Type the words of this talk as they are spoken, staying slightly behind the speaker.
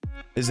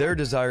Is there a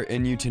desire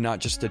in you to not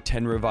just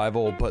attend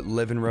revival, but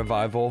live in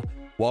revival?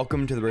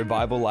 Welcome to the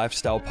Revival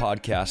Lifestyle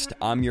Podcast.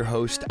 I'm your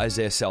host,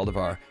 Isaiah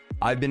Saldivar.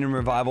 I've been in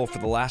revival for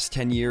the last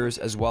 10 years,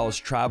 as well as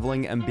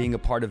traveling and being a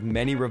part of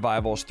many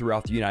revivals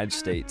throughout the United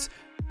States.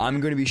 I'm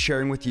going to be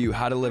sharing with you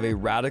how to live a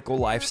radical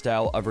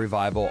lifestyle of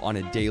revival on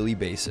a daily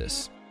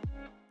basis.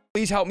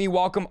 Please help me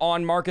welcome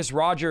on Marcus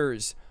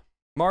Rogers.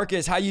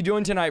 Marcus, how you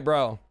doing tonight,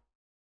 bro?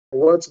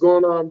 What's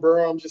going on,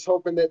 bro? I'm just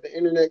hoping that the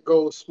internet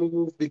goes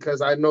smooth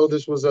because I know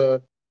this was a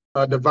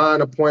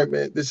divine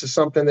appointment. This is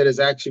something that has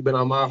actually been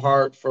on my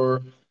heart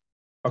for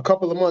a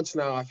couple of months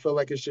now. I feel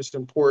like it's just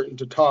important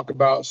to talk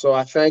about. So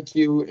I thank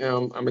you.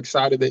 I'm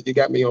excited that you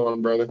got me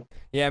on, brother.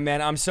 Yeah,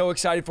 man, I'm so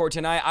excited for it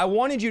tonight. I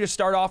wanted you to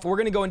start off. We're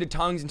going to go into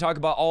tongues and talk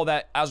about all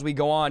that as we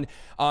go on.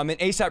 And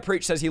ASAP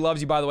Preach says he loves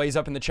you, by the way. He's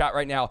up in the chat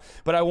right now.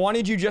 But I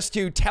wanted you just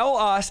to tell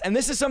us, and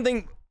this is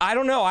something, I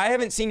don't know, I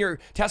haven't seen your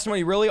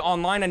testimony really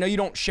online. I know you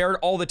don't share it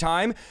all the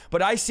time,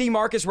 but I see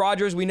Marcus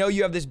Rogers. We know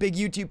you have this big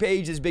YouTube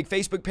page, this big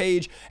Facebook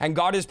page, and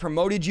God has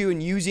promoted you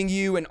and using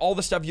you and all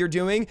the stuff you're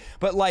doing.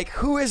 But like,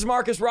 who is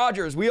Marcus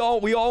Rogers? We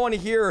all want to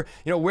hear,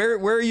 where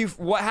are you,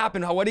 what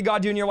happened? What did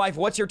God do in your life?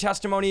 What's your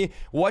testimony?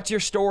 What's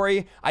your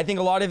story? I think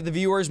a lot of the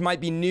viewers might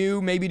be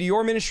new, maybe to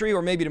your ministry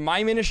or maybe to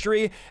my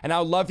ministry. And I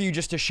would love for you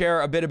just to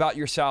share a bit about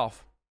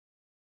yourself.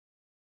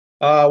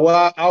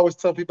 Well, I always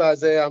tell people,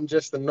 Isaiah, I'm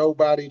just a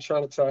nobody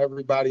trying to tell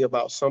everybody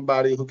about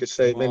somebody who could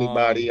save Come on.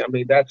 anybody. I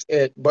mean, that's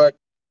it. But,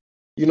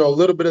 a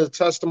little bit of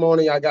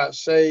testimony. I got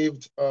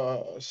saved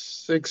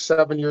 6,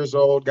 7 years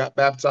old, got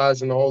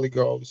baptized in the Holy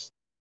Ghost.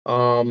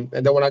 And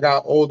then when I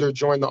got older,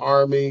 joined the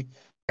Army.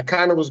 I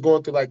kind of was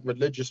going through like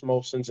religious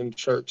motions in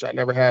church. I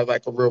never had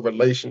like a real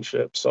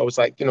relationship. So it's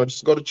like,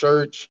 just go to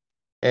church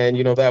and,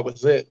 that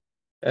was it.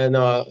 And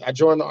I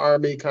joined the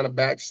Army, kind of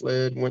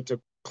backslid, went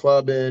to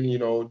clubbing,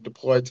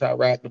 deployed to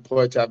Iraq,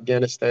 deployed to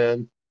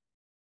Afghanistan,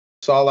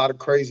 saw a lot of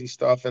crazy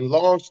stuff. And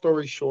long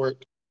story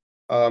short,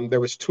 there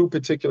was 2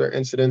 particular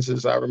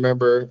incidences. I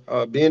remember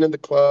being in the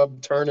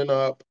club, turning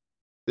up.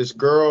 This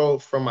girl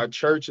from my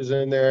church is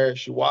in there.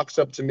 She walks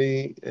up to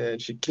me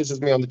and she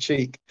kisses me on the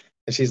cheek.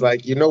 And she's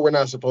like, we're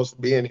not supposed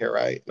to be in here,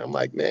 right? And I'm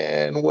like,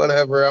 man,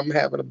 whatever. I'm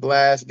having a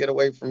blast. Get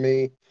away from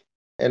me.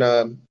 And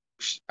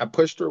I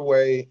pushed her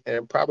away,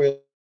 and probably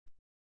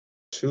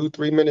 2,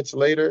 3 minutes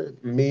later,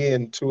 me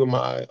and 2 of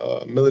my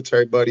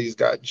military buddies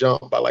got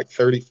jumped by like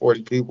 30,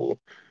 40 people.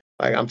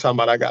 Like, I'm talking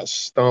about, I got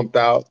stumped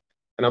out.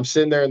 And I'm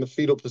sitting there in the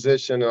fetal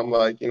position. And I'm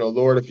like,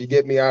 Lord, if you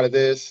get me out of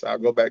this, I'll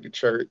go back to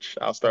church.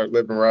 I'll start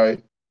living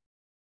right.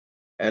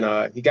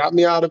 And he got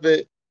me out of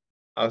it.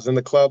 I was in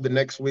the club the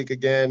next week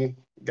again,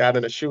 got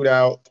in a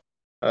shootout.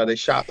 They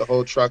shot the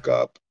whole truck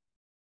up.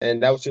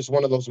 And that was just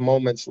one of those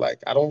moments, like,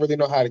 I don't really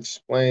know how to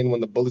explain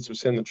when the bullets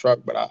was hitting the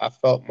truck, but I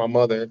felt my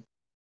mother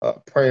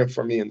praying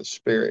for me in the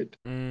spirit.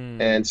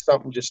 And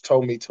something just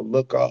told me to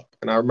look up.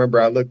 And I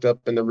remember I looked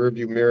up in the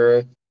rearview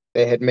mirror.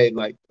 They had made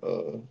like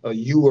a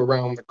U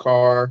around the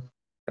car.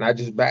 And I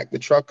just backed the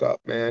truck up,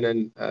 man.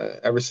 And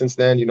ever since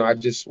then, I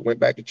just went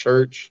back to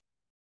church,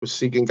 was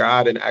seeking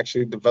God, and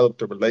actually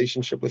developed a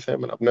relationship with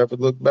him. And I've never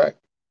looked back.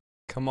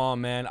 Come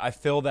on, man. I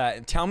feel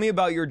that. Tell me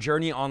about your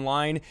journey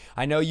online.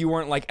 I know you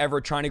weren't like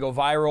ever trying to go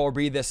viral or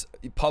be this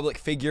public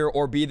figure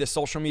or be the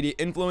social media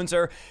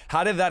influencer.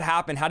 How did that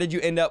happen? How did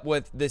you end up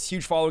with this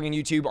huge following on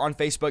YouTube, on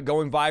Facebook,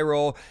 going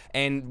viral?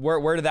 And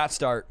where did that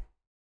start?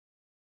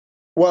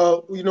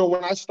 Well,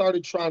 when I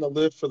started trying to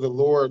live for the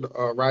Lord,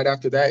 right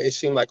after that, it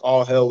seemed like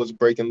all hell was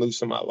breaking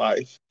loose in my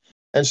life.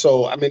 And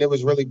so, I mean, it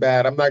was really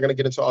bad. I'm not going to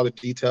get into all the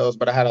details,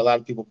 but I had a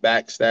lot of people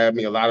backstab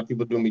me, a lot of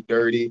people do me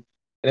dirty.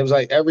 And it was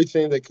like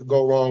everything that could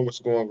go wrong was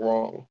going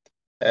wrong.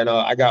 And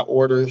I got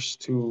orders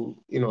to,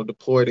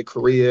 deploy to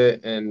Korea.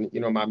 And,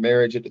 my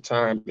marriage at the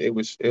time, it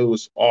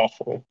was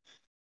awful.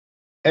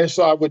 And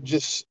so I would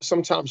just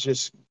sometimes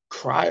just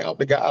cry out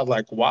to God,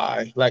 like,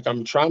 why? Like,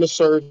 I'm trying to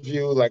serve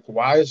you. Like,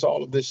 why is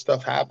all of this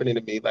stuff happening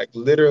to me? Like,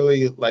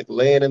 literally, like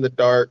laying in the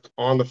dark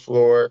on the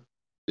floor,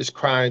 just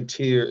crying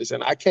tears.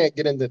 And I can't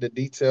get into the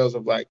details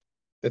of like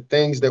the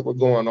things that were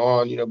going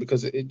on,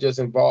 because it just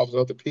involves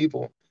other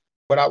people.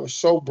 But I was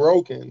so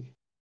broken.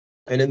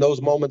 And in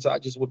those moments, I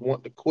just would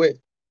want to quit.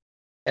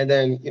 And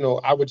then,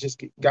 God would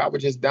just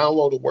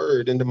download a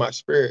word into my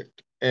spirit.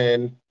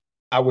 And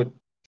I would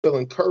feel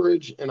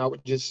encouraged, and I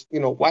would just,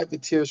 wipe the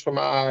tears from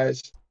my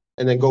eyes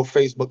and then go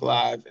Facebook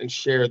Live and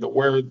share the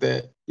word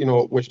that,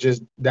 was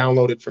just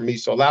downloaded for me.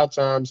 So a lot of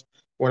times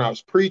when I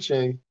was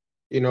preaching,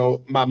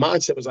 my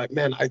mindset was like,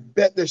 man, I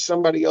bet there's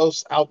somebody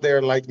else out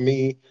there like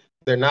me.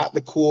 They're not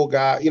the cool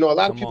guy. A lot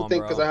of Come people on,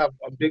 think because bro. I have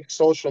a big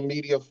social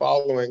media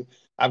following,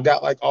 I've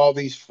got like all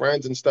these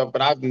friends and stuff,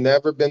 but I've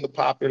never been the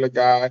popular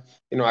guy.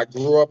 I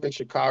grew up in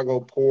Chicago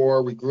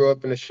poor. We grew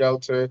up in a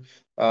shelter.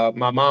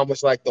 My mom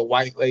was like the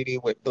white lady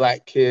with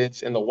black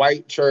kids in the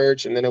white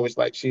church. And then it was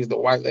like, she's the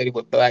white lady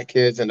with black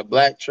kids in the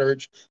black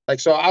church.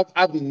 Like, so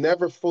I've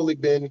never fully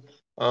been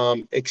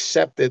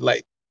accepted,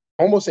 like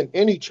almost in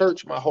any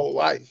church my whole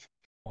life.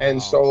 And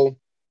Wow. so,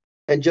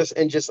 and just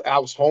I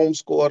was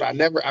homeschooled.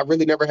 I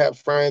really never had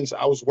friends.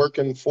 I was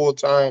working full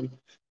time.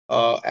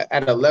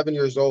 at 11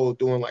 years old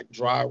doing like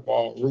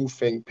drywall,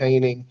 roofing,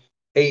 painting,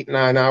 8,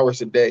 9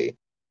 hours a day.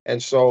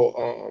 And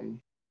so,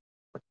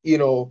 you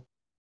know,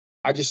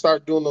 I just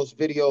started doing those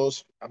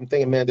videos. I'm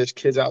thinking, man, there's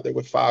kids out there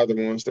with father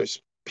wounds.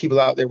 There's people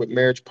out there with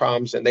marriage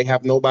problems, and they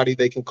have nobody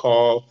they can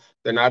call.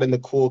 They're not in the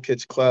cool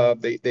kids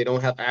club. They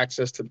don't have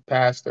access to the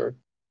pastor.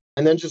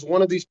 And then just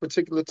one of these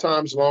particular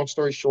times, long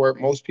story short,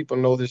 most people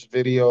know this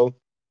video.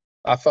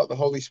 I felt the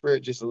Holy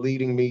Spirit just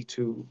leading me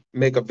to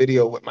make a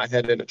video with my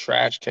head in a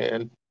trash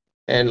can.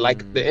 And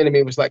like the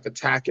enemy was like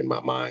attacking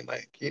my mind,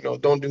 like,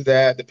 don't do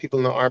that. The people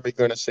in the army are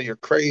going to say you're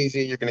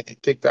crazy. You're going to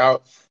get kicked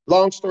out.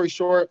 Long story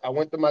short, I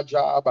went to my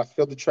job. I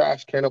filled the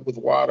trash can up with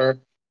water.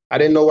 I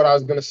didn't know what I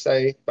was going to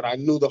say, but I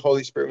knew the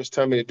Holy Spirit was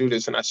telling me to do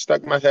this. And I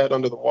stuck my head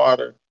under the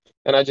water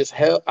and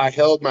I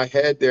held my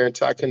head there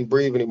until I couldn't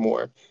breathe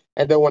anymore.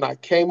 And then when I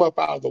came up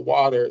out of the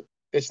water,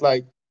 it's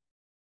like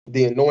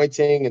the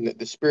anointing and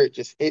the spirit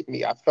just hit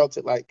me. I felt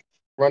it like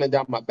running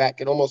down my back.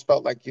 It almost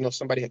felt like,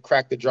 somebody had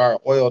cracked a jar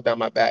of oil down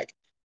my back.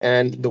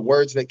 And the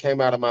words that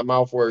came out of my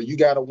mouth were, you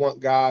got to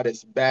want God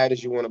as bad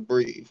as you want to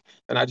breathe.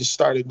 And I just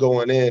started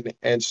going in.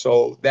 And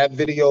so that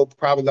video,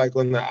 probably like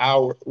within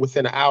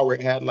an hour,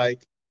 it had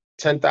like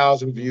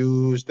 10,000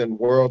 views. Then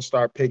World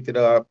Star picked it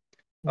up.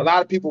 A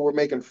lot of people were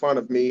making fun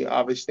of me,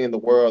 obviously, in the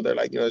world. They're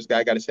like, this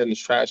guy got his head in his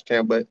trash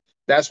can. But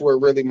that's where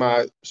really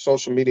my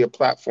social media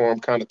platform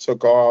kind of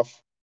took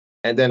off.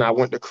 And then I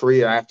went to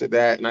Korea after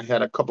that, and I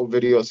had a couple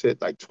videos hit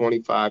like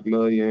 25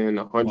 million,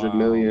 100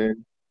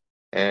 million.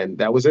 And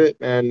that was it,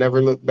 man.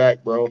 Never looked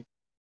back, bro.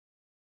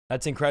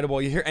 That's incredible.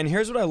 And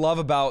here's what I love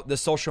about the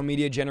social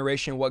media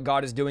generation, what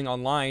God is doing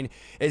online,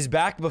 is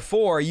back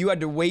before you had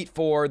to wait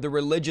for the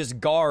religious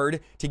guard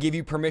to give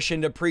you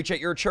permission to preach at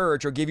your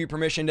church, or give you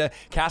permission to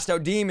cast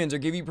out demons, or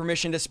give you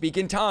permission to speak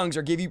in tongues,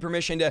 or give you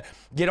permission to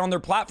get on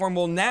their platform.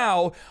 Well,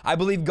 now I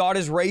believe God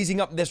is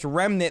raising up this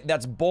remnant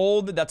that's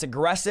bold, that's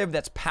aggressive,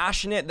 that's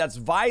passionate, that's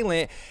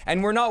violent,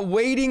 and we're not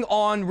waiting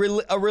on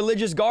a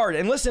religious guard.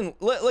 And listen,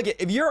 look,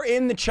 if you're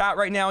in the chat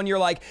right now and you're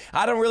like,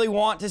 I don't really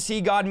want to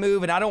see God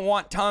move, and I don't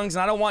want tongues, and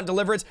I don't want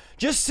deliverance,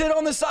 just sit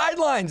on the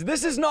sidelines.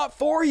 This is not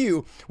for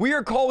you. We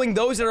are calling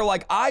those that are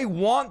like, I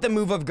want the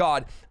move of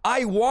God.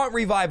 I want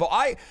revival.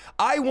 I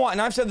want,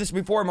 and I've said this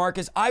before,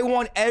 Marcus, I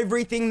want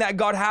everything that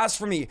God has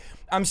for me.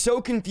 I'm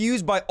so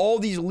confused by all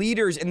these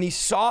leaders and these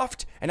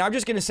soft, and I'm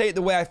just going to say it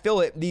the way I feel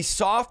it, these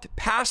soft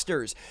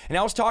pastors. And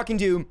I was talking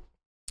to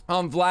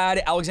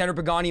Vlad, Alexander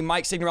Pagani,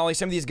 Mike Signorelli,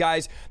 some of these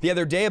guys the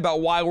other day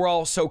about why we're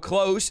all so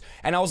close.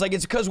 And I was like,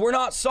 it's because we're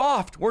not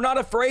soft. We're not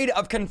afraid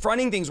of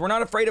confronting things. We're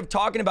not afraid of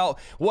talking about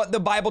what the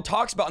Bible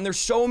talks about. And there's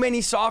so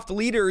many soft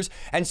leaders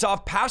and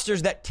soft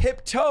pastors that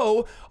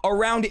tiptoe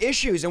around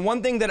issues. And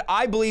one thing that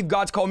I believe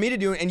God's called me to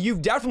do, and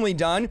you've definitely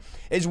done,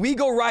 is we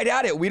go right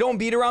at it. We don't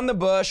beat around the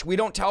bush. We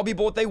don't tell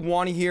people what they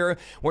want to hear.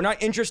 We're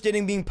not interested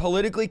in being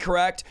politically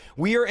correct.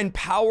 We are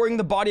empowering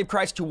the body of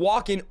Christ to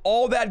walk in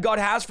all that God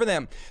has for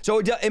them. So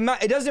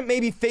it doesn't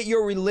maybe fit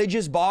your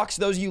religious box,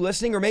 those of you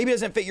listening, or maybe it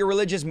doesn't fit your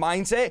religious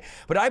mindset,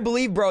 but I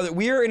believe, bro, that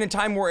we are in a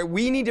time where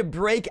we need to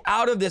break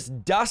out of this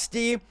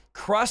dusty,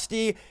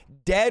 crusty,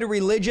 dead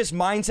religious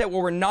mindset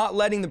where we're not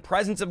letting the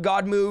presence of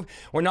God move.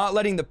 We're not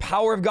letting the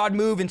power of God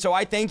move. And so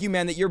I thank you,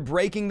 man, that you're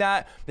breaking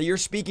that you're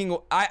speaking.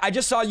 I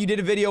just saw you did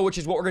a video, which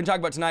is what we're going to talk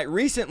about tonight.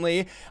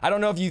 Recently, I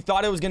don't know if you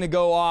thought it was going to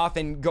go off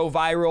and go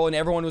viral and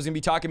everyone was going to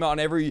be talking about on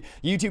every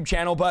YouTube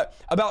channel, but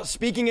about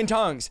speaking in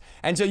tongues.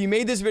 And so you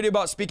made this video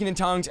about speaking in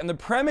tongues, and the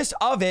premise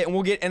of it,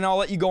 and I'll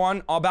let you go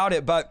on about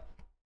it, but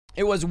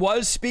it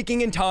was speaking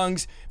in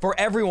tongues for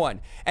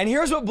everyone. And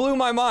here's what blew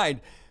my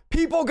mind.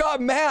 People got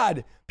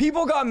mad.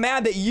 People got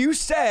mad that you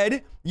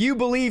said you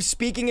believe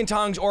speaking in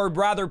tongues, or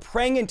rather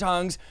praying in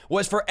tongues,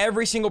 was for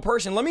every single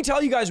person. Let me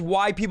tell you guys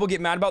why people get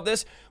mad about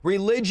this.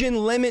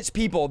 Religion limits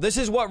people. This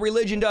is what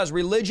religion does.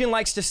 Religion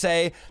likes to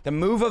say the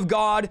move of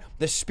God,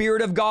 the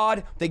Spirit of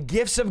God, the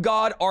gifts of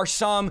God are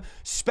some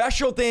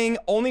special thing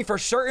only for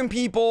certain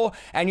people.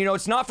 And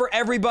it's not for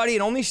everybody,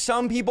 and only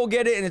some people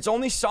get it, and it's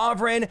only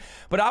sovereign.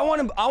 But I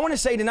want to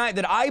say tonight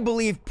that I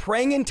believe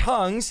praying in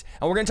tongues,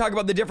 and we're going to talk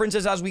about the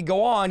differences as we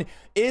go on,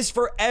 is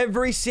for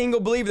every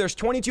single believer. There's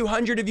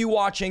 2,200 of you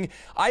watching.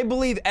 I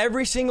believe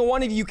every single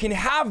one of you can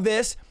have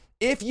this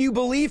if you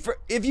believe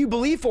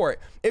for it.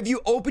 If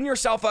you open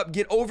yourself up,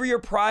 get over your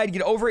pride,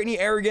 get over any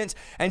arrogance,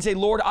 and say,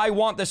 Lord, I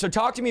want this. So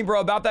talk to me, bro,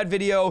 about that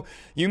video,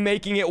 you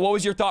making it. What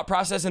was your thought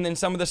process, and then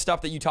some of the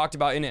stuff that you talked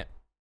about in it?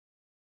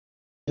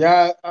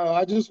 Yeah,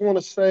 I just want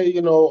to say,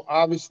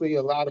 obviously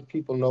a lot of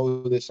people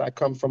know this. I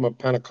come from a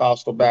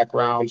Pentecostal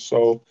background,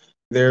 so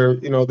they're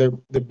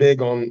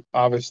big on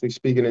obviously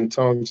speaking in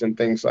tongues and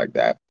things like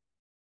that.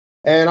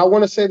 And I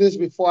want to say this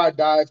before I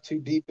dive too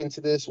deep into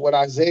this. What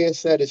Isaiah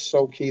said is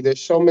so key.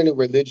 There's so many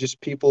religious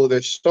people.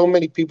 There's so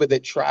many people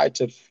that try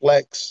to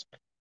flex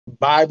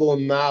Bible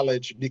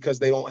knowledge because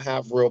they don't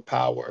have real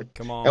power.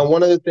 Come on. And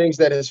one of the things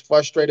that has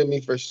frustrated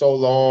me for so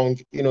long,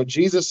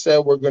 Jesus said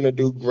we're going to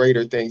do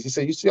greater things. He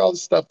said, you see all the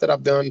stuff that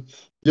I've done,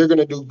 you're going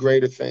to do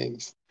greater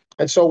things.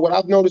 And so what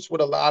I've noticed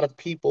with a lot of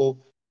people,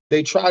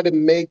 they try to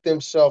make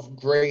themselves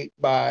great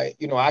by,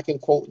 I can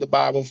quote the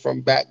Bible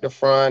from back to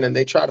front, and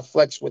they try to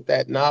flex with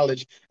that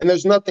knowledge. And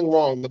there's nothing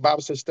wrong. The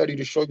Bible says, study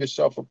to show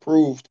yourself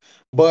approved.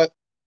 But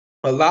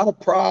a lot of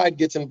pride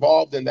gets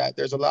involved in that.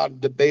 There's a lot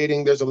of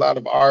debating, there's a lot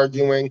of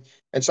arguing.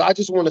 And so I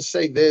just want to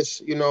say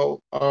this,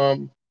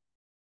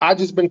 I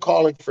just been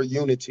calling for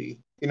unity.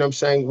 You know what I'm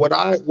saying? What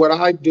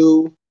I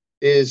do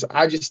is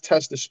I just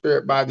test the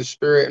spirit by the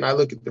spirit and I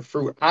look at the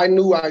fruit. I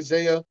knew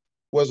Isaiah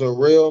was a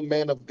real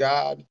man of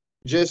God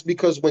just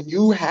because when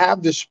you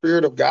have the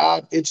spirit of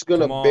God, it's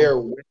gonna bear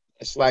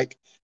witness. Like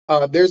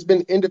there's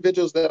been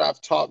individuals that I've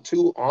talked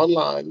to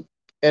online,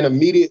 and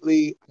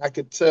immediately I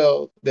could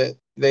tell that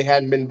they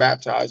hadn't been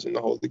baptized in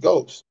the Holy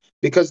Ghost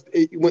because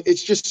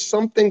it's just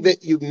something that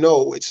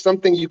it's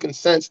something you can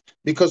sense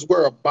because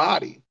we're a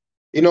body.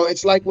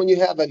 It's like when you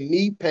have a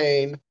knee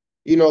pain,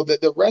 that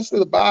the rest of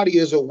the body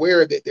is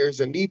aware that there's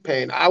a knee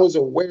pain. I was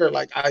aware,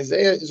 like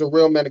Isaiah is a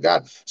real man of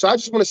God. So I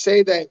just want to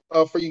say that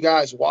for you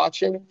guys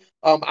watching,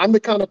 I'm the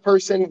kind of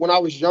person, when I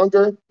was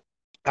younger,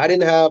 I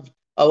didn't have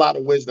a lot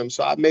of wisdom.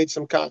 So I made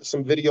some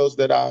videos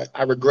that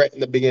I regret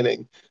in the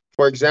beginning.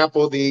 For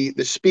example, the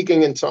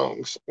speaking in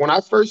tongues. When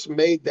I first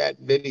made that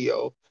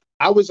video,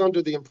 I was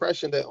under the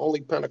impression that only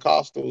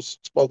Pentecostals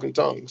spoke in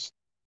tongues.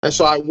 And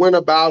so I went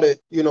about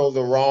it, the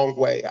wrong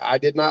way. I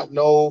did not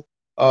know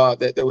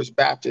that there was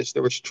Baptists,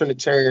 there was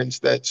Trinitarians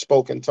that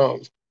spoke in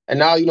tongues. And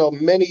now,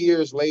 many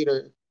years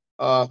later,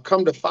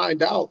 come to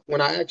find out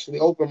when I actually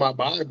open my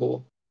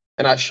Bible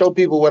and I show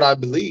people what I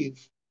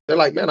believe, they're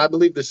like, man, I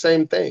believe the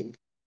same thing.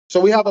 So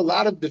we have a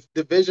lot of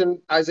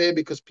division, Isaiah,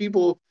 because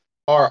people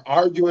are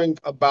arguing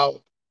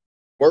about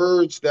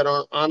words that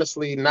are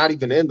honestly not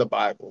even in the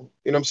Bible.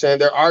 You know what I'm saying?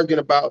 They're arguing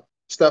about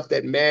stuff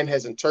that man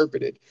has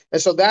interpreted.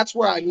 And so that's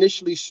where I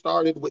initially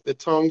started with the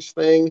tongues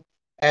thing.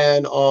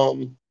 And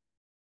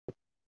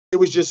it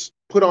was just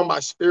put on my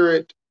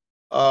spirit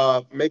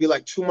maybe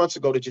like 2 months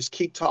ago to just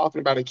keep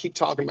talking about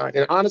it.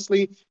 And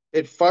honestly,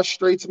 it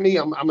frustrates me.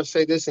 I'm going to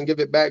say this and give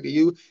it back to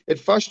you. It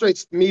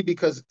frustrates me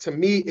because to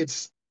me,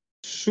 it's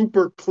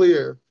super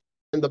clear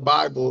in the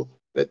Bible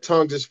that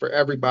tongues is for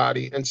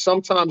everybody. And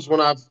sometimes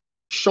when I've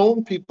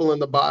shown people in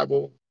the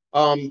Bible,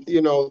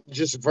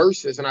 just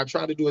verses, and I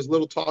try to do as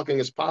little talking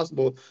as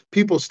possible,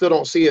 people still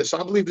don't see it. So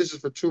I believe this is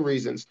for two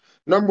reasons.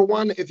 Number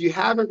one, if you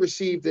haven't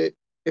received it,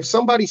 if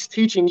somebody's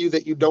teaching you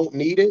that you don't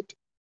need it,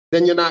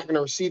 then you're not going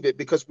to receive it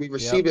because we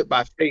receive it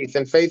by faith,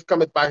 and faith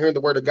cometh by hearing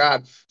the word of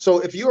God. So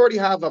if you already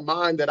have a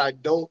mind that I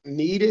don't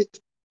need it,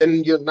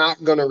 then you're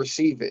not going to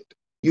receive it.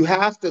 You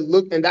have to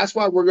look, and that's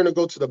why we're going to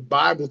go to the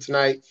Bible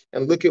tonight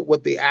and look at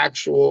what the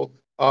actual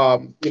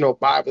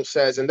Bible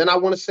says. And then I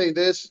want to say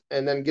this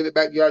and then give it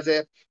back to you,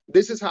 Isaiah.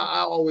 This is how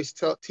I always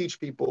teach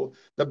people.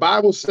 The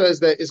Bible says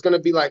that it's going to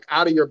be like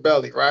out of your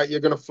belly, right?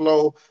 You're going to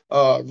flow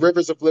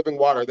rivers of living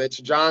water. That's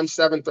John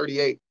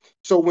 7:38.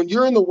 So when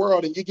you're in the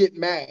world and you get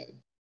mad,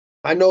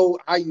 I know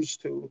I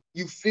used to,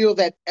 you feel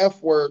that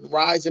F word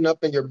rising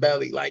up in your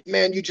belly. Like,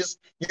 man, you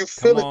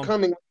feel it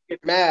coming when you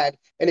get mad.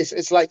 And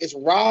it's like it's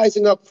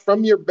rising up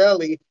from your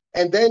belly.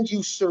 And then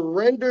you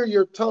surrender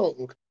your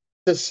tongue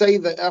to say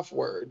the F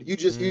word. You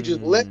just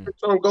let your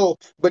tongue go,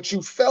 but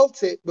you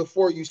felt it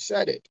before you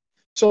said it.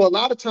 So a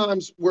lot of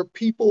times where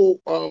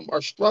people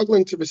are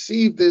struggling to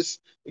receive this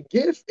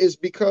gift is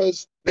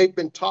because they've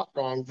been taught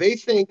wrong. They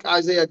think,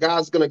 Isaiah,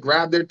 God's going to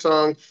grab their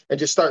tongue and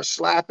just start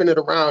slapping it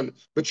around,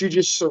 but you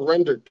just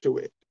surrendered to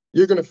it.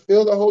 You're going to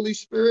feel the Holy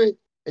Spirit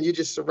and you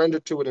just surrender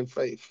to it in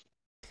faith.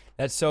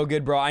 That's so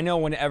good, bro. I know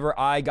whenever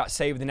I got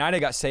saved, the night I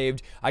got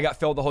saved, I got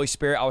filled with the Holy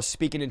Spirit. I was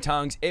speaking in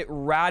tongues. It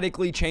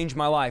radically changed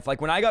my life.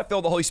 Like when I got filled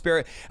with the Holy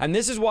Spirit, and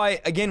this is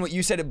why, again, what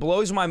you said, it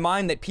blows my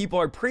mind that people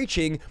are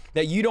preaching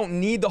that you don't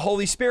need the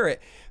Holy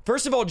Spirit.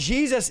 First of all,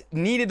 Jesus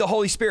needed the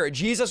Holy Spirit.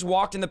 Jesus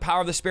walked in the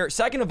power of the Spirit.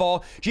 Second of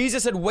all,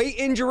 Jesus said, wait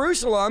in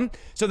Jerusalem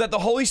so that the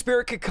Holy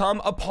Spirit could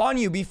come upon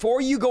you.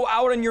 Before you go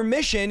out on your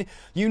mission,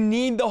 you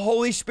need the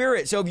Holy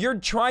Spirit. So if you're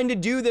trying to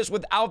do this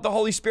without the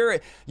Holy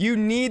Spirit, you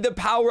need the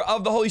power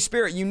of the Holy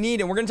Spirit. You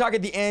need, and we're going to talk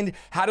at the end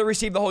how to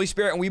receive the Holy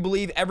Spirit, and we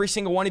believe every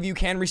single one of you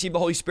can receive the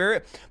Holy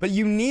Spirit, but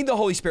you need the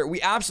Holy Spirit.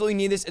 We absolutely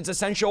need this. It's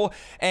essential.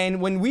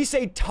 And when we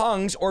say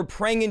tongues or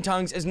praying in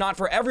tongues is not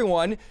for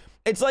everyone,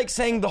 it's like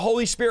saying the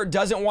Holy Spirit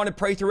doesn't want to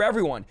pray through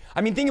everyone.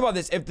 I mean, think about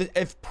this.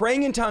 If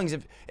praying in tongues,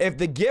 if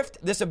the gift,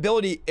 this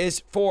ability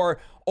is for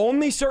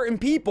only certain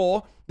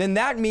people, then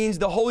that means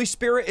the Holy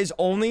Spirit is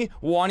only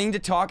wanting to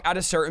talk out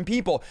of certain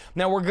people.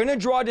 Now, we're going to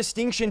draw a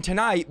distinction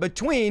tonight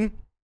between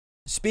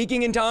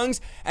speaking in tongues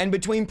and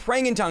between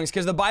praying in tongues,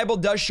 because the Bible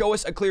does show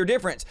us a clear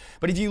difference.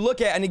 But if you look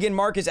at, and again,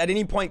 Marcus, at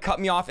any point, cut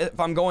me off if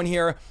I'm going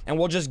here, and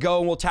we'll just go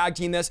and we'll tag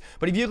team this.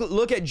 But if you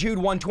look at Jude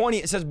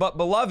 1:20, it says, but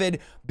beloved,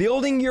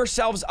 building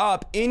yourselves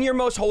up in your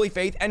most holy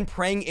faith and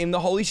praying in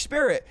the Holy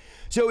Spirit.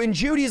 So in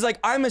Jude, he's like,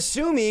 I'm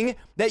assuming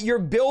that you're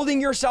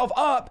building yourself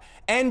up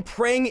and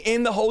praying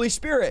in the Holy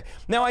Spirit.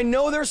 Now, I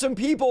know there's some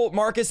people,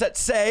 Marcus, that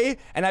say,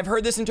 and I've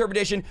heard this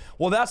interpretation,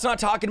 well, that's not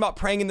talking about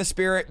praying in the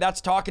Spirit. That's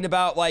talking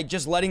about like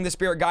just letting the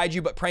Spirit guide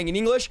you, but praying in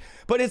English.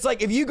 But it's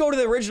like, if you go to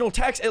the original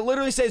text, it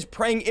literally says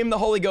praying in the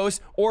Holy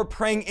Ghost or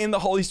praying in the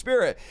Holy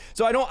Spirit.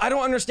 So I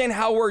don't understand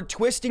how we're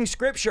twisting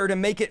scripture to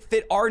make it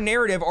fit our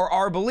narrative or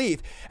our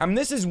belief. And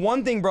this is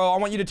one thing, bro, I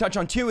want you to touch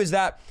on too, is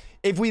that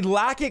if we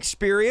lack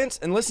experience,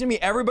 and listen to me,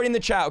 everybody in the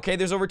chat, okay,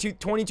 there's over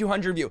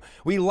 2,200 of you.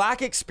 We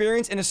lack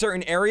experience in a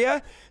certain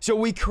area, so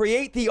we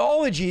create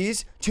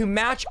theologies to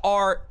match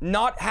our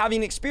not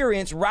having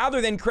experience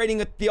rather than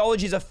creating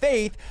theologies of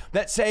faith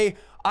that say,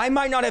 I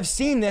might not have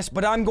seen this,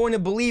 but I'm going to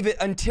believe it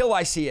until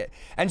I see it.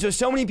 And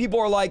so many people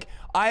are like,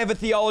 I have a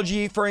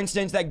theology, for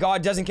instance, that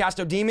God doesn't cast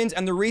out demons,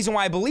 and the reason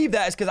why I believe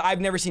that is because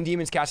I've never seen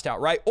demons cast out,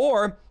 right?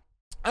 Or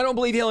I don't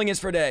believe healing is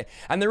for today.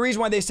 And the reason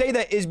why they say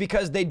that is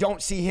because they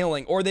don't see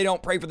healing, or they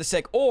don't pray for the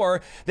sick,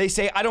 or they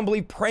say, I don't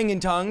believe praying in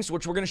tongues,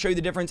 which we're going to show you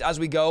the difference as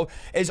we go,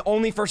 is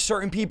only for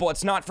certain people.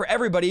 It's not for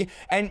everybody.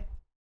 And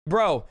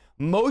bro,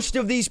 most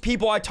of these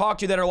people I talk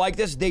to that are like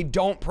this, they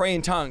don't pray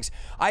in tongues.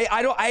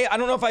 I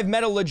don't know if I've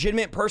met a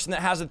legitimate person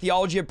that has a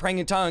theology of praying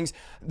in tongues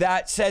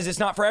that says it's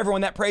not for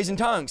everyone that prays in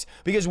tongues.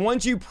 Because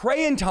once you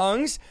pray in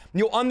tongues,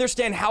 you'll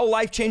understand how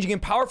life-changing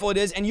and powerful it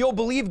is, and you'll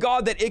believe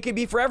God that it could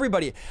be for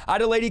everybody. I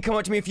had a lady come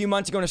up to me a few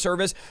months ago in a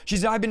service. She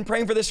said, I've been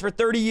praying for this for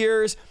 30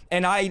 years,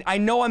 and I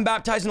know I'm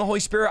baptized in the Holy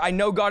Spirit. I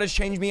know God has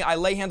changed me. I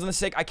lay hands on the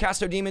sick. I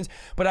cast out demons,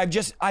 but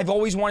I've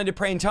always wanted to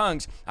pray in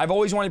tongues. I've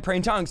always wanted to pray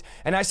in tongues.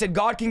 And I said,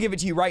 God can give it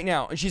to you right now.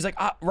 And she's like,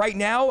 right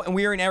now? And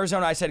we were in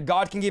Arizona. I said,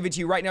 God can give it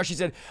to you right now. She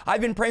said, I've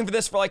been praying for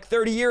this for like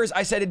 30 years.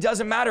 I said, it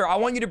doesn't matter. I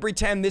want you to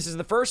pretend this is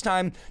the first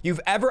time you've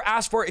ever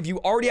asked for it. If you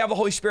already have the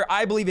Holy Spirit,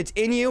 I believe it's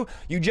in you.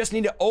 You just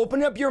need to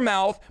open up your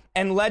mouth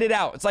and let it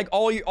out. It's like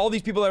all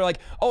these people that are like,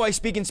 oh, I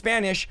speak in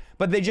Spanish,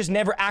 but they just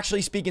never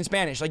actually speak in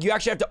Spanish. Like, you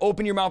actually have to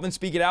open your mouth and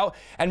speak it out.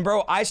 And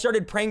bro, I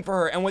started praying for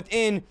her, and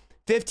within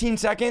 15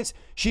 seconds,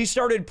 she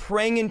started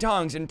praying in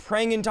tongues and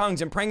praying in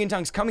tongues and praying in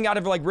tongues, coming out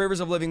of her like rivers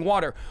of living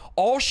water.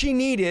 All she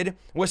needed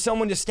was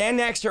someone to stand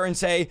next to her and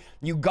say,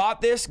 you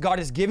got this. God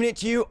has given it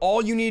to you.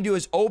 All you need to do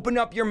is open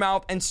up your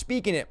mouth and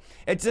speak in it.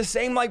 It's the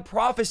same like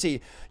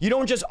prophecy. You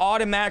don't just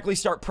automatically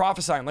start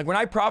prophesying. Like when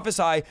I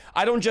prophesy,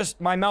 I don't just,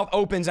 my mouth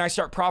opens and I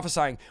start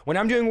prophesying. When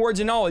I'm doing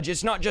words of knowledge,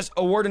 it's not just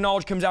a word of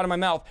knowledge comes out of my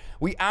mouth.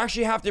 We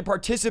actually have to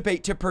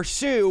participate to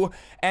pursue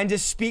and to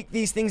speak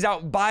these things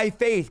out by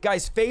faith.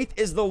 Guys, faith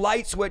is the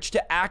light switch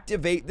to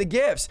activate the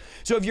gifts.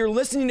 So if you're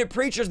listening to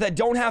preachers that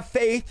don't have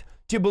faith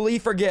to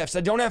believe for gifts,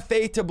 that don't have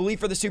faith to believe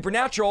for the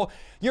supernatural,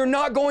 you're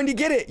not going to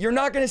get it. You're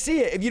not going to see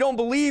it. If you don't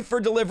believe for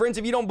deliverance,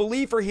 if you don't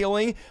believe for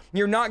healing,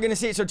 you're not going to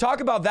see it. So talk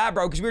about that,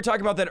 bro, because we were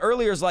talking about that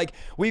earlier. Is like,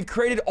 we've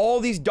created all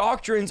these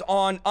doctrines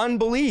on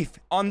unbelief,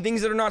 on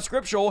things that are not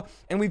scriptural,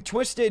 and we've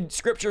twisted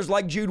scriptures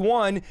like Jude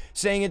 1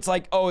 saying it's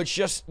like, oh, it's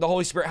just the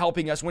Holy Spirit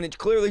helping us, when it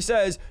clearly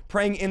says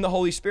praying in the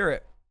Holy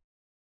Spirit.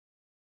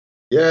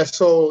 Yeah,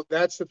 so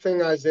that's the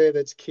thing, Isaiah,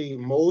 that's key.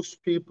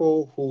 Most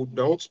people who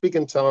don't speak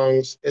in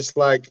tongues, it's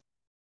like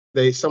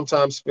they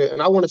sometimes feel, and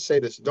I want to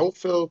say this, don't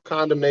feel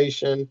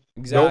condemnation.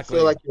 Exactly. Don't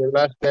feel like you're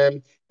less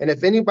than. And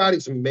if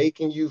anybody's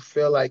making you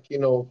feel like,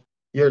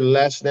 you're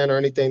less than or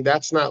anything,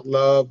 that's not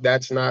love.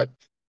 That's not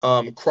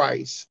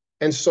Christ.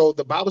 And so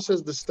the Bible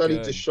says to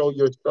study to show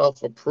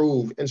yourself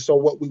approved. And so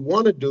what we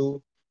want to do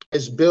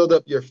is build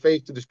up your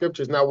faith to the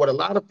scriptures. Now, what a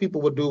lot of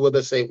people will do, will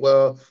they say,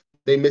 well,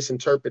 they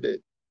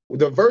misinterpreted.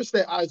 The verse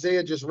that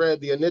Isaiah just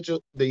read, the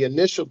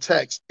initial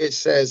text, it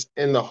says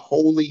in the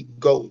Holy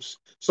Ghost.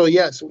 So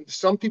yes,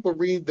 some people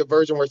read the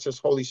version where it says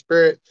Holy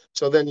Spirit.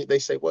 So then they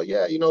say, well,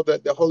 yeah,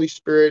 the Holy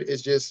Spirit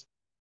is just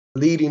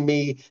leading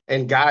me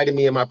and guiding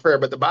me in my prayer.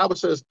 But the Bible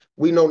says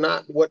we know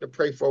not what to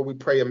pray for. We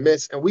pray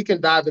amiss. And we can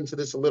dive into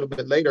this a little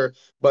bit later.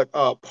 But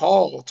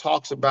Paul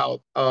talks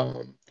about,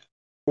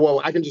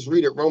 well, I can just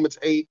read it. Romans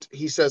 8,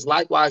 he says,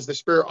 likewise, the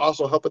Spirit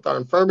also helpeth our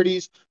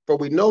infirmities, for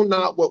we know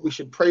not what we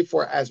should pray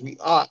for as we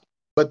ought,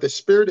 but the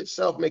Spirit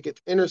itself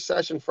maketh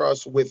intercession for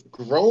us with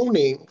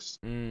groanings,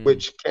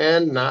 which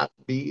cannot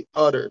be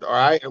uttered. All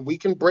right. And we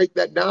can break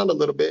that down a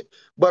little bit,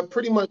 but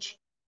pretty much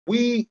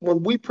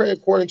when we pray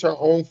according to our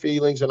own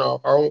feelings and our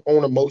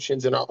own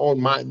emotions and our own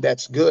mind,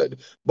 that's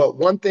good. But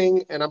one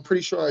thing, and I'm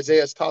pretty sure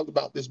Isaiah has talked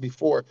about this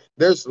before,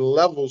 there's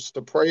levels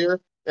to prayer.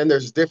 And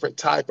there's different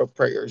type of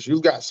prayers.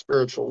 You've got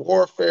spiritual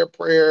warfare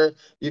prayer.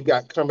 You've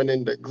got coming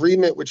into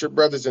agreement with your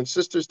brothers and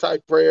sisters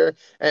type prayer.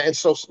 And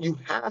so you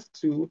have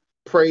to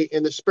pray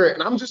in the Spirit.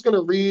 And I'm just going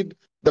to read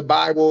the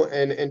Bible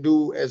and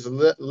do as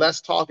less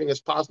talking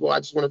as possible. I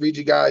just want to read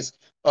you guys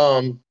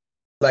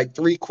like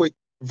 3 quick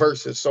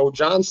verses. So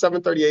John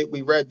 7:38,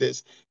 we read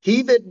this.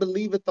 He that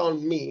believeth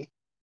on me,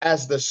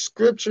 as the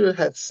scripture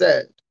hath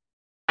said,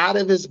 out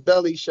of his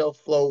belly shall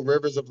flow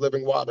rivers of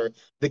living water.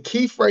 The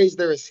key phrase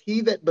there is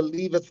he that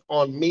believeth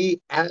on me,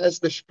 as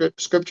the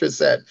scripture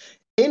said.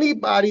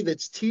 Anybody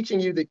that's teaching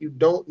you that you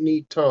don't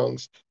need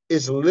tongues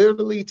is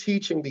literally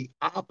teaching the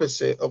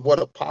opposite of what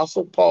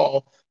Apostle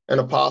Paul and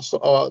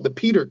the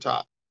Peter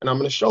taught. And I'm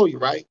going to show you,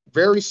 right?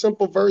 Very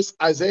simple verse,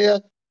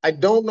 Isaiah. I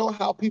don't know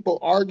how people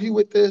argue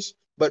with this,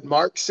 but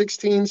Mark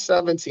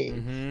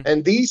 16:17.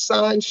 And these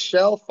signs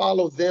shall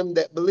follow them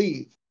that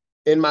believe.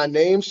 In my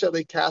name shall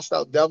they cast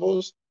out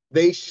devils.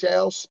 They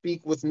shall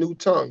speak with new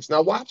tongues.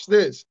 Now watch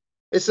this.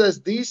 It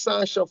says, these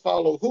signs shall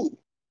follow who?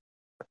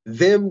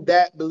 Them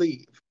that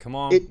believe. Come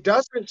on. It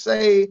doesn't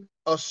say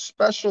a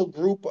special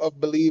group of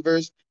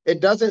believers. It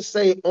doesn't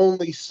say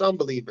only some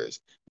believers.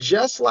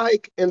 Just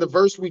like in the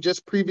verse we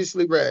just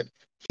previously read,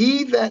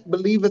 he that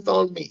believeth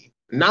on me,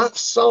 not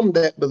some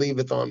that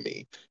believeth on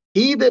me.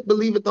 He that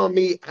believeth on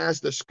me, as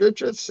the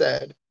scripture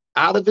said,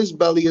 out of his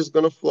belly is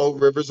going to flow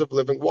rivers of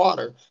living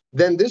water.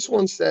 Then this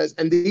one says,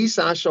 and these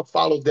signs shall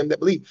follow them that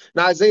believe.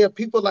 Now, Isaiah,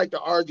 people like to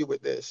argue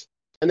with this.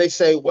 And they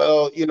say,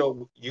 well, you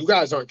know, you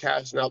guys aren't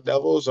casting out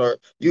devils, or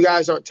you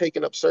guys aren't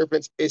taking up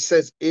serpents. It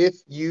says, if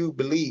you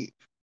believe.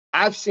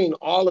 I've seen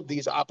all of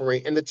these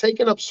operate. And the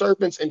taking up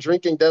serpents and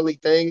drinking deadly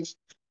things,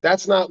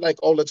 that's not like,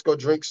 oh, let's go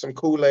drink some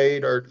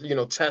Kool-Aid or, you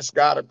know, test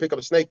God or pick up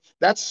a snake.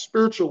 That's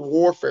spiritual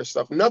warfare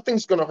stuff.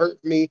 Nothing's going to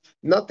hurt me.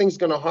 Nothing's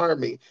going to harm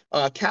me.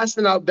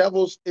 Casting out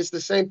devils is the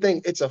same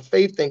thing. It's a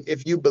faith thing.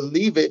 If you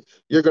believe it,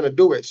 you're going to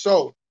do it.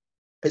 So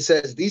it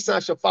says, these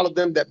signs shall follow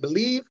them that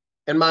believe.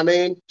 In my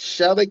name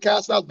shall they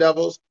cast out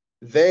devils.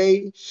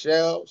 They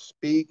shall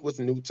speak with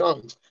new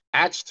tongues.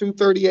 Acts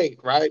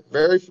 2:38, right?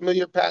 Very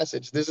familiar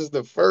passage. This is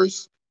the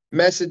first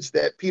message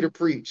that Peter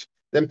preached.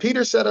 Then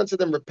Peter said unto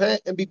them,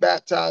 repent and be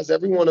baptized,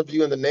 every one of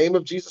you, in the name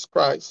of Jesus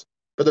Christ,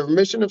 for the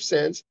remission of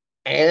sins,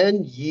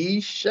 and ye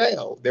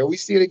shall, there we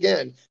see it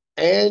again,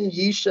 and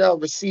ye shall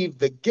receive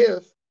the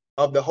gift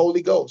of the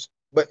Holy Ghost.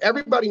 But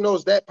everybody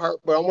knows that part,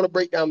 but I want to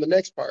break down the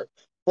next part.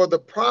 For the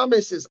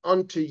promise is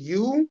unto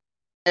you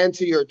and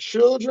to your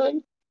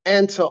children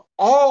and to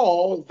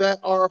all that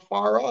are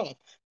far off.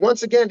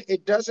 Once again,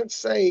 it doesn't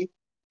say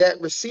that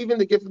receiving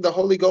the gift of the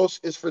Holy Ghost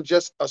is for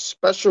just a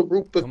special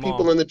group of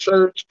people in the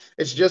church.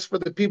 It's just for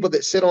the people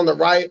that sit on the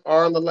right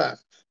or on the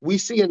left. We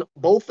see in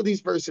both of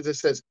these verses, it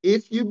says,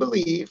 if you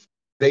believe,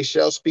 they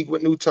shall speak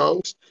with new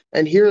tongues.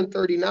 And here in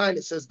 39,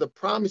 it says, the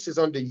promise is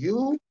unto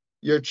you,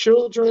 your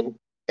children,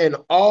 and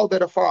all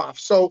that are far off.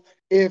 So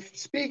if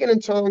speaking in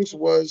tongues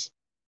was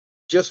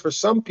just for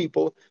some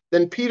people,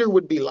 then Peter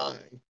would be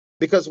lying.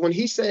 Because when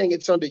he's saying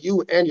it's unto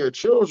you and your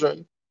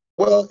children,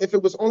 well, if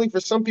it was only for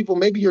some people,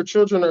 maybe your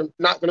children are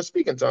not going to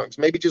speak in tongues.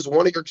 Maybe just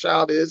one of your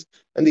child is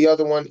and the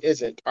other one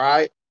isn't, all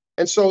right?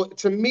 And so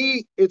to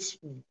me, it's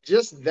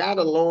just that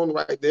alone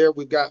right there.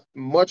 We've got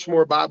much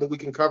more Bible we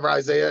can cover,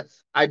 Isaiah.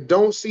 I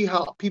don't see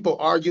how people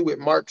argue with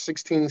Mark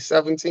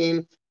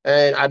 16:17,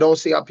 and I don't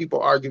see how people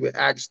argue with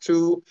Acts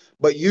 2.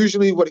 But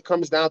usually what it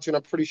comes down to, and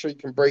I'm pretty sure you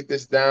can break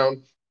this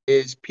down,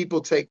 is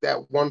people take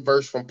that one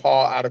verse from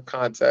Paul out of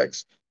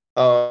context,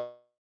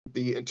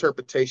 the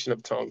interpretation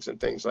of tongues and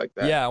things like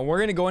that. Yeah, we're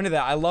going to go into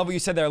that. I love what you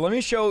said there. Let me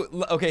show.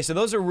 Okay, so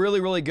those are really,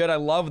 really good. I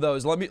love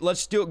those.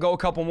 Let's go a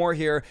couple more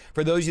here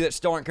for those of you that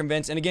still aren't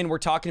convinced. And again, we're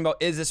talking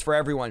about, is this for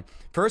everyone?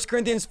 1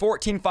 Corinthians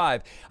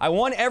 14:5. I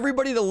want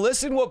everybody to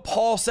listen what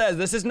Paul says.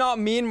 This is not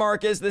me and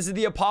Marcus. This is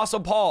the Apostle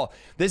Paul.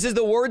 This is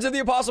the words of the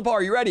Apostle Paul.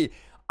 Are you ready?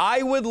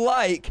 I would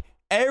like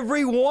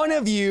every one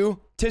of you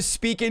to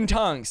speak in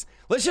tongues.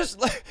 Let's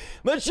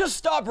just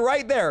stop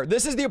right there.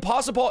 This is the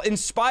Apostle Paul,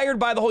 inspired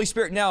by the Holy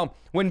Spirit. Now,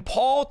 when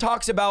Paul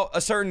talks about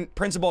a certain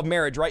principle of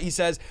marriage, right? He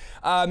says,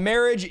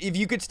 marriage, if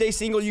you could stay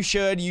single, you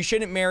should. You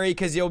shouldn't marry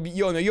because you'll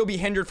be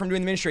hindered from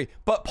doing the ministry.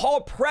 But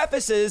Paul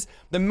prefaces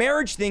the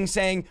marriage thing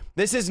saying,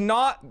 this is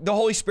not the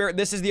Holy Spirit.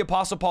 This is the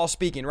Apostle Paul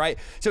speaking, right?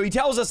 So he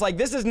tells us, like,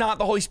 this is not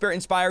the Holy Spirit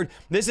inspired.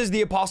 This is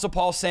the Apostle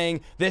Paul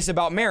saying this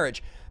about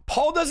marriage.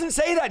 Paul doesn't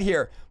say that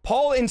here.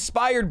 Paul,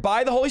 inspired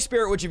by the Holy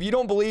Spirit, which if you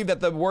don't believe that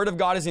the Word of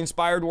God is the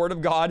inspired Word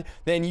of God,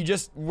 then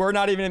you're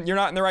not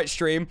in the right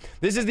stream.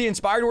 This is the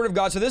inspired Word of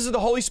God. So this is the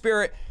Holy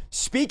Spirit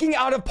speaking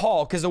out of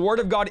Paul, because the Word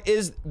of God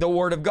is the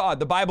Word of God.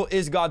 The Bible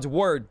is God's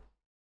Word.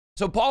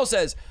 So Paul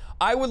says,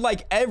 I would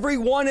like every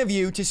one of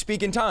you to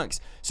speak in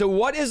tongues. So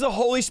what is the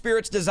Holy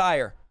Spirit's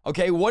desire?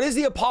 Okay, what is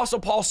the Apostle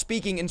Paul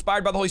speaking,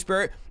 inspired by the Holy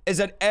Spirit, is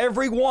that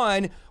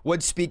everyone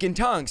would speak in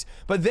tongues.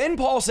 But then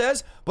Paul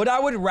says, but I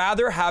would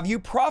rather have you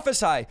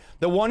prophesy.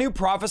 The one who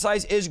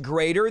prophesies is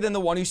greater than the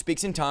one who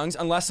speaks in tongues,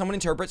 unless someone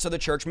interprets so the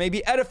church may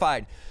be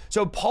edified.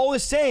 So Paul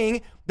is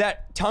saying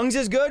that tongues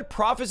is good,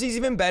 prophecy is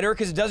even better,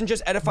 because it doesn't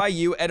just edify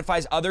you, it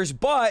edifies others.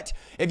 But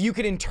if you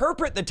could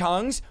interpret the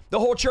tongues, the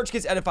whole church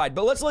gets edified.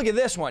 But let's look at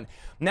this one.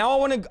 Now I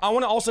want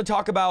to also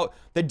talk about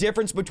the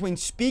difference between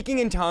speaking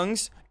in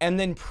tongues and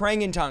then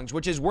praying in tongues,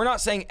 which is, we're not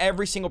saying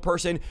every single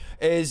person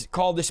is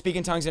called to speak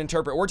in tongues and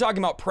interpret. We're talking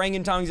about praying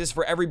in tongues is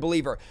for every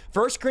believer.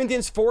 1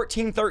 Corinthians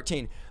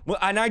 14:13.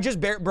 And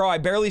I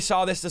barely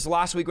saw this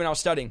last week when I was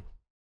studying.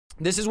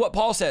 This is what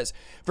Paul says.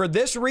 For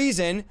this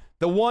reason,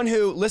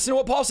 listen to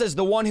what Paul says,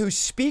 the one who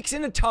speaks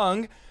in a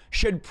tongue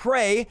should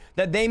pray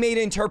that they may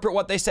interpret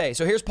what they say.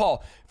 So here's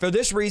Paul. For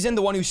this reason,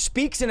 the one who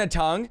speaks in a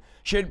tongue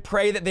should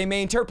pray that they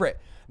may interpret.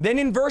 Then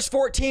in verse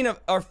 14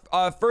 of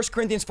 1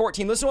 Corinthians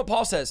 14, listen to what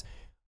Paul says.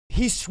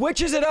 He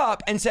switches it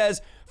up and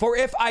says, for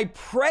if I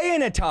pray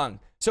in a tongue,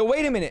 So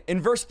wait a minute.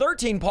 In verse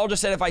 13, Paul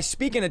just said, if I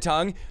speak in a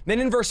tongue. Then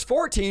in verse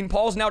 14,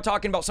 Paul's now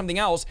talking about something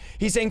else.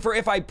 He's saying, for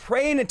if I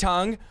pray in a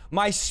tongue,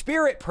 my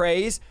spirit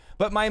prays,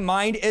 but my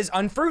mind is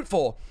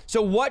unfruitful.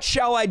 So what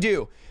shall I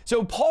do?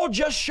 So Paul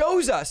just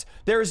shows us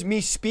there's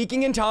me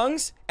speaking in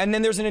tongues, and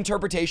then there's an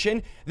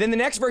interpretation. Then the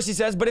next verse he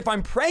says, but if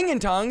I'm praying in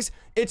tongues,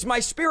 it's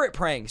my spirit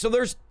praying. So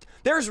there's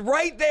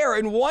right there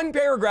in one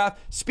paragraph,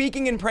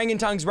 speaking and praying in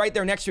tongues right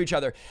there next to each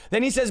other.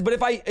 Then he says, but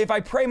if I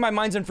pray, my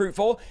mind's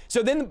unfruitful.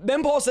 So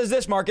then Paul says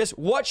this, Marcus,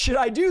 what should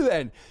I do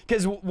then?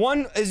 Because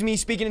one is me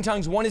speaking in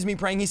tongues, one is me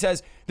praying. He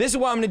says, this is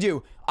what I'm going to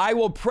do. I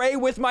will pray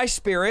with my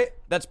spirit,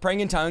 that's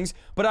praying in tongues,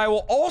 but I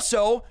will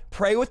also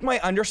pray with my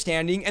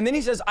understanding. And then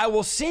he says, I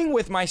will sing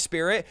with my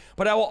spirit,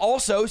 but I will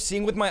also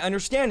sing with my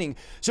understanding.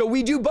 So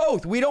we do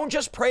both. We don't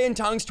just pray in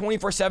tongues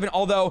 24/7,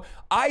 although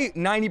I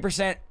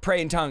 90%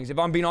 pray in tongues, if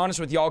I'm being honest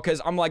with y'all,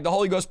 because I'm like, the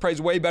Holy Ghost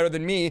prays way better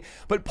than me.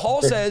 But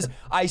Paul says,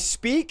 I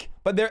speak,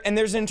 but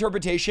there's an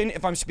interpretation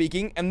if I'm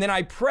speaking, and then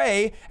I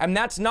pray, and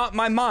that's not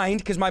my mind,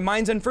 because my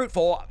mind's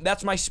unfruitful.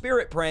 That's my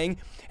spirit praying.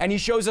 And he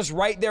shows us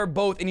right there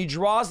both, and he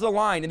draws the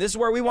line. And this is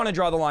where we want to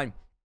draw the line.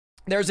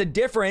 There's a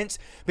difference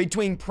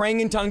between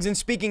praying in tongues and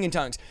speaking in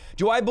tongues.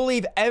 Do I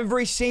believe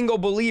every single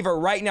believer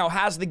right now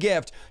has the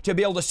gift to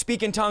be able to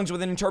speak in tongues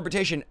with an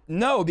interpretation?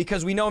 No,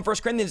 because we know in 1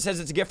 Corinthians it says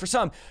it's a gift for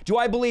some. Do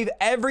I believe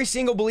every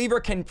single believer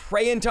can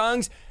pray in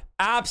tongues?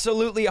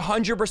 Absolutely,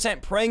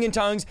 100% praying in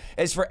tongues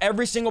is for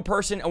every single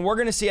person. And we're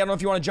going to see, I don't know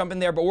if you want to jump in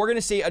there, but we're going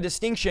to see a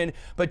distinction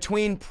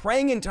between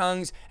praying in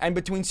tongues and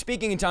between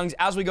speaking in tongues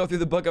as we go through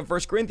the book of 1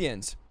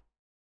 Corinthians.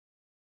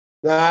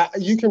 Now,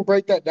 you can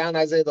break that down,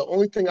 Isaiah. The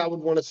only thing I would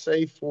want to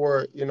say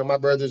for, my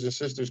brothers and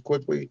sisters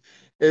quickly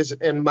is,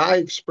 in my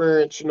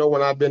experience,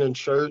 when I've been in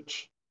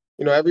church,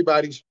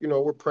 everybody's,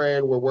 we're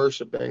praying, we're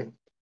worshiping.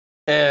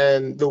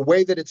 And the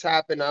way that it's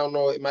happened, I don't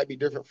know, it might be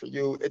different for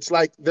you. It's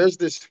like there's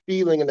this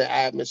feeling in the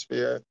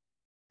atmosphere.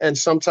 And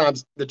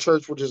sometimes the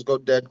church will just go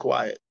dead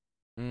quiet.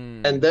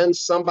 And then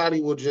somebody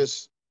will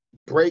just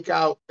break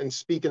out and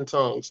speak in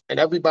tongues. And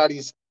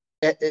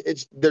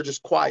they're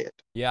just quiet.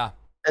 Yeah.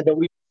 And then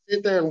we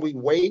sit there and we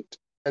wait,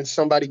 and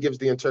somebody gives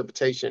the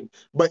interpretation.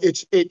 But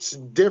it's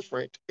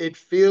different. It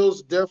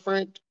feels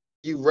different.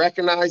 You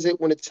recognize it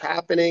when it's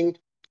happening.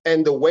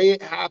 And the way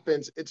it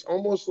happens, it's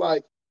almost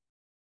like,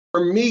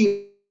 for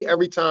me,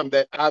 every time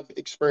that I've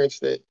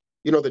experienced it,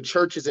 the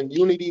church is in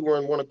unity, we're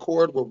in one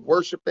accord, we're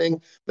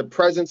worshiping, the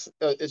presence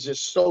is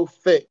just so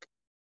thick.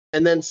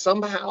 And then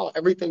somehow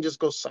everything just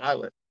goes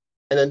silent.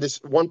 And then this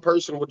one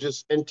person will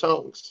just in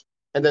tongues.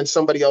 And then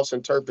somebody else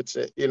interprets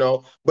it,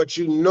 but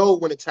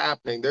when it's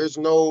happening. There's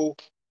no,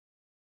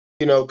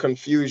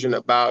 confusion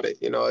about it.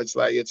 It's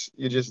like,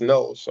 you just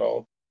know.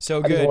 So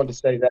good. I just wanted to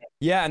say that.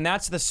 Yeah, and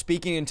that's the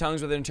speaking in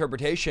tongues with an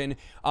interpretation.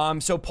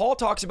 So Paul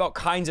talks about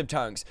kinds of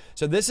tongues.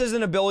 So this is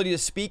an ability to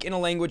speak in a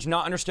language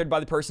not understood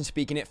by the person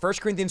speaking it. 1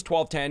 Corinthians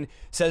 12:10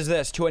 says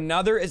this, to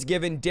another is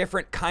given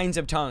different kinds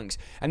of tongues.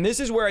 And this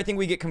is where I think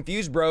we get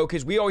confused, bro,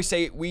 because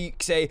we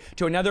say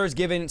to another is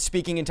given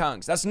speaking in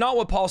tongues. That's not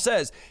what Paul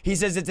says. He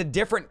says it's a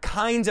different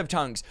kinds of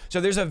tongues. So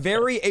there's a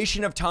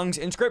variation of tongues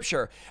in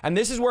Scripture. And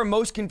this is where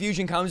most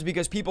confusion comes,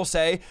 because people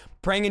say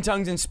praying in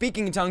tongues and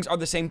speaking in tongues are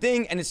the same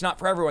thing, and it's not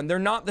for everyone. They're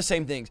not the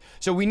same things.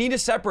 So we need to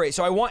separate.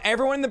 So I want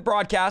everyone in the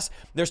broadcast,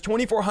 there's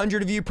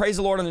 2,400 of you, praise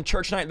the Lord, on the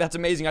church night. That's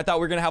amazing. I thought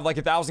we were going to have like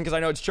 1,000 because I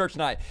know it's church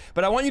night.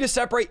 But I want you to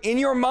separate in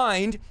your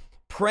mind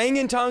praying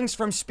in tongues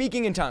from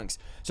speaking in tongues.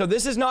 So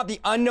this is not the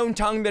unknown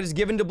tongue that is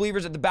given to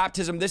believers at the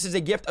baptism. This is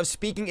a gift of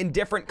speaking in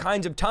different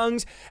kinds of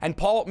tongues. And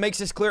Paul makes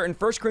this clear in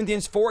 1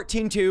 Corinthians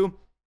 14:2.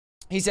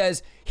 He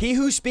says, he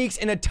who speaks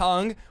in a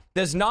tongue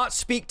does not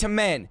speak to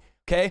men.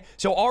 Okay,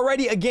 so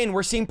already, again,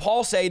 we're seeing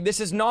Paul say this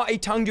is not a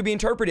tongue to be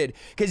interpreted,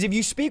 because if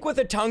you speak with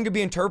a tongue to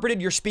be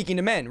interpreted, you're speaking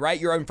to men, right?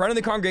 You're in front of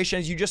the congregation,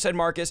 as you just said,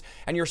 Marcus,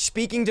 and you're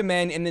speaking to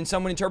men, and then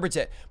someone interprets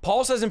it.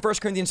 Paul says in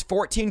 1 Corinthians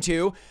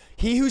 14:2,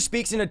 he who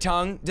speaks in a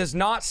tongue does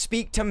not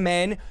speak to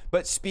men,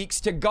 but speaks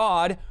to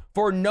God,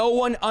 for no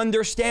one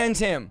understands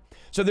him.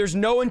 So there's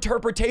no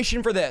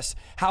interpretation for this.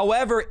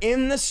 However,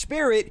 in the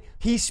Spirit,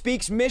 he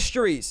speaks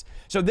mysteries.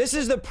 So this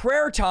is the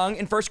prayer tongue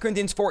in 1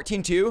 Corinthians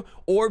 14:2,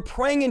 or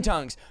praying in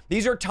tongues.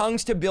 These are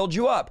tongues to build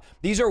you up.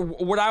 These are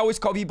what I always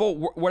call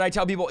people, what I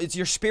tell people, it's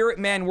your spirit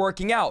man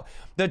working out.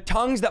 The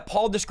tongues that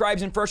Paul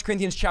describes in 1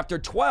 Corinthians chapter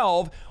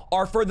 12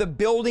 are for the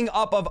building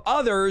up of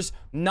others,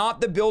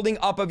 not the building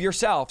up of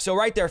yourself. So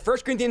right there,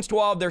 1 Corinthians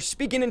 12, they're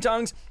speaking in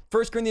tongues.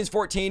 1 Corinthians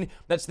 14,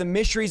 that's the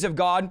mysteries of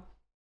God.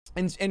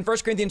 In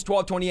 1 Corinthians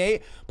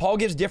 12:28, Paul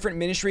gives different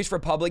ministries for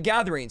public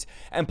gatherings.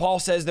 And Paul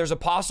says there's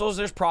apostles,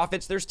 there's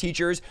prophets, there's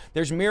teachers,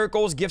 there's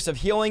miracles, gifts of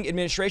healing,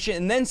 administration,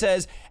 and then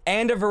says,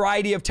 and a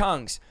variety of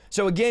tongues.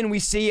 So again, we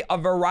see a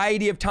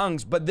variety of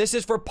tongues, but this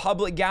is for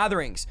public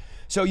gatherings.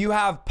 So you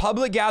have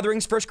public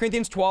gatherings, 1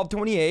 Corinthians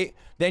 12:28.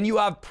 Then you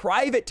have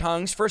private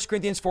tongues, 1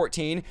 Corinthians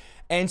 14.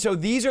 And so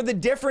these are the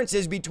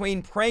differences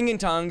between praying in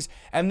tongues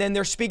and then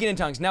they're speaking in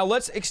tongues. Now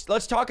let's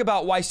talk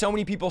about why so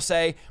many people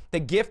say the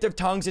gift of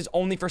tongues is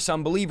only for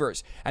some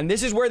believers. And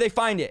this is where they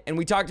find it. And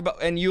we talked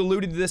about, and you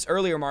alluded to this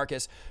earlier,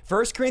 Marcus.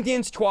 1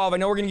 Corinthians 12, I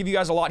know we're going to give you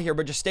guys a lot here,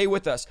 but just stay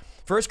with us.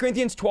 1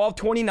 Corinthians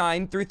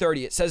 12:29 through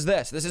 30, it says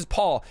this. This is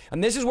Paul.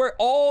 And this is where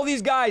all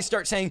these guys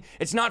start saying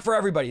it's not for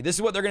everybody. This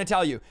is what they're going to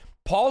tell you.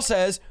 Paul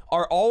says,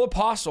 are all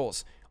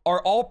apostles,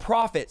 are all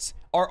prophets,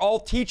 are all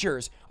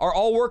teachers, are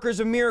all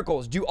workers of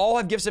miracles, do all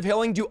have gifts of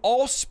healing, do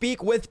all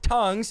speak with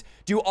tongues,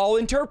 do all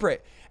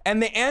interpret?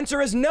 And the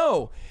answer is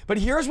no. But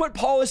here's what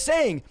Paul is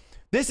saying.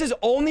 This is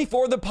only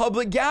for the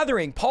public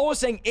gathering. Paul is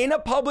saying in a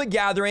public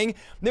gathering,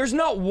 there's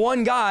not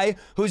one guy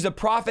who's the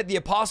prophet, the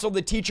apostle,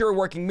 the teacher,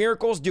 working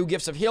miracles, do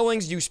gifts of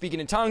healings, do speaking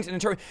in tongues, and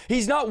interpret.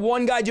 He's not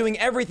one guy doing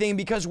everything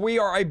because we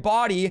are a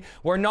body.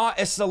 We're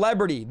not a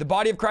celebrity. The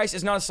body of Christ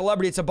is not a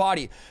celebrity, it's a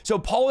body. So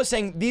Paul is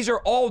saying these are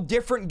all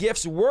different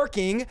gifts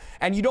working,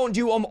 and you don't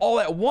do them all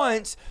at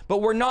once,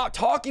 but we're not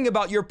talking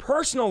about your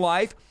personal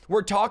life.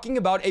 We're talking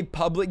about a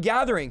public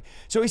gathering.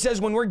 So he says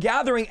when we're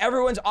gathering,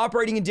 everyone's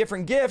operating in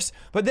different gifts,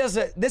 but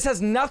this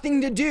has nothing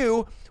to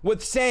do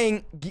with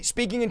saying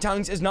speaking in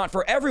tongues is not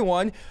for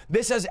everyone.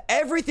 This has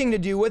everything to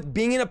do with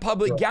being in a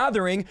public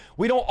gathering.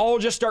 We don't all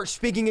just start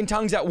speaking in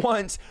tongues at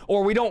once,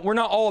 or we're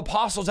not all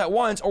apostles at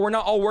once, or we're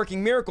not all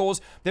working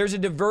miracles. There's a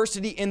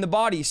diversity in the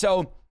body.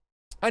 So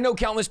I know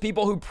countless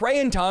people who pray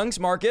in tongues,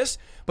 Marcus,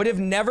 but have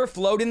never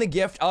flowed in the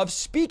gift of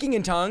speaking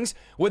in tongues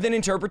with an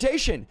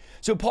interpretation.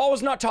 So Paul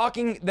is not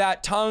talking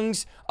that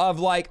tongues of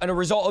like a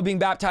result of being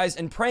baptized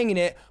and praying in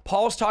it.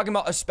 Paul's talking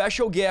about a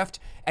special gift,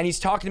 and he's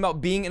talking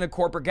about being in a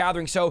corporate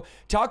gathering. So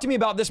talk to me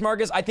about this,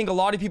 Marcus. I think a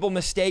lot of people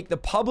mistake the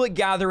public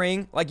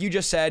gathering, like you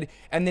just said,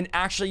 and then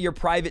actually your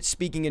private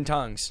speaking in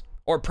tongues,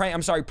 or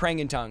praying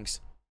in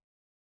tongues.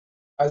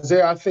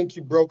 Isaiah, I think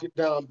you broke it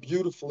down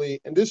beautifully.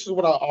 And this is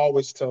what I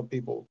always tell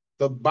people.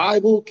 The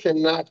Bible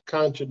cannot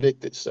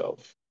contradict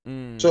itself.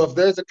 So if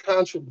there's a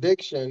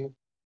contradiction,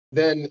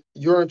 then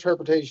your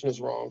interpretation is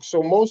wrong.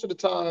 So most of the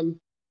time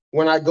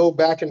when I go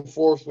back and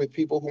forth with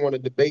people who want to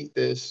debate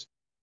this,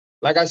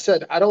 like I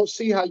said, I don't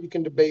see how you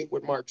can debate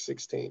with Mark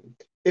 16.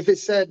 If it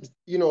said,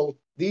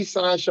 these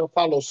signs shall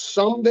follow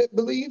some that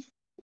believe,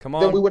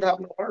 then we would have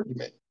no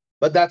argument.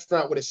 But that's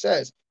not what it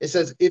says. It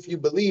says, if you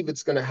believe,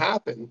 it's going to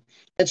happen.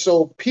 And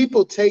so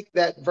people take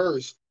that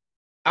verse.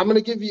 I'm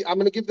gonna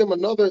give them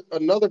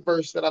another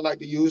verse that I like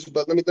to use,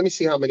 but let me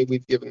see how many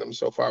we've given them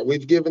so far.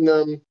 We've given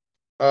them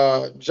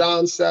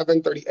John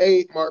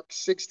 7:38, Mark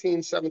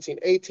 16, 17,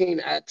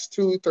 18, Acts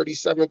 2,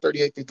 37,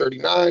 38 through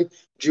 39,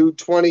 Jude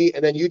 20,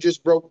 and then you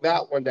just broke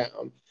that one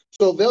down.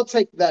 So they'll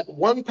take that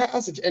one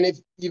passage, and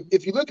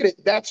if you look at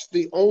it, that's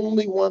the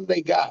only one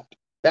they got.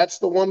 That's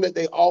the one that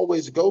they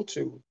always go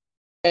to.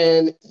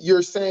 And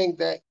you're saying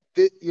that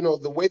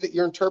the way that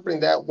you're interpreting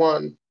that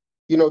one,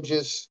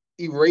 just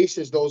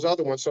erases those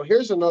other ones. So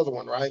here's another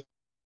one, right?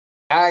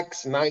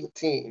 Acts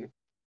 19.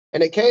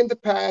 And it came to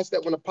pass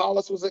that when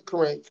Apollos was at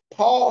Corinth,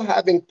 Paul,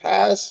 having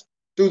passed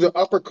through the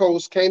upper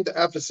coast, came to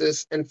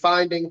Ephesus and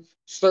finding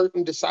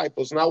certain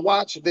disciples. Now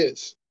watch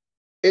this.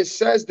 It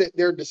says that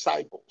they're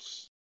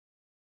disciples.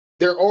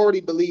 They're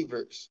already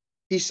believers.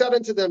 He said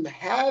unto them,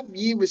 have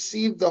ye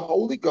received the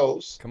Holy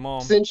Ghost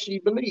since ye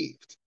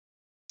believed?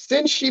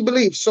 Since ye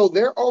believed. So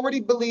they're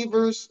already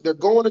believers. They're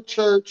going to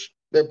church.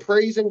 They're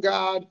praising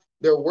God.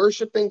 They're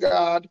worshiping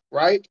God,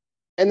 right?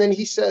 And then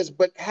he says,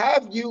 but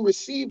have you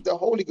received the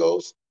Holy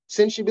Ghost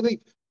since you believe?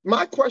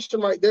 My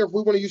question right there, if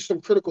we want to use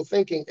some critical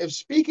thinking, if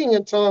speaking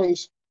in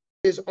tongues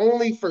is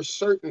only for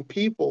certain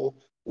people,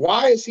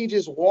 why is he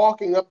just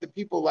walking up to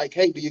people like,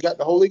 hey, do you got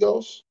the Holy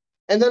Ghost?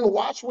 And then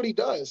watch what he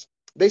does.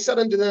 They said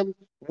unto them,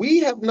 we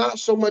have not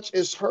so much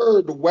as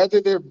heard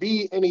whether there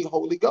be any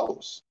Holy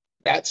Ghost.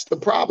 That's the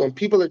problem.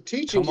 People are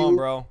teaching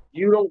you,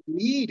 you don't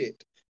need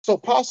it. So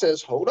Paul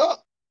says, hold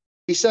up.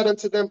 He said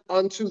unto them,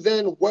 unto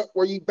then, what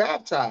were ye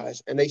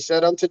baptized? And they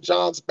said, unto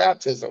John's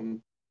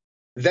baptism.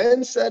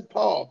 Then said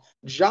Paul,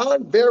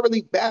 John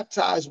verily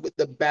baptized with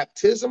the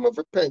baptism of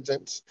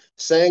repentance,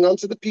 saying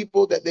unto the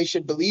people that they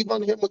should believe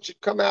on him which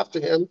should come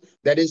after him,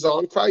 that is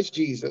on Christ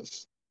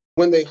Jesus.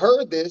 When they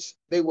heard this,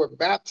 they were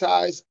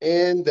baptized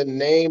in the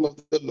name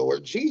of the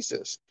Lord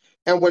Jesus.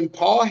 And when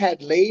Paul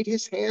had laid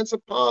his hands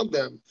upon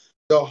them,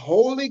 the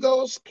Holy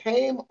Ghost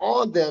came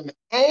on them,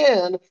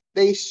 and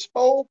they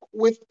spoke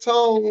with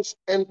tongues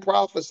and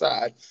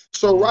prophesied.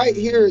 So right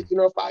here,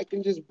 if I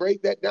can just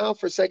break that down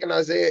for a second,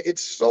 Isaiah,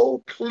 it's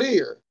so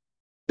clear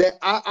that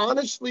I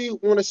honestly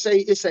want to say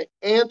it's an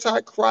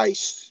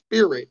antichrist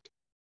spirit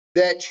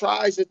that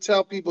tries to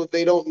tell people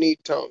they don't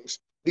need tongues.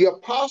 The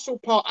Apostle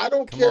Paul, I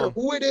don't care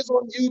who it is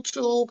on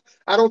YouTube.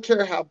 I don't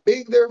care how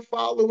big their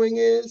following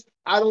is.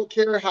 I don't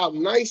care how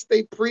nice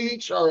they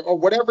preach or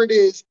whatever it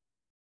is.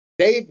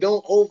 They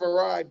don't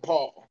override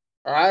Paul,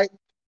 all right?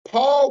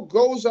 Paul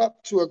goes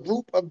up to a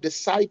group of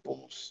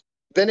disciples,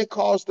 then it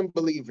calls them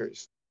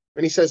believers.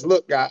 And he says,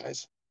 look,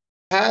 guys,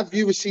 have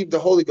you received the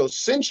Holy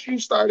Ghost since you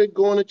started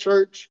going to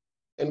church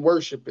and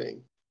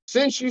worshiping?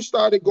 Since you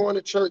started going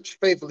to church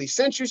faithfully,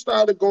 since you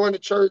started going to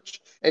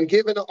church and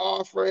giving an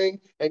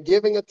offering and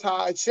giving a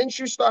tithe, since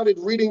you started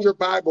reading your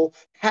Bible,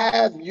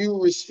 have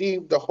you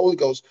received the Holy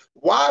Ghost?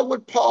 Why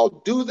would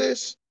Paul do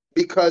this?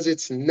 Because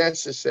it's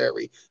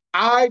necessary.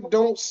 I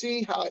don't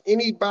see how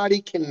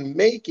anybody can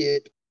make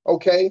it,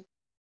 okay?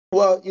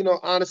 Well,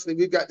 honestly,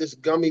 we've got this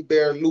gummy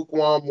bear,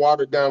 lukewarm,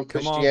 watered down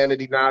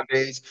Christianity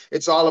nowadays.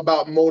 It's all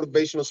about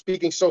motivational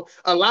speaking. So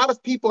a lot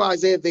of people,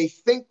 Isaiah, they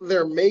think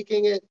they're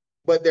making it,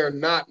 but they're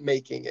not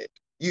making it.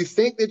 You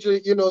think that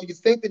you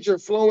think that you're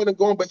flowing and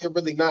going, but you're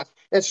really not.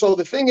 And so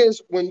the thing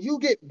is, when you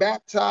get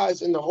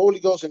baptized in the Holy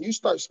Ghost and you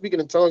start speaking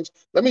in tongues,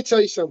 let me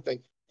tell you something.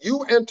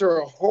 You enter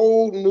a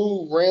whole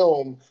new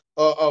realm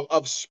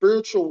of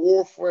spiritual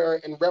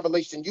warfare and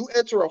revelation. You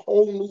enter a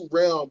whole new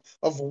realm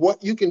of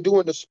what you can do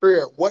in the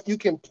spirit, what you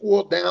can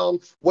pull down,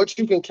 what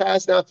you can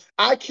cast down.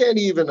 I can't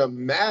even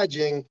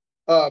imagine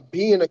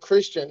being a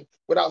Christian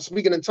without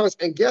speaking in tongues.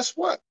 And guess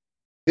what?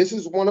 This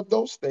is one of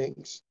those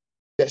things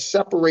that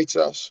separates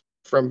us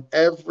from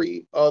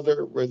every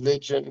other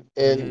religion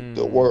in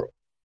the world.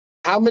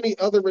 How many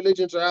other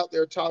religions are out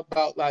there talk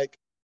about like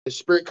the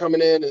spirit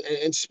coming in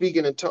and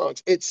speaking in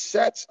tongues? It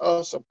sets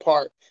us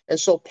apart. And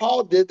so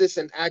Paul did this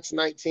in Acts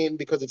 19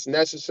 because it's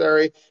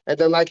necessary. And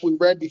then like we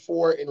read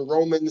before in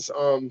Romans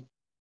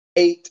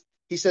 8,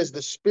 he says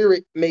the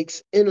spirit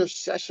makes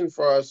intercession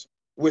for us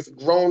with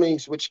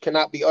groanings which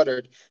cannot be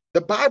uttered.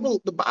 The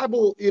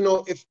Bible,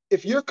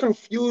 if you're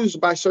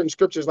confused by certain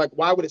scriptures, like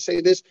why would it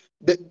say this?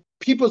 That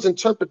people's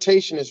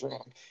interpretation is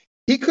wrong.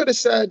 He could have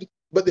said,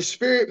 but the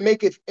spirit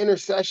maketh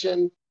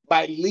intercession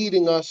by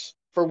leading us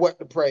for what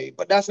to pray.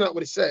 But that's not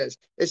what it says.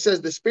 It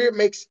says the spirit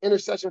makes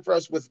intercession for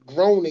us with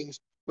groanings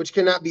which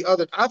cannot be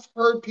uttered. I've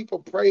heard people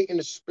pray in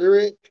the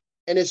spirit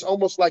and it's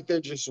almost like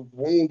they're just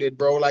wounded,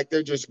 bro. Like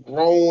they're just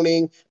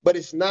groaning, but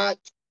it's not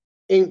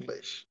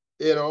English,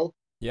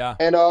 Yeah.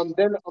 And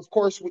then, of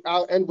course,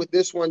 I'll end with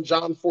this one,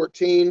 John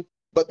 14.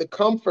 But the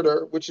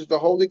Comforter, which is the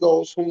Holy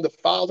Ghost, whom the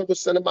Father will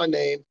send in my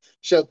name,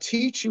 shall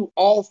teach you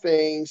all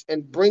things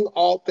and bring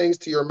all things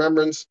to your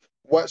remembrance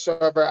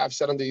whatsoever I've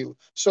said unto you.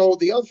 So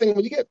the other thing,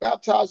 when you get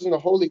baptized in the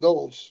Holy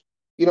Ghost,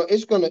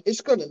 it's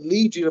gonna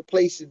lead you to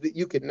places that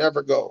you could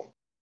never go.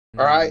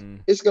 All right.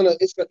 It's gonna,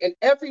 and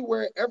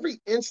everywhere, every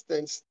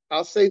instance,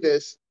 I'll say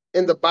this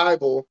in the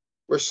Bible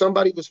where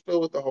somebody was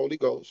filled with the Holy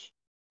Ghost.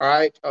 All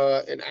right.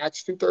 In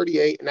Acts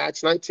 2:38 and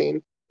Acts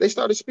 19, they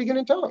started speaking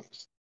in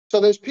tongues. So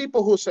there's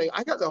people who say,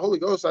 I got the Holy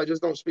Ghost, I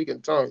just don't speak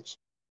in tongues.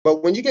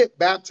 But when you get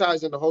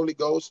baptized in the Holy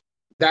Ghost,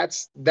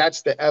 that's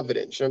the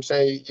evidence. You know what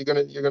I'm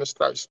saying? You're gonna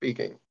start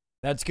speaking.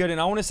 That's good. And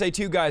I want to say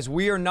too, guys,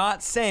 we are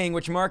not saying,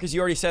 which Marcus, you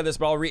already said this,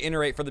 but I'll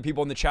reiterate for the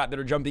people in the chat that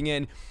are jumping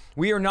in.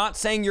 We are not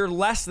saying you're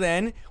less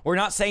than. We're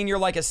not saying you're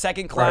like a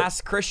second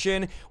class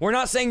Christian. We're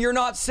not saying you're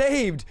not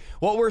saved.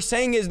 What we're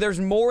saying is there's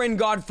more in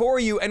God for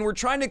you, and we're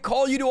trying to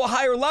call you to a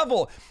higher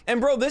level. And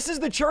bro, this is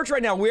the church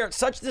right now. We are at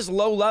such this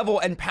low level,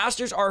 and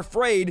pastors are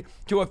afraid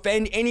to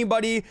offend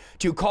anybody,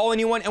 to call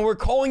anyone, and we're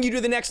calling you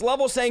to the next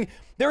level saying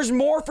there's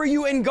more for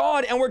you in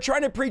God, and we're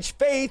trying to preach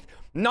faith,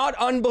 not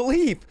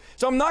unbelief.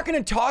 So I'm not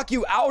going to talk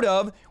you out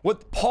of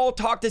what Paul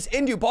talked us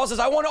into. Paul says,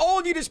 I want all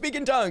of you to speak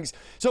in tongues.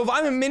 So if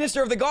I'm a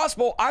minister of the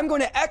gospel, I'm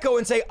going to echo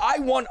and say, I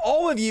want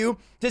all of you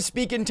to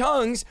speak in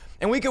tongues,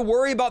 and we could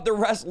worry about the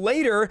rest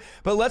later,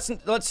 but let's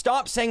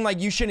stop saying like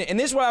you shouldn't. And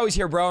this is what I always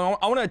hear, bro.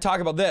 I want to talk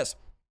about this.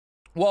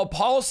 Well,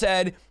 Paul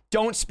said,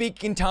 don't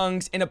speak in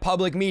tongues in a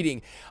public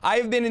meeting.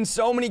 I've been in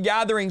so many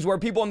gatherings where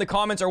people in the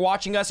comments are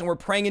watching us and we're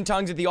praying in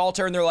tongues at the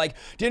altar and they're like,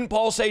 didn't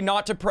Paul say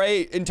not to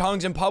pray in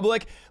tongues in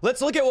public? Let's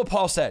look at what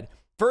Paul said.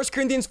 1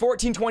 Corinthians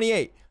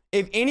 14:28.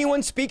 If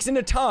anyone speaks in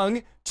a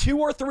tongue, 2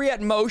 or 3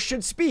 at most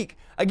should speak.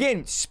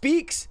 Again,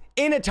 speaks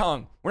in a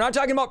tongue. We're not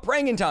talking about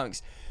praying in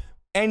tongues.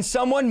 And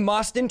someone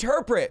must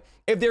interpret.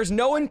 If there's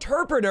no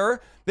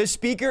interpreter, the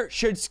speaker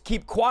should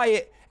keep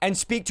quiet and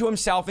speak to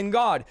himself and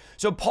God.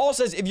 So Paul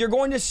says, if you're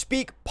going to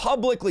speak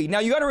publicly, now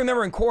you got to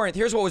remember in Corinth,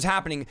 here's what was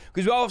happening,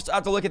 because we also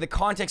have to look at the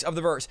context of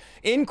the verse.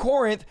 In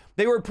Corinth,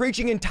 they were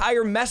preaching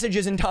entire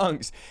messages in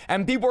tongues,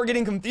 and people were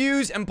getting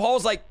confused, and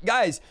Paul's like,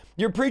 guys,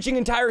 you're preaching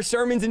entire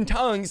sermons in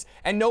tongues,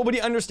 and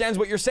nobody understands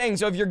what you're saying.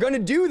 So if you're going to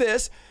do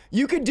this,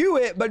 you could do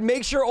it, but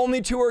make sure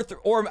only 2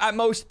 or at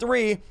most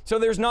 3, so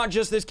there's not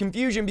just this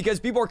confusion, because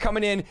people are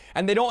coming in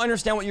and they don't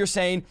understand what you're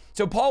saying.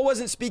 So Paul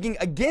wasn't speaking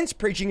against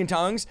preaching in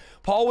tongues.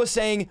 Paul was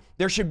saying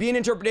there should be an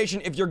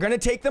interpretation if you're going to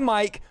take the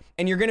mic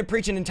and you're going to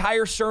preach an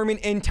entire sermon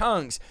in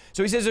tongues.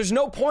 So he says there's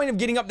no point of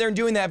getting up there and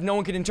doing that if no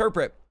one can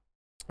interpret.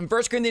 In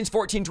 1 Corinthians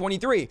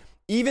 14:23,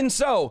 even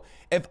so,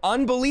 if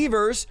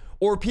unbelievers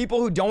or people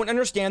who don't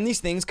understand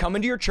these things come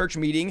into your church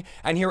meeting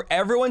and hear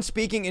everyone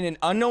speaking in an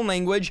unknown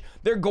language,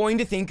 they're going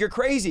to think you're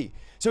crazy.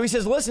 So he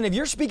says, listen, if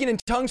you're speaking in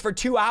tongues for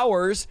 2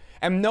 hours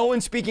and no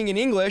one's speaking in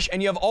English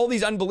and you have all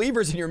these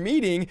unbelievers in your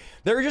meeting,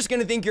 they're just going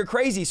to think you're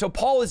crazy. So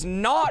Paul is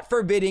not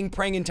forbidding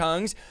praying in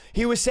tongues.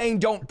 He was saying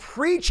don't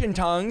preach in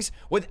tongues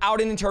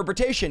without an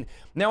interpretation.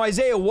 Now,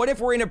 Isaiah, what if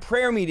we're in a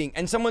prayer meeting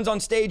and someone's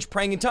on stage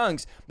praying in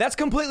tongues? That's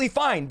completely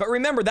fine. But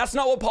remember, that's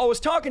not what Paul was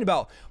talking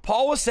about.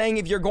 Paul was saying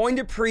if you're going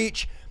to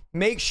preach,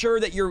 make sure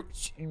that you're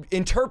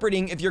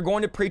interpreting if you're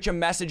going to preach a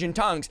message in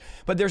tongues.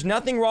 But there's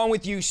nothing wrong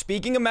with you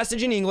speaking a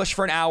message in English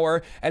for an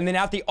hour, and then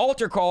at the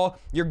altar call,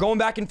 you're going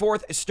back and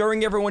forth,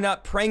 stirring everyone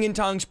up, praying in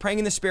tongues, praying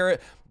in the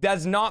Spirit.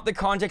 That's not the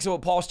context of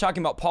what Paul's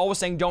talking about. Paul was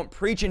saying don't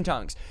preach in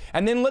tongues.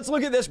 And then let's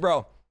look at this,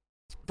 bro.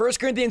 1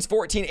 Corinthians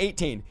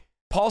 14:18.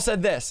 Paul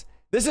said this.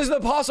 This is the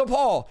Apostle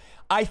Paul.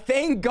 I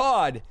thank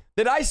God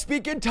that I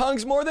speak in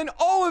tongues more than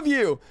all of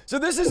you. So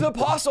this is the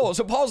apostle.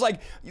 So Paul's like,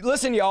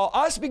 listen, y'all,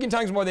 I speak in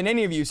tongues more than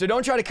any of you. So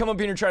don't try to come up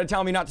here and try to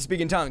tell me not to speak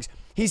in tongues.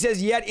 He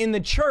says, yet in the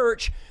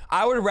church,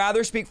 I would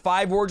rather speak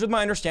 5 words with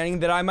my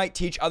understanding that I might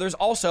teach others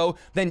also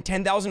than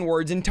 10,000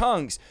 words in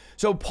tongues.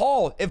 So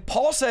Paul, if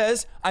Paul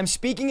says, I'm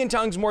speaking in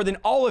tongues more than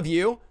all of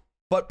you,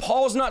 but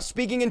Paul's not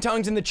speaking in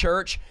tongues in the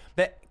church,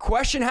 the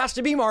question has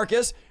to be,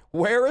 Marcus,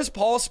 where is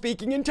Paul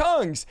speaking in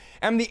tongues?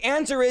 And the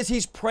answer is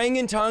he's praying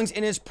in tongues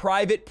in his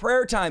private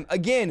prayer time.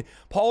 Again,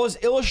 Paul is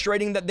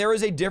illustrating that there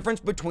is a difference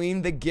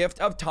between the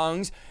gift of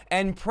tongues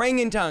and praying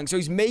in tongues. So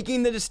he's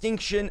making the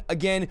distinction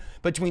again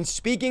between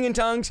speaking in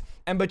tongues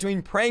and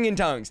between praying in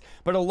tongues.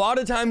 But a lot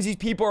of times these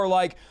people are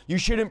like, you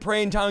shouldn't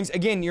pray in tongues.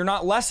 Again, you're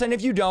not less than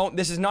if you don't.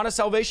 This is not a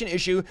salvation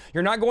issue.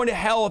 You're not going to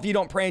hell if you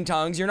don't pray in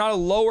tongues. You're not a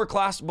lower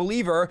class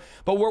believer.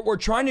 But what we're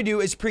trying to do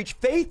is preach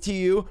faith to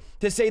you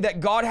to say that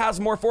God has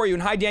more for you.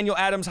 And hi, Daniel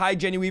Adams. Hi,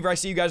 Jenny Weaver. I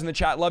see you guys in the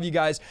chat. Love you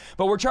guys.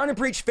 But we're trying to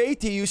preach faith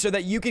to you so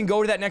that you can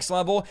go to that next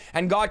level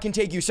and God can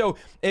take you. So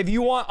if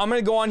you want, I'm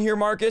going to go on here,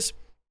 Marcus,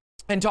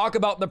 and talk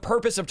about the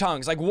purpose of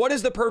tongues. Like, what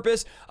is the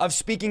purpose of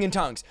speaking in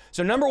tongues?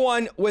 So number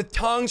one, with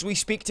tongues, we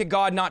speak to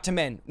God, not to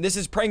men. This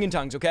is praying in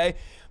tongues, okay?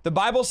 The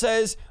Bible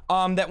says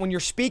that when you're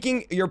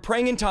speaking, you're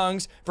praying in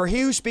tongues. For he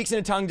who speaks in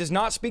a tongue does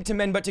not speak to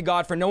men, but to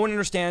God, for no one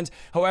understands.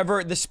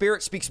 However, the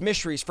Spirit speaks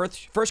mysteries. 1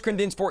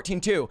 Corinthians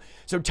 14:2.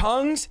 So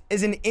tongues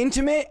is an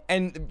intimate,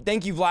 and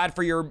thank you, Vlad,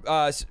 for your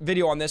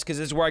video on this, because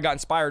this is where I got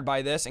inspired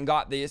by this and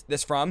got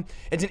this from.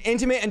 It's an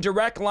intimate and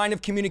direct line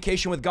of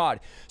communication with God.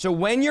 So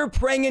when you're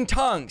praying in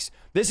tongues,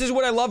 this is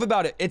what I love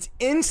about it. It's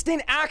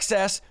instant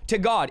access to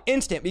God,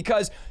 instant,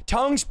 because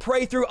tongues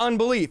pray through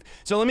unbelief.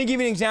 So let me give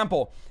you an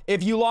example.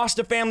 If you lost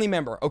a family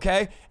member,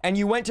 okay, and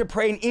you went to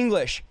pray in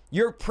English,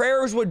 your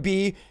prayers would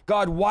be,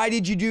 God, why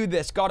did you do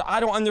this? God,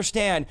 I don't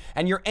understand.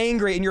 And you're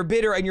angry and you're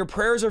bitter and your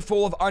prayers are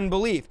full of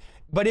unbelief.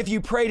 But if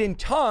you prayed in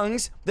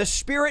tongues, the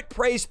Spirit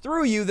prays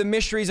through you the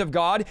mysteries of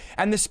God,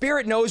 and the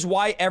Spirit knows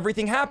why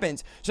everything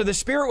happens. So the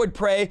Spirit would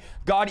pray,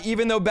 God,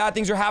 even though bad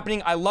things are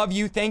happening, I love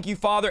you, thank you,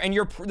 Father, and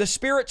the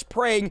Spirit's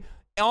praying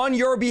on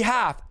your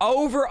behalf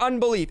over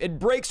unbelief. It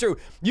breaks through.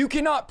 You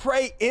cannot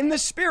pray in the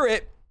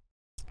Spirit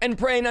and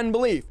pray in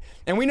unbelief.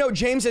 And we know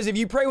James says if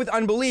you pray with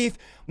unbelief,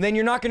 then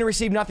you're not going to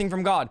receive nothing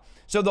from God.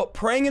 So the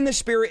praying in the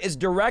Spirit is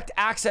direct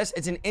access.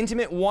 It's an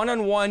intimate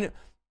one-on-one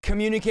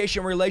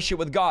communication relationship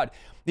with God.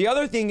 The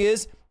other thing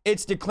is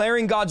it's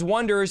declaring God's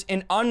wonders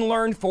in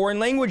unlearned foreign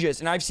languages.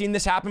 And I've seen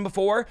this happen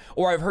before,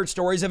 or I've heard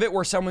stories of it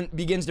where someone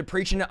begins to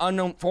preach in an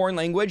unknown foreign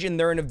language and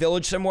they're in a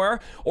village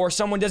somewhere, or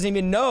someone doesn't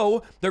even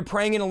know they're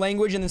praying in a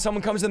language, and then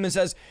someone comes to them and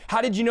says,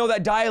 how did you know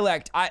that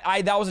dialect?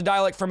 That was a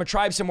dialect from a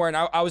tribe somewhere, and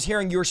I was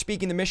hearing you were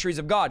speaking the mysteries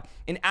of God.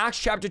 In Acts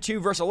chapter 2,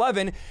 verse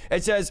 11,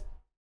 it says,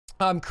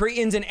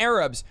 Cretans and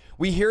Arabs,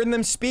 we hear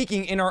them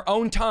speaking in our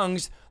own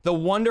tongues the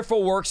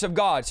wonderful works of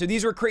God. So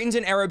these were Cretans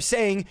and Arabs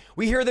saying,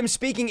 we hear them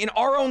speaking in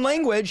our own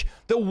language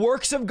the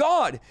works of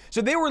God.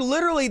 So they were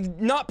literally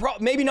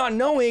maybe not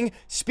knowing,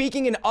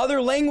 speaking in other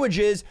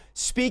languages,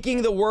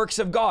 speaking the works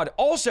of God.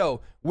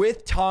 Also,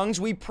 with tongues,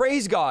 we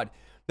praise God.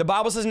 The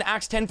Bible says in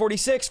Acts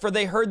 10:46, for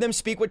they heard them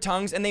speak with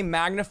tongues and they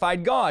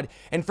magnified God.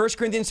 In 1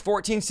 Corinthians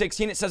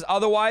 14:16, it says,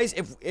 otherwise,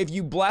 if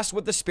you bless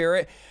with the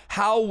Spirit,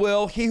 how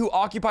will he who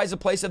occupies the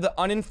place of the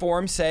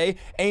uninformed say,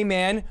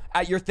 amen,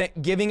 at your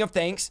giving of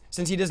thanks,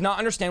 since he does not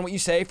understand what you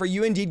say? For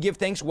you indeed give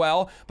thanks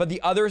well, but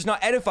the other is not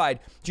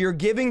edified. So you're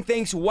giving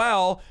thanks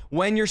well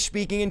when you're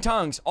speaking in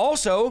tongues.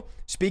 Also,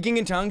 speaking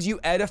in tongues, you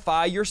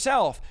edify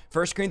yourself.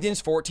 1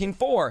 Corinthians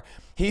 14:4.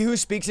 He who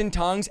speaks in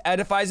tongues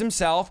edifies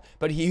himself,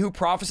 but he who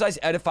prophesies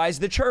edifies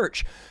the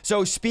church.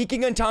 So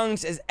speaking in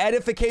tongues is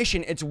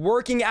edification. It's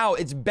working out.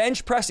 It's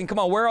bench pressing. Come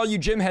on, where are all you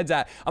gym heads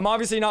at? I'm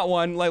obviously not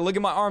one. Like, look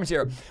at my arms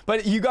here.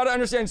 But you got to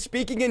understand,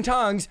 speaking in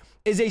tongues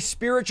is a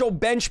spiritual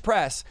bench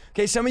press.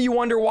 Okay, some of you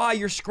wonder why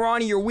you're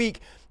scrawny, you're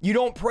weak. You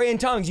don't pray in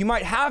tongues. You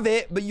might have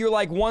it, but you're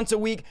like once a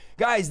week.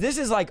 Guys, this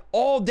is like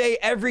all day,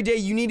 every day.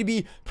 You need to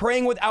be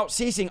praying without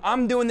ceasing.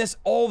 I'm doing this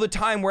all the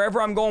time,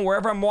 wherever I'm going,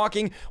 wherever I'm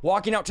walking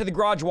out to the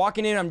garage,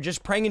 walking in, I'm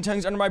just praying in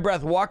tongues under my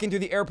breath, walking through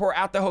the airport,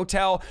 at the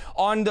hotel,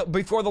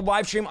 before the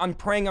live stream, I'm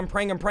praying.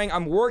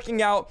 I'm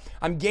working out,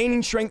 I'm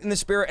gaining strength in the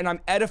Spirit, and I'm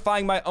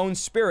edifying my own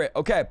spirit.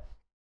 Okay.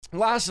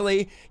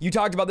 Lastly, you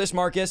talked about this,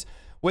 Marcus.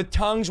 With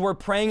tongues, we're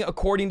praying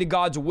according to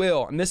God's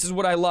will. And this is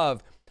what I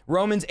love.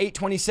 Romans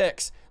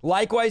 8:26.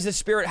 Likewise, the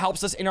Spirit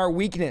helps us in our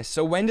weakness.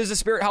 So when does the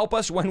Spirit help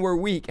us? When we're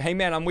weak. Hey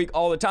man, I'm weak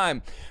all the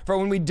time. For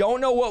when we don't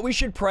know what we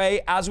should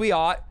pray as we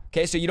ought,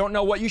 okay, so you don't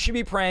know what you should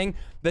be praying,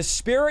 the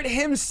Spirit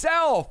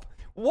himself,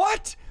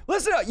 what?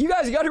 Listen up, you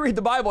guys got to read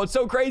the Bible. It's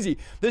so crazy.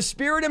 The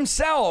Spirit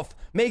himself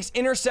makes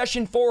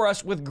intercession for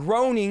us with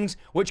groanings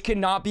which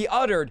cannot be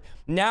uttered.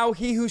 Now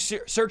he who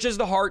searches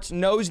the hearts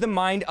knows the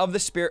mind of the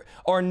Spirit,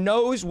 or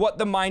knows what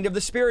the mind of the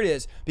Spirit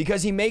is,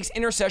 because he makes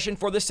intercession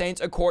for the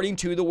saints according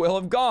to the will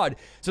of God.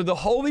 So the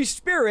Holy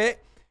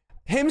Spirit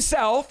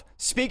himself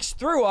speaks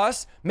through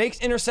us, makes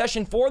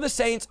intercession for the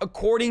saints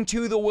according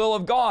to the will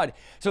of God.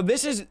 So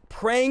this is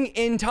praying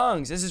in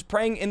tongues. This is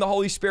praying in the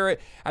Holy Spirit.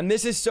 And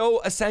this is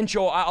so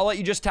essential. I'll let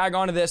you just tag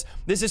onto this.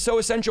 This is so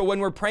essential when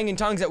we're praying in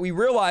tongues that we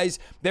realize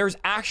there's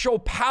actual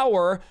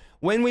power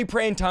when we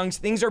pray in tongues.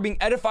 Things are being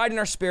edified in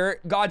our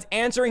spirit. God's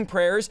answering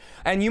prayers.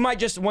 And you might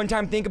just one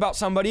time think about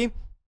somebody.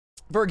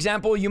 For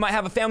example, you might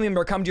have a family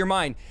member come to your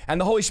mind and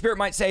the Holy Spirit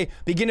might say,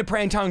 begin to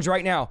pray in tongues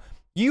right now.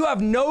 You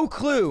have no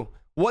clue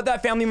what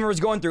that family member is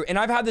going through. And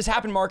I've had this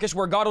happen, Marcus,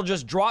 where God will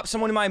just drop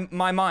someone in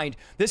my mind.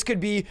 This could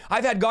be,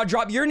 I've had God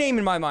drop your name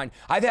in my mind.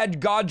 I've had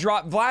God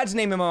drop Vlad's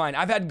name in my mind.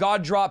 I've had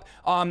God drop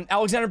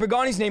Alexander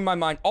Pagani's name in my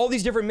mind. All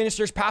these different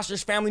ministers,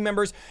 pastors, family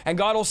members, and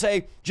God will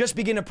say, just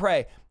begin to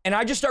pray. And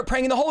I just start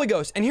praying in the Holy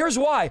Ghost. And here's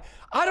why.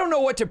 I don't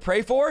know what to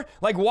pray for.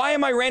 Like, why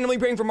am I randomly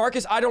praying for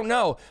Marcus? I don't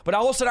know. But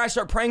all of a sudden I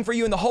start praying for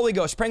you in the Holy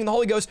Ghost, praying in the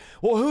Holy Ghost.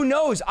 Well, who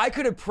knows? I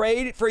could have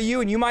prayed for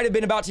you and you might have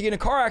been about to get in a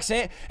car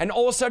accident and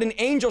all of a sudden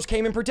angels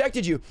came and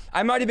protected you.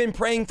 I might have been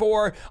praying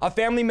for a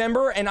family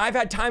member, and I've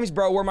had times,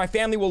 bro, where my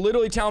family will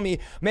literally tell me,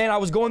 man, I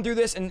was going through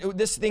this and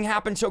this thing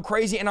happened so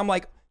crazy. And I'm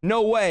like,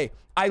 no way.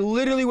 I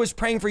literally was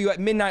praying for you at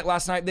midnight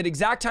last night. That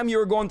exact time you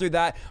were going through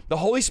that, the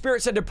Holy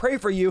Spirit said to pray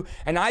for you,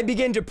 and I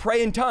began to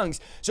pray in tongues.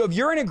 So if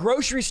you're in a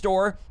grocery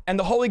store and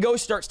the Holy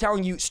Ghost starts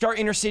telling you, start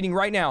interceding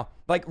right now,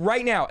 like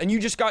right now, and you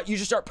just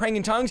start praying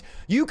in tongues,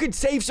 you could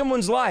save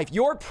someone's life.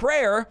 Your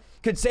prayer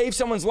could save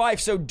someone's life.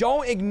 So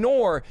don't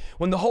ignore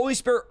when the Holy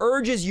Spirit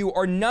urges you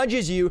or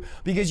nudges you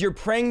because you're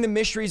praying the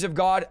mysteries of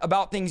God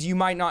about things you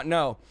might not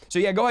know. So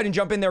yeah, go ahead and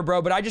jump in there,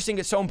 bro. But I just think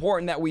it's so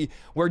important that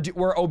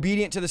we're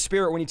obedient to the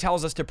Spirit when he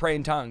tells us to pray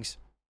in tongues.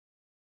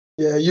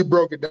 Yeah, you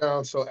broke it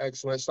down so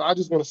excellent. So I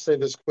just want to say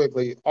this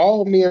quickly.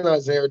 All me and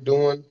Isaiah are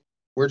doing,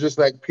 we're just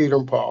like Peter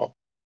and Paul.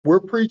 We're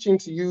preaching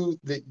to you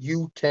that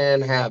you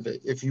can have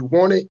it. If you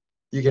want it,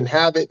 you can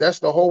have it. That's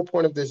the whole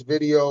point of this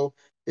video,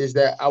 is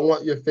that I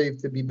want your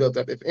faith to be built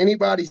up. If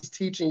anybody's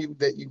teaching you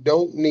that you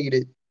don't need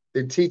it,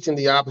 they're teaching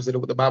the opposite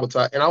of what the Bible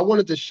taught. And I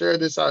wanted to share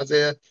this,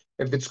 Isaiah,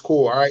 if it's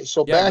cool. All right.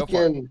 So yeah, back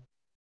in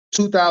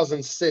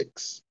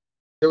 2006,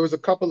 there was a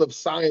couple of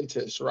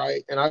scientists,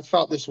 right? And I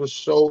thought this was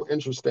so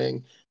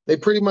interesting. They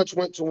pretty much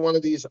went to one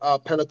of these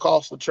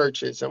Pentecostal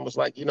churches and was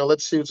like,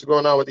 let's see what's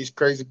going on with these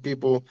crazy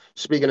people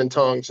speaking in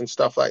tongues and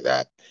stuff like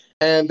that.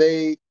 And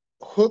they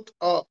hooked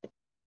up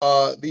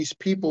these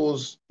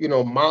people's,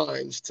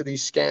 minds to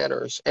these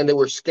scanners, and they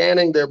were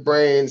scanning their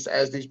brains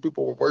as these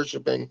people were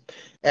worshiping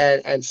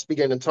and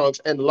speaking in tongues.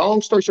 And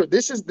long story short,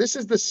 this is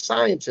the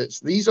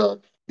scientists. These are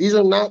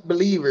not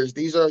believers.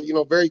 These are,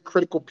 very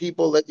critical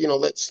people that,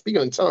 let's speak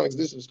in tongues.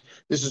 This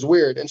is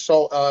weird. And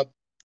so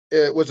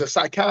it was a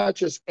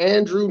psychiatrist,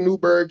 Andrew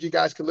Newberg. You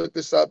guys can look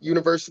this up,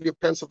 University of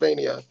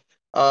Pennsylvania.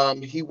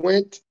 He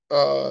went,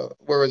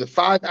 where was it,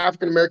 5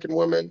 African-American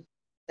women,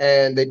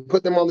 and they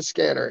put them on the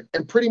scanner.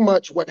 And pretty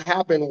much what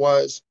happened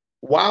was,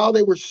 while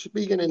they were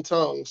speaking in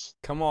tongues,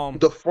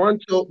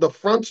 the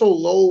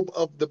frontal lobe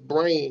of the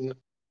brain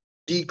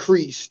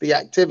decreased the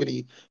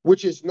activity,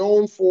 which is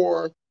known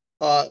for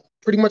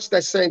pretty much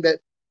that saying that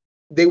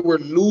they were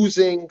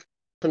losing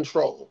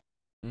control,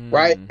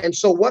 right? And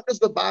so what does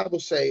the Bible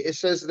say? It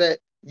says that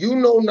you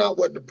know not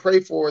what to pray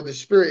for. The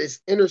Spirit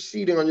is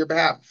interceding on your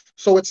behalf.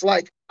 So it's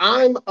like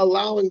I'm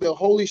allowing the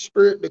Holy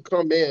Spirit to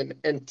come in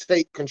and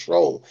take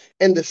control.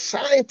 And the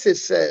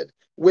scientists said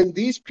when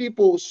these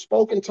people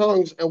spoke in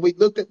tongues and we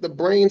looked at the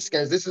brain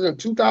scans, this is in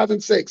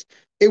 2006,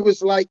 it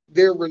was like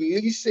they're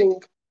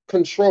releasing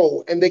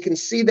control, and they can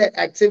see that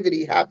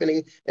activity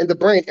happening in the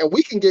brain. And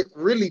we can get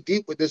really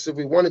deep with this if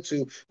we wanted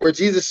to, where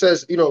Jesus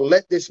says,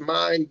 let this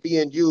mind be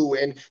in you,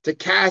 and to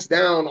cast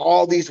down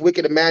all these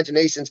wicked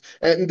imaginations.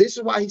 And this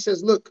is why he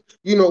says, look,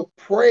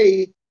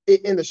 pray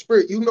in the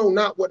Spirit. You know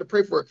not what to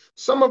pray for.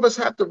 Some of us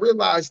have to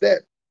realize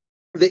that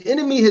the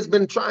enemy has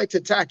been trying to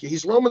attack you.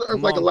 He's roaming the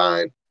earth like a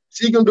lion,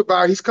 seeking to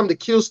devour. He's come to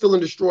kill, steal,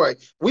 and destroy.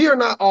 We are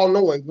not all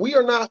knowing. We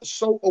are not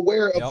so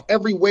aware of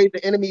every way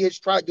the enemy has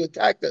tried to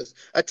attack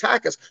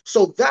us.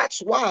 So that's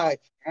why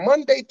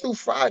Monday through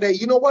Friday,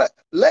 you know what?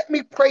 Let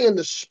me pray in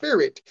the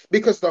Spirit,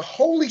 because the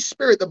Holy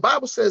Spirit, the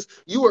Bible says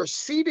you are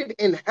seated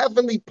in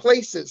heavenly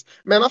places.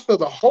 Man, I feel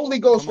the Holy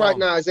Ghost right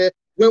now, Isaiah.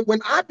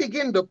 when I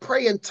begin to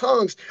pray in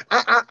tongues,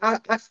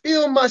 I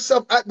feel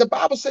myself. The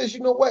Bible says, you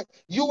know what?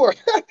 You are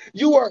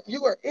you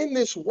are in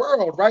this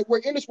world, right? We're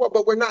in this world,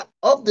 but we're not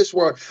of this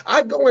world.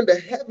 I go into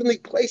heavenly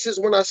places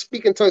when I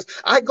speak in tongues.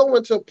 I go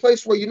into a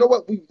place where, you know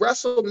what? We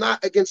wrestle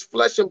not against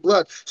flesh and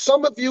blood.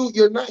 Some of you,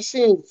 you're not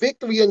seeing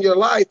victory in your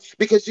life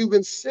because you've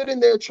been sitting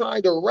there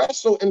trying to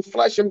wrestle in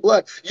flesh and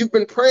blood. You've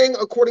been praying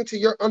according to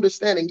your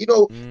understanding. You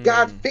know,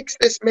 God, Mm. fix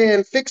this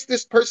man, fix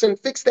this person,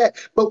 fix that.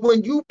 But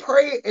when you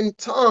pray in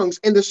tongues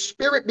and the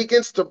spirit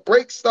begins to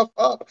break stuff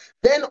up,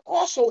 then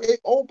also it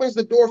opens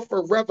the door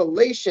for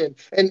revelation.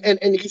 And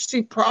you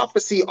see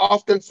prophecy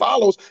often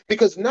follows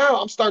because now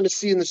I'm starting to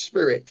see in the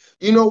spirit.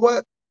 You know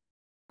what?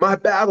 My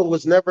battle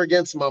was never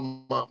against my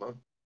mama.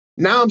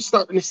 Now I'm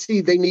starting to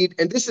see they need,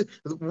 and this is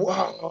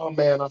wow, oh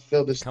man, I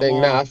feel this Come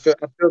thing now. on. I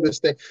feel this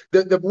thing.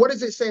 What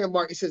does it say in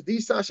Mark? It says,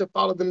 "These signs shall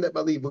follow them that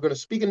believe." We're going to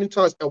speak in new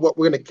tongues, and what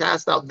we're going to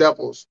cast out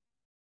devils.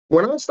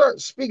 When I start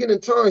speaking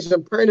in tongues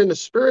and praying in the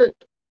spirit,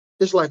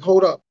 it's like,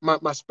 hold up,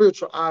 my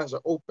spiritual eyes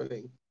are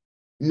opening.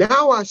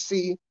 Now I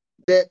see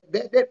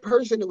that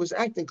person that was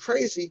acting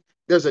crazy,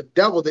 there's a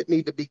devil that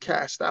need to be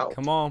cast out.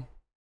 Come on.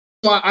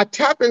 So I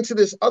tap into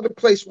this other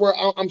place where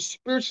I'm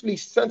spiritually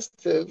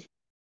sensitive.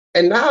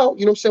 And now,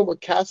 you know what I'm saying, we're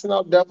casting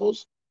out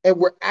devils and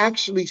we're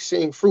actually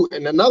seeing fruit.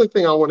 And another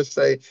thing I want to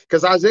say,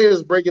 because Isaiah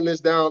is breaking this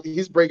down,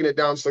 he's breaking it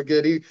down so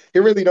good. He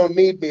really don't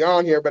need me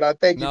on here, but I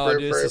thank you No,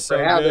 dude, this is for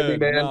so having me, good.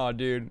 man. No,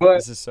 dude, But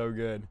this is so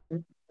good.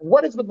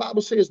 what does the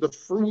Bible say is the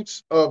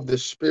fruits of the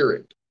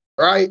Spirit,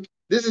 right?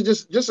 This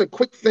is just a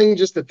quick thing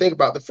just to think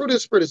about. The fruit of the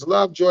Spirit is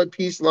love, joy,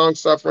 peace, long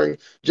suffering,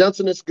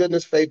 gentleness,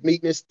 goodness, faith,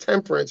 meekness,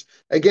 temperance.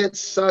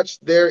 Against such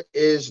there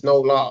is no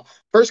law.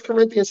 First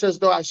Corinthians says,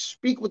 though I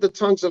speak with the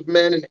tongues of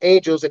men and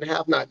angels and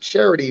have not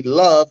charity,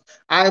 love,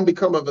 I am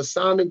become of a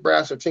sounding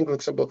brass or tinkling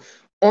cymbal.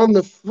 On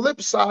the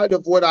flip side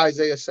of what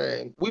Isaiah is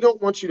saying, we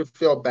don't want you to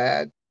feel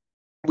bad.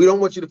 We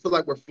don't want you to feel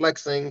like we're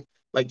flexing,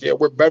 like, yeah,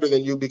 we're better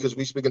than you because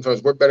we speak in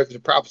tongues. We're better because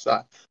you prophesy.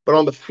 But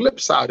on the flip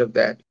side of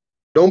that,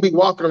 don't be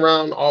walking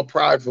around all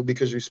prideful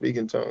because you speak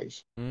in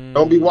tongues.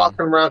 Don't be Mm.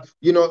 walking around.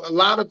 You know, a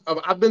lot of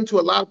I've been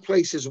to a lot of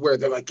places where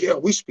they're like, yeah,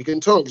 we speak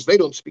in tongues. They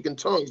don't speak in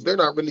tongues. They're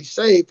not really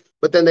saved,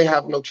 but then they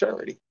have no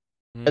charity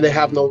and they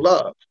have no Mm.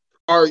 love.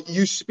 Or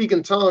you speak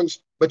in tongues,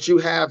 but you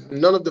have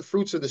none of the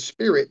fruits of the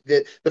spirit.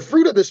 That the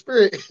fruit of the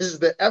spirit is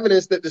the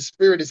evidence that the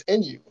spirit is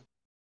in you.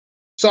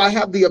 So I So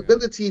have the good.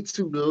 ability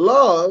to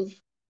love,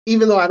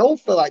 even though I don't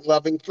feel like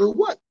loving, through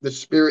what? The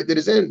spirit that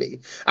is in me.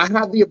 I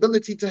have the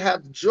ability to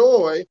have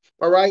joy,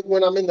 all right,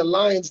 when I'm in the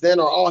lion's den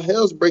or all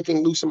hell's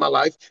breaking loose in my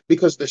life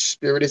because the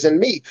spirit is in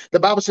me. The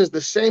Bible says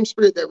the same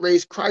spirit that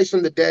raised Christ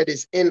from the dead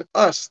is in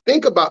us.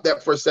 Think about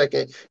that for a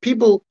second.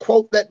 People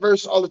quote that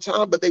verse all the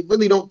time, but they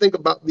really don't think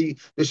about the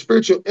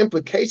spiritual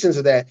implications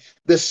of that.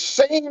 The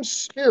same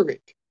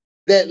spirit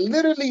that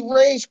literally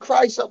raised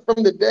Christ up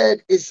from the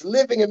dead is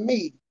living in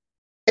me.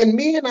 And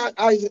me and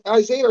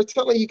Isaiah are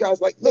telling you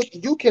guys, like, look,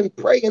 you can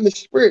pray in the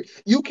spirit.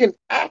 You can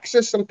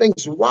access some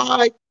things.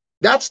 Why?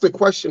 That's the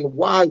question.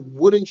 Why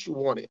wouldn't you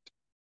want it?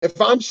 If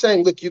I'm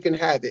saying, look, you can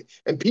have it.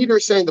 And Peter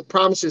is saying the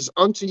promises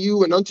unto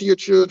you and unto your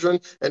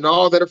children and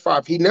all that are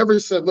far. He never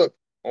said, look,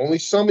 only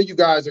some of you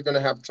guys are going to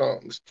have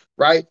tongues,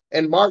 right?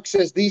 And Mark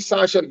says these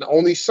signs shall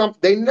only some.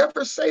 They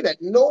never say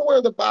that. Nowhere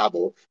in the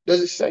Bible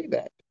does it say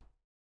that.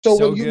 So when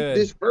So you good.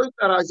 this verse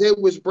that Isaiah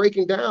was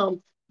breaking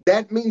down,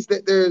 that means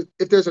that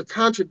if there's a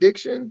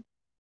contradiction,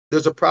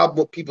 there's a problem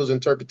with people's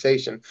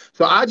interpretation.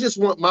 So I just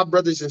want my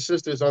brothers and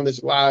sisters on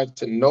this live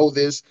to know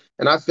this,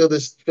 and I feel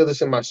this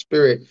in my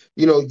spirit.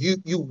 You know,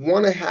 you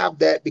want to have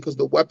that because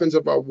the weapons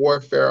of our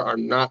warfare are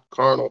not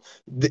carnal.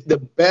 The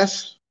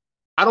best.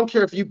 I don't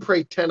care if you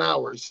pray 10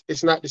 hours,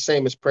 it's not the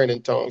same as praying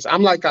in tongues.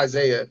 I'm like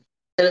Isaiah.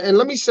 And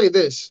let me say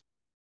this,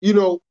 you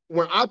know,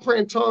 when I pray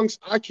in tongues,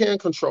 I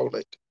can't control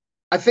it.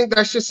 I think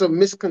that's just a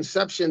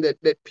misconception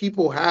that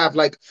people have.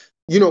 Like,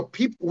 you know,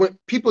 people when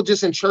people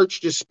just in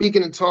church just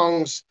speaking in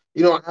tongues,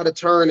 you know, out of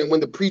turn, and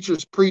when the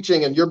preacher's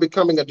preaching and you're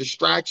becoming a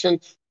distraction,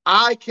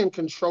 I can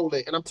control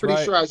it. And I'm That's pretty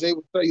right. sure Isaiah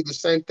will tell you the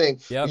same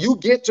thing. Yep. You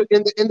get to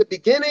in the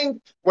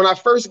beginning, when I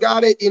first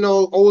got it, you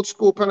know, old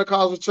school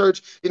Pentecostal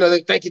church, you know,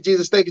 they thank you,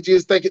 Jesus, thank you,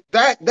 Jesus, thank you.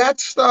 That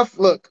stuff,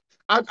 look,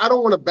 I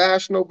don't want to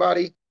bash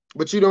nobody,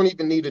 but you don't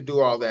even need to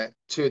do all that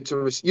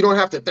you don't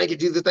have to thank you,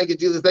 Jesus, thank you,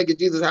 Jesus, thank you,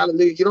 Jesus,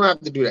 hallelujah. You don't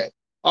have to do that.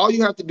 All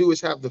you have to do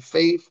is have the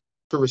faith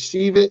to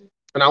receive it.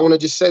 And I want to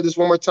just say this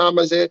one more time,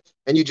 Isaiah,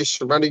 and you just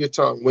surrender your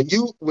tongue. When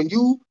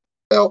you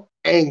felt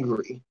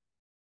angry,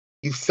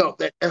 you felt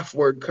that F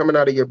word coming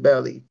out of your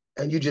belly,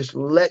 and you just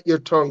let your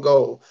tongue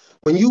go.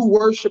 When you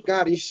worship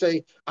God and you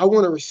say, I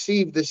want to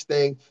receive this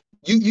thing,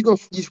 you're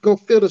gonna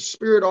feel the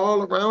spirit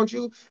all around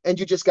you, and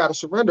you just gotta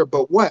surrender.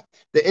 But what?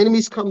 The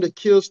enemies come to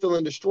kill, steal,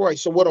 and destroy.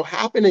 So what'll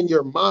happen in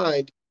your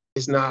mind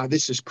is, nah,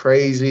 this is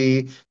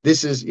crazy.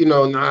 This is,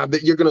 nah,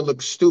 that you're gonna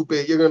look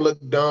stupid, you're gonna look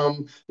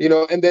dumb,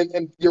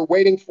 and you're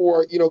waiting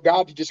for,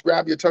 God to just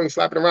grab your tongue and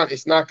slap it around.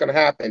 It's not gonna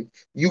happen.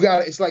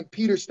 It's like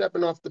Peter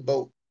stepping off the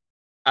boat.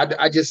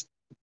 I just,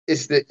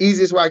 it's the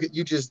easiest way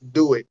you just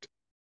do it.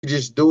 You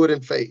just do it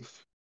in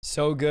faith.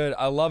 So good.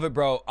 I love it,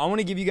 bro. I want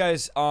to give you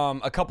guys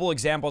a couple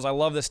examples. I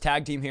love this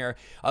tag team here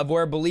of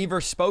where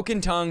believers spoke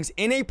in tongues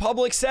in a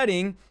public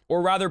setting,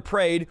 or rather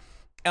prayed,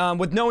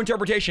 with no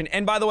interpretation.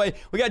 And by the way,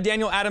 we got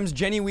Daniel Adams,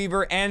 Jenny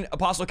Weaver, and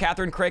Apostle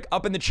Catherine Crick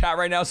up in the chat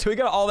right now. So we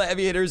got all the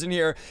heavy hitters in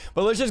here.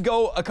 But let's just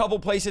go a couple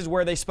places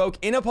where they spoke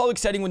in a public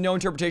setting with no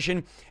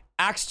interpretation.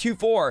 Acts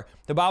 2:4,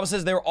 the Bible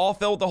says they were all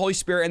filled with the Holy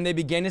Spirit and they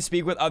began to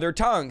speak with other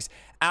tongues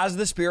as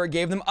the Spirit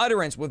gave them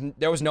utterance.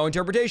 There was no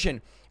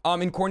interpretation.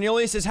 In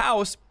Cornelius'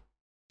 house,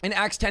 in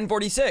Acts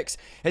 10:46,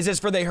 it says,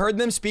 for they heard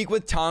them speak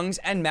with tongues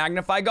and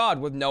magnify God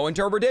with no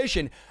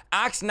interpretation.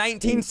 Acts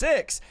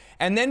 19:6,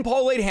 and then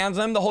Paul laid hands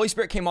on them, the Holy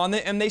Spirit came on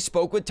them, and they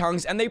spoke with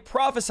tongues and they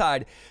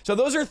prophesied. So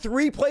those are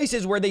three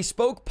places where they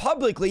spoke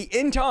publicly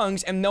in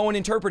tongues and no one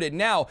interpreted.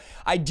 Now,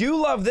 I do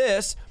love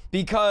this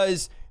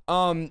because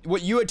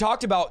what you had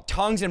talked about,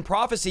 tongues and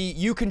prophecy,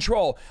 you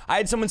control. I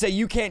had someone say,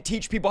 you can't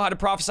teach people how to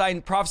prophesy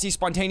and prophecy is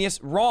spontaneous.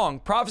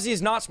 Wrong. Prophecy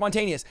is not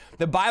spontaneous.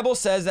 The Bible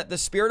says that the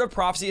spirit of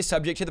prophecy is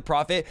subject to the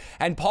prophet.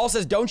 And Paul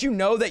says, don't you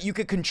know that you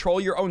could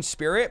control your own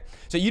spirit?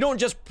 So you don't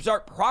just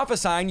start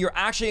prophesying, you're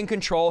actually in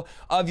control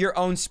of your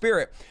own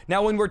spirit.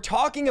 Now, when we're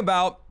talking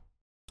about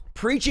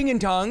preaching in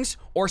tongues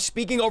or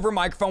speaking over a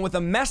microphone with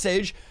a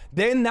message,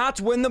 then that's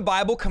when the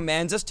Bible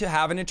commands us to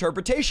have an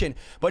interpretation.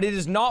 But it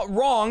is not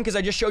wrong, because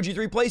I just showed you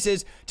three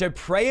places, to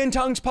pray in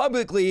tongues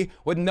publicly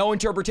with no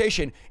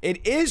interpretation.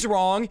 It is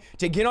wrong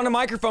to get on a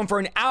microphone for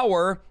an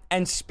hour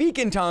and speak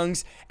in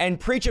tongues and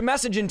preach a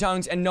message in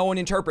tongues and no one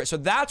interpret. So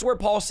that's where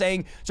Paul's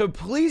saying, so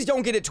please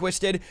don't get it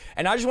twisted.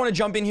 And I just want to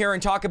jump in here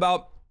and talk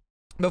about,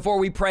 before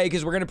we pray,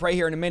 because we're going to pray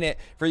here in a minute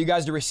for you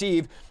guys to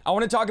receive, I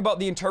want to talk about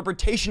the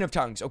interpretation of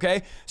tongues,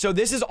 okay? So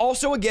this is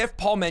also a gift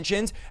Paul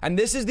mentions, and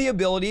this is the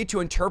ability to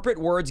interpret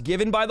words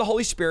given by the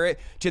Holy Spirit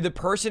to the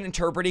person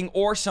interpreting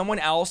or someone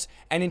else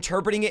and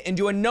interpreting it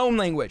into a known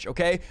language,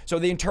 okay? So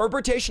the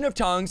interpretation of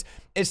tongues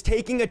is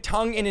taking a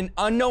tongue in an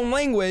unknown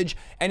language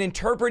and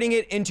interpreting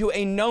it into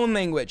a known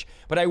language.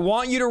 But I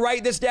want you to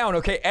write this down,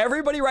 okay?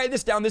 Everybody write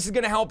this down. This is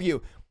going to help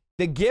you.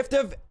 The gift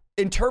of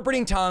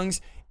interpreting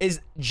tongues is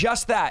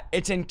just that.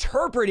 It's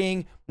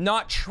interpreting,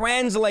 not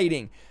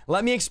translating.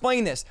 Let me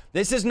explain this.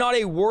 This is not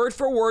a word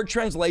for word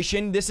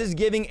translation. This is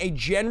giving a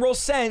general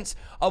sense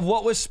of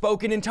what was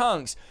spoken in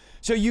tongues.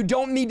 So you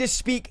don't need to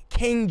speak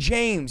King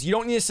James. You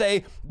don't need to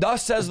say,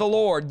 thus says the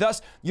Lord.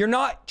 Thus, you're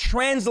not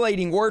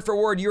translating word for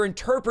word. You're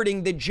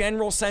interpreting the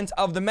general sense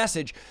of the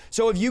message.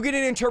 So if you get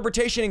an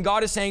interpretation and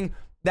God is saying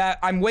that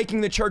I'm waking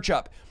the church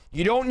up,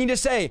 you don't need to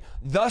say,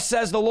 thus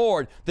says the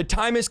Lord, the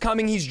time is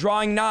coming, he's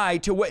drawing nigh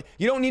to wait.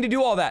 You don't need to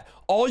do all that.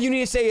 All you need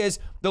to say is,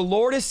 the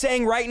Lord is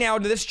saying right now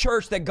to this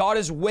church that God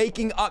is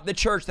waking up the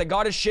church, that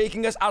God is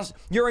shaking us out.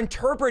 You're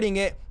interpreting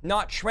it,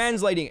 not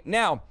translating it.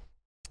 Now,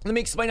 let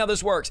me explain how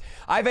this works.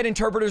 I've had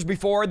interpreters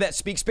before that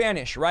speak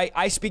Spanish, right?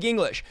 I speak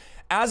English.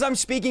 As I'm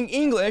speaking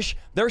English,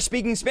 they're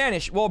speaking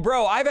Spanish. Well,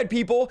 bro, I've had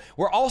people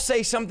where I'll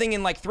say something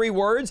in like 3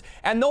 words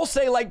and they'll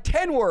say like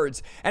 10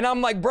 words. And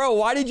I'm like, bro,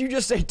 why did you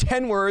just say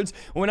 10 words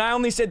when I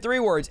only said 3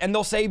 words? And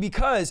they'll say,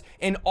 because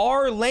in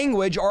our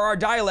language or our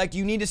dialect,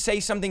 you need to say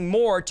something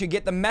more to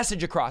get the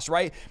message across,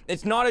 right?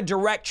 It's not a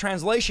direct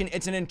translation,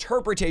 it's an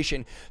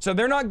interpretation. So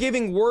they're not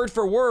giving word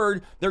for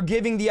word, they're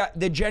giving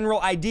the general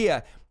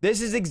idea. This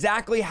is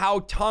exactly how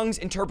tongues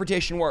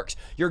interpretation works.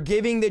 You're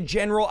giving the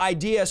general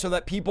idea so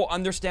that people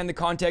understand the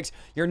context.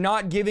 You're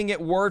not giving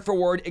it word for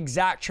word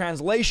exact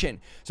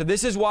translation. So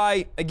this is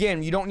why,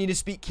 again, you don't need to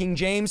speak King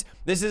James.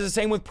 This is the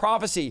same with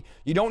prophecy.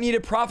 You don't need to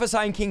prophesy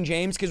in King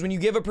James, because when you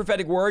give a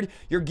prophetic word,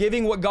 you're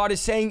giving what God is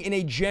saying in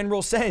a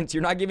general sense.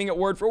 You're not giving it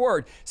word for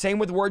word. Same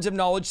with words of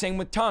knowledge, same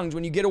with tongues.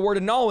 When you get a word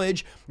of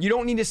knowledge, you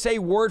don't need to say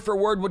word for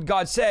word what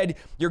God said.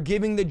 You're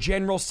giving the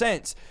general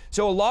sense.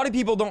 So a lot of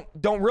people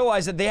don't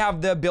realize that they have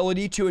the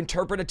ability to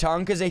interpret a tongue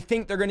because they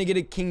think they're going to get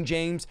a King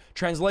James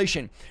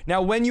translation.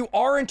 Now, when you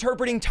are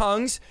interpreting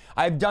tongues,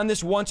 I've done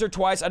this once or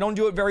twice. I don't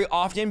do it very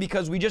often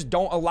because we just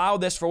don't allow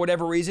this for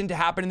whatever reason to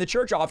happen in the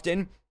church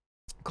often.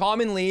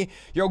 Commonly,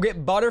 you'll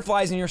get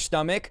butterflies in your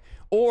stomach,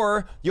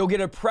 or you'll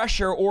get a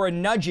pressure or a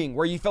nudging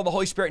where you feel the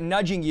Holy Spirit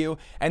nudging you,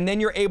 and then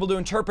you're able to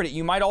interpret it.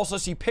 You might also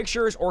see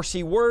pictures or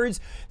see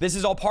words. This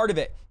is all part of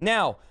it.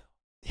 Now,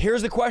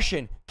 here's the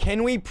question.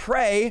 Can we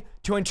pray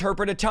to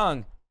interpret a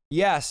tongue?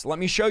 Yes, let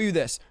me show you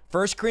this.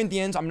 1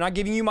 Corinthians, I'm not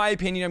giving you my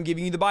opinion, I'm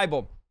giving you the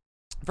Bible.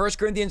 1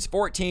 Corinthians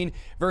 14,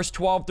 verse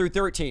 12 through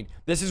 13.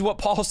 This is what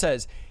Paul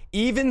says.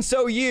 Even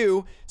so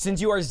you, since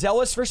you are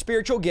zealous for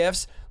spiritual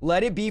gifts,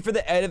 let it be for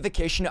the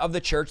edification of the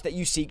church that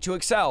you seek to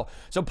excel.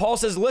 So Paul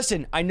says,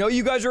 listen, I know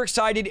you guys are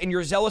excited and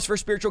you're zealous for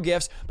spiritual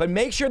gifts, but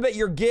make sure that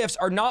your gifts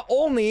are not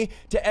only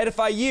to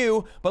edify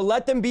you, but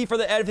let them be for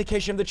the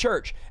edification of the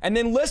church. And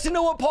then listen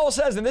to what Paul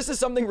says, and this is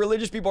something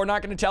religious people are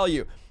not going to tell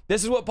you.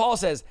 This is what Paul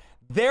says.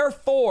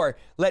 Therefore,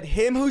 let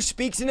him who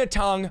speaks in a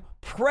tongue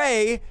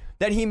pray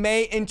that he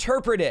may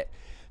interpret it.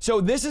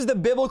 So this is the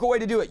biblical way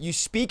to do it. You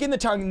speak in the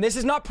tongue, and this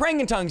is not praying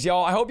in tongues,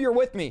 y'all. I hope you're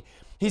with me.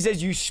 He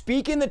says you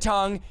speak in the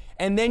tongue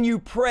and then you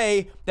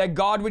pray that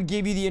God would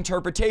give you the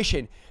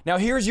interpretation. Now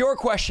here's your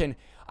question.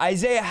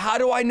 Isaiah, how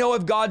do I know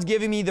if God's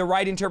giving me the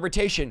right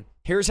interpretation?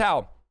 Here's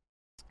how.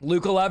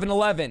 Luke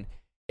 11:11.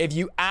 If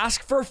you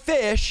ask for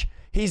fish,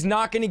 he's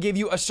not going to give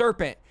you a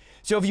serpent.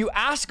 So if you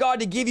ask God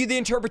to give you the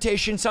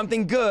interpretation,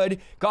 something good,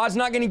 God's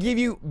not going to give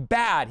you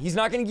bad. He's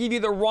not going to give you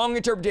the wrong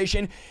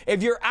interpretation.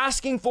 If you're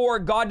asking for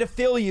God to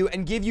fill you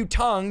and give you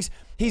tongues,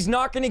 he's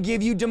not going to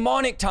give you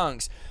demonic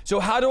tongues. So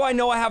how do I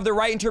know I have the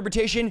right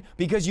interpretation?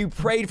 Because you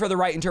prayed for the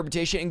right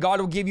interpretation, and God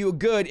will give you a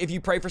good if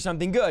you pray for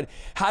something good.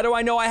 How do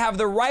I know I have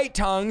the right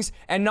tongues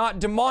and not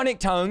demonic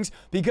tongues?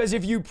 Because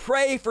if you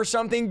pray for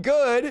something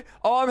good,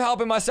 I'm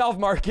helping myself,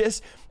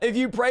 Marcus. If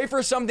you pray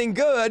for something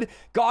good,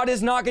 God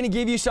is not going to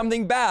give you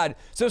something bad.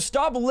 So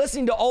stop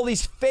listening to all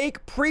these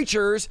fake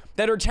preachers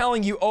that are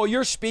telling you, oh,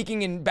 you're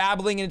speaking and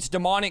babbling and it's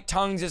demonic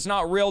tongues. It's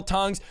not real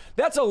tongues.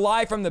 That's a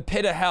lie from the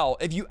pit of hell.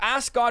 If you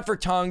ask God for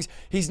tongues,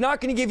 he's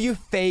not going to give you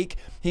fake.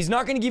 He's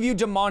not going to give you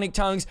demonic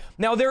tongues.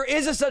 Now, there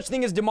is a such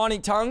thing as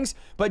demonic tongues,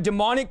 but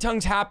demonic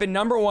tongues happen,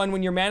 number one,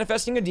 when you're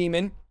manifesting a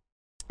demon.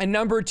 And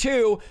number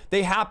two,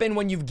 they happen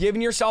when you've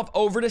given yourself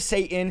over to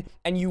Satan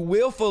and you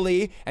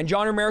willfully, and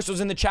John Ramirez was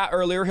in the chat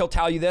earlier, he'll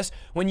tell you this,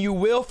 when you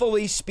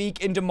willfully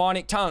speak in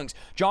demonic tongues.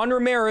 John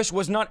Ramirez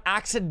was not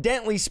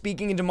accidentally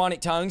speaking in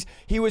demonic tongues,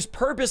 he was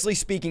purposely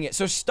speaking it.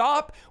 So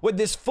stop with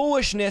this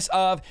foolishness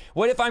of,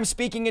 what if I'm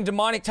speaking in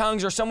demonic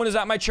tongues, or someone is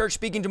at my church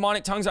speaking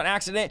demonic tongues on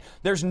accident?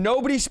 There's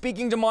nobody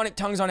speaking demonic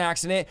tongues on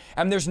accident,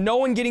 and there's no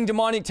one getting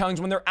demonic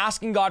tongues when they're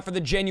asking God for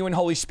the genuine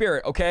Holy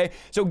Spirit, okay?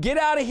 So get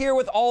out of here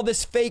with all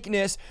this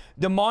fakeness.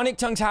 Demonic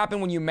tongues happen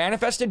when you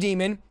manifest a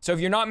demon. So if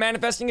you're not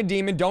manifesting a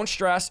demon, don't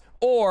stress.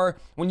 Or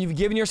when you've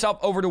given yourself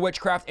over to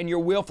witchcraft and you're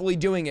willfully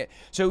doing it.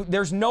 So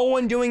there's no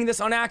one doing this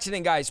on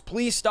accident, guys.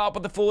 Please stop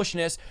with the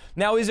foolishness.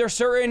 Now, is there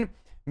certain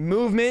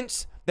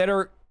movements that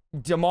are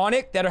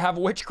demonic, that have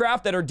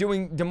witchcraft, that are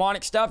doing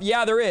demonic stuff?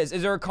 Yeah, there is.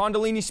 Is there a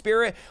Kundalini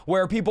spirit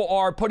where people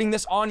are putting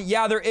this on?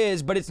 Yeah, there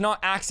is, but it's not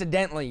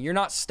accidentally. You're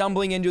not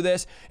stumbling into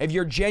this. If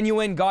you're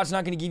genuine, God's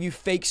not going to give you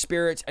fake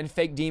spirits and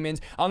fake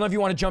demons. I don't know if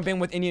you want to jump in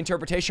with any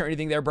interpretation or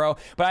anything there, bro,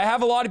 but I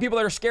have a lot of people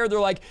that are scared.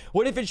 They're like,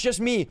 what if it's just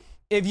me?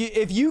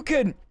 If you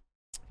could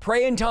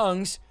pray in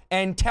tongues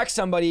and text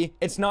somebody,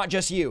 it's not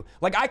just you.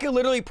 Like, I could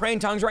literally pray in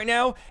tongues right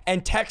now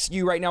and text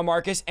you right now,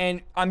 Marcus,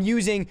 and I'm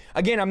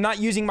not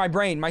using my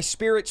brain. My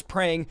spirit's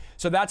praying,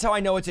 so that's how I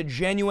know it's a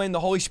genuine, the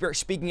Holy Spirit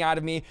speaking out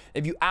of me.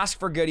 If you ask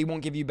for good, he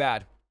won't give you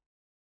bad.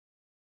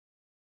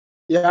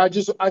 Yeah,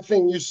 I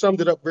think you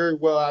summed it up very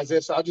well,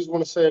 Isaiah. So I just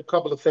want to say a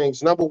couple of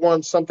things. Number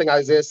one, something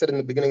Isaiah said in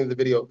the beginning of the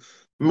video.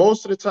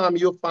 Most of the time,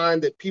 you'll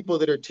find that people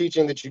that are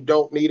teaching that you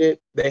don't need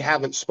it, they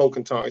haven't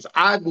spoken tongues.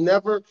 Let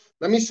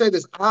me say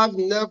this, I've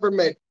never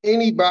met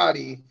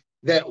anybody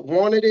that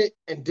wanted it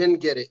and didn't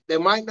get it. They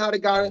might not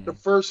have got it the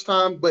first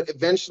time, but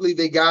eventually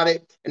they got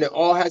it, and it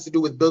all has to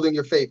do with building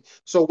your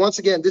faith. So once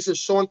again, this is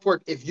so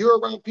important. If you're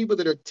around people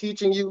that are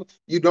teaching you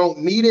you don't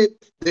need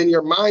it, then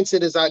your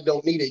mindset is, I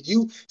don't need it.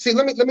 You see,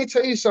 let me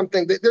tell you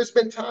something. There's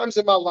been times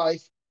in my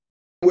life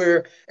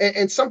where,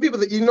 and some people,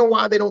 that, you know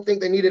why they don't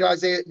think they need it,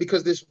 Isaiah?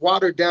 Because this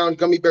watered down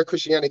gummy bear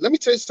Christianity. Let me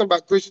tell you something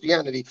about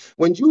Christianity.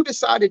 When you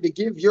decided to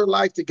give your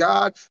life to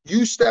God,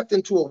 you stepped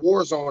into a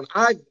war zone.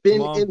 I've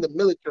been in the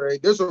military.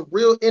 There's a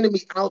real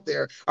enemy out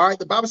there. All right.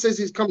 The Bible says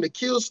he's come to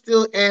kill,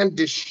 steal, and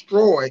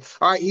destroy.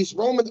 All right. He's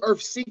roaming the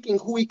earth seeking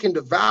who he can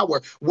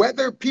devour,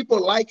 whether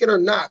people like it or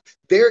not.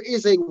 There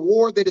is a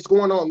war that is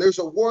going on. There's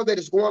a war that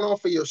is going on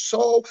for your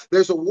soul.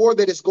 There's a war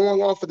that is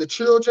going on for the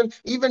children.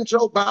 Even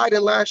Joe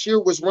Biden last year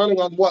was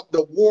running on what?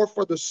 The war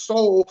for the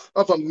soul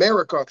of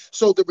America.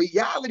 So the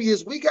reality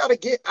is, we got to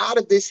get out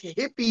of this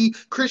hippie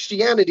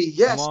Christianity.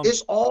 Yes,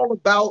 it's all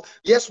about,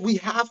 yes, we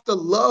have to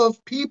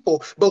love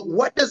people. But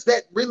what does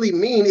that really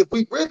mean? If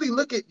we really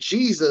look at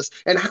Jesus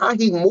and how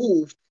he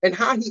moved and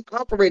how he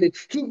operated,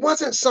 he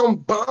wasn't some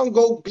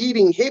bongo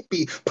beating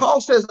hippie. Paul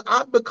says,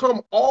 I've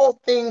become all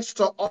things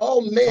to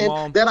all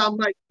men that I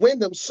might win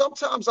them.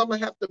 Sometimes I'm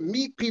gonna have to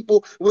meet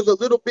people with a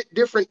little bit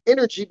different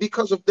energy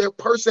because of their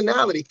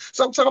personality.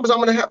 Sometimes I'm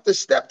gonna have to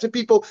step to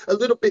people a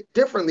little bit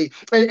differently.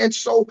 And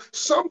so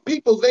some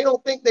people, they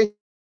don't think they,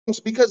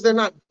 because they're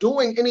not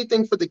doing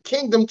anything for the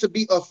kingdom to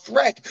be a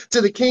threat to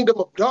the kingdom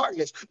of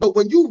darkness. But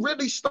when you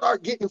really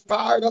start getting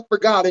fired up for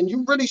God and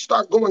you really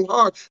start going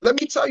hard,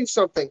 let me tell you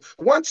something.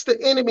 Once the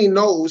enemy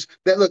knows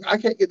that, look, I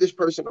can't get this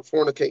person to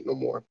fornicate no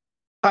more,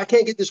 I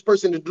can't get this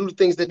person to do the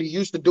things that he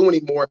used to do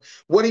anymore,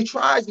 what he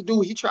tries to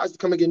do, he tries to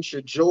come against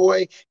your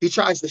joy. He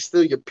tries to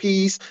steal your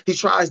peace. He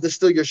tries to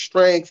steal your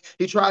strength.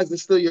 He tries to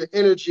steal your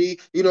energy.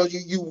 You know,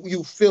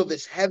 you feel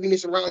this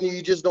heaviness around you.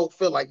 You just don't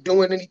feel like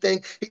doing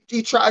anything.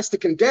 He tries to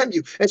condemn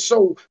you. And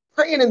so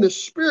praying in the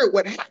spirit,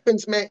 what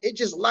happens, man, it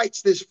just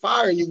lights this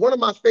fire in you. One of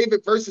my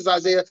favorite verses,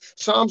 Isaiah,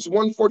 Psalms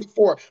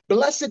 144.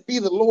 Blessed be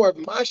the Lord,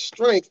 my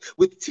strength,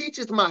 which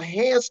teacheth my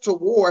hands to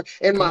war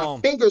and my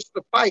fingers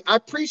to fight. I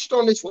preached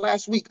on this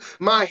last week.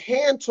 My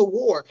hand to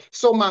war.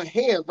 So my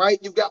hand, right?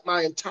 You got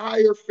my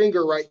entire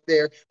finger right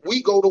there.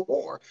 We go to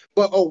war.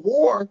 But a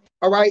war,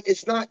 all right,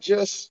 it's not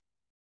just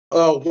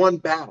one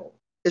battle.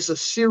 It's a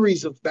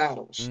series of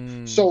battles.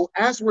 So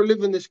as we're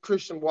living this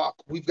Christian walk,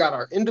 we've got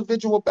our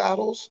individual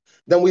battles,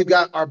 then we've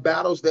got our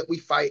battles that we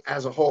fight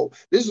as a whole.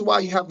 This is why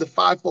you have the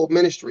fivefold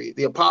ministry,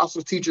 the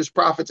apostles, teachers,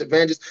 prophets,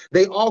 evangelists.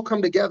 They all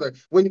come together.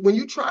 When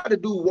you try to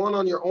do one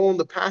on your own,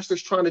 the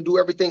pastor's trying to do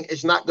everything,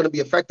 it's not going to be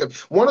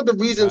effective. One of the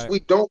reasons we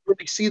don't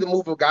really see the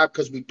move of God,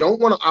 because we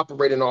don't want to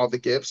operate in all the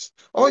gifts.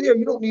 Oh yeah,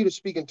 you don't need to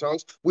speak in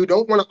tongues. We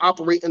don't want to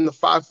operate in the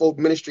fivefold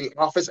ministry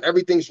office.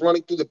 Everything's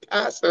running through the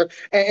pastor.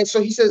 And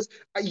so he says,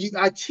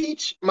 I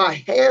teach my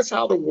hands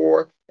how to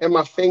war and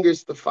my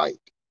fingers to fight.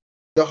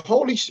 The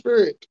Holy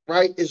Spirit,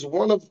 right, is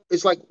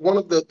like one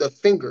of the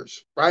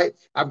fingers, right?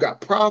 I've got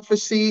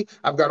prophecy,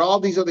 I've got all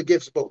these other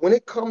gifts, but when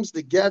it comes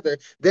together,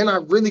 then I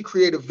really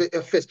create a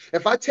fist.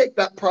 If I take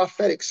that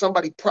prophetic,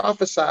 somebody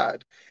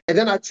prophesied, and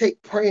then I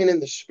take praying in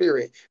the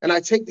Spirit, and I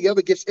take the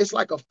other gifts, it's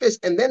like a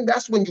fist. And then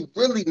that's when you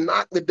really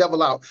knock the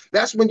devil out.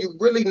 That's when you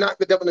really knock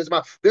the devil in his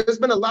mouth. There's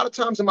been a lot of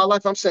times in my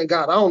life I'm saying,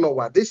 God, I don't know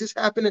why this is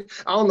happening.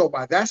 I don't know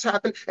why that's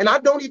happened. And I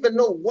don't even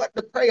know what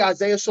to pray,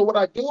 Isaiah. So what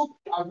I do,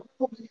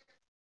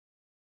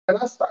 and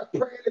I start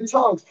praying in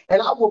tongues,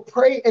 and I will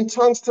pray in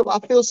tongues till I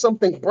feel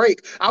something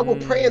break. I will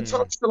pray in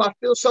tongues till I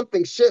feel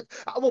something shift.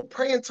 I will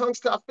pray in tongues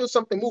till I feel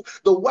something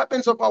move. The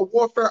weapons of our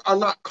warfare are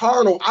not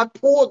carnal. I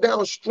pull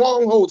down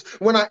strongholds.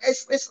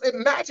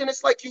 Imagine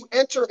it's like you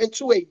enter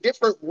into a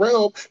different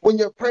realm when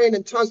you're praying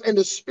in tongues, and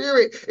the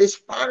Spirit is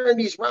firing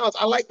these rounds.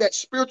 I like that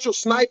spiritual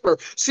sniper.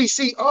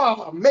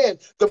 Oh man,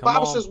 the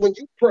Bible says when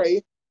you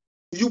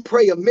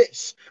pray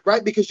amiss,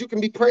 right? Because you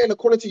can be praying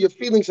according to your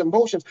feelings and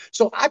emotions.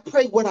 So I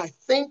pray what I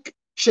think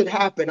should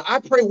happen. I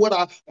pray what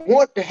I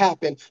want to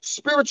happen.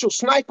 Spiritual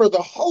sniper,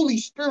 the Holy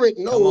Spirit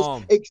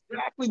knows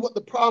exactly what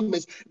the problem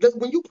is. That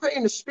when you pray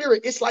in the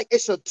Spirit, it's like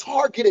it's a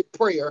targeted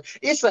prayer.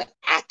 It's an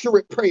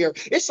accurate prayer.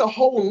 It's a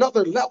whole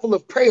nother level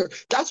of prayer.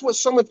 That's what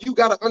some of you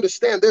got to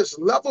understand. There's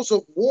levels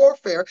of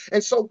warfare.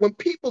 And so when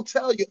people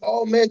tell you,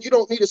 oh man, you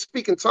don't need to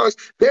speak in tongues,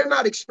 they're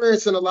not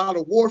experiencing a lot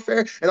of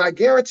warfare. And I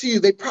guarantee you,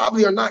 they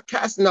probably are not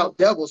casting out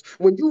devils.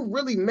 When you're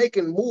really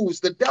making moves,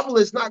 the devil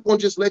is not going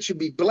to just let you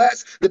be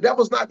blessed. The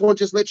devil's not going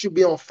to just let you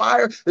be on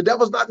fire. The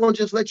devil's not going to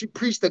just let you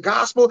preach the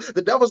gospel.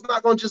 The devil's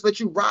not going to just let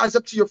you rise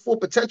up to your full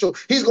potential.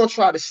 He's going to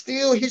try to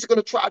steal. He's going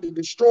to try to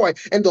destroy.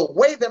 And the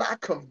way that I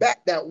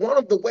combat that, one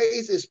of the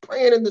ways is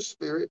praying in the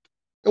Spirit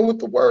and with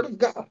the word of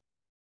God.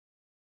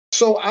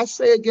 So I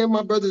say again,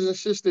 my brothers and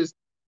sisters,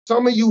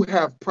 some of you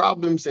have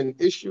problems and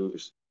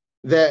issues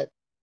that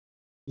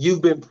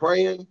you've been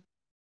praying,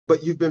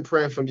 but you've been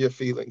praying from your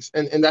feelings.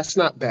 And that's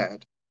not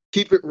bad.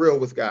 Keep it real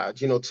with God.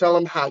 Tell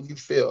him how you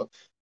feel.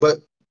 But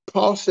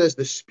Paul says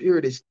the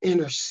Spirit is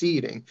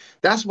interceding.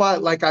 That's why,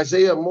 like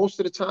Isaiah, most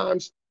of the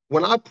times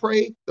when I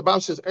pray, the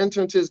Bible says,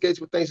 enter into his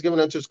gates with thanksgiving,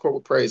 enter his court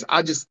with praise.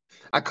 I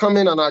come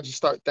in and I just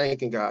start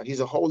thanking God. He's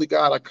a holy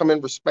God. I come in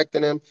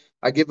respecting him.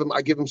 I give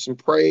him some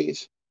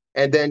praise.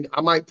 And then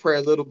I might pray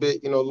a little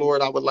bit,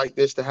 Lord, I would like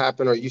this to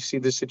happen, or you see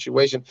this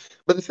situation.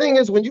 But the thing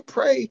is, when you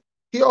pray,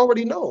 he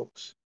already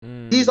knows.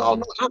 He's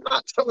all. I'm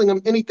not telling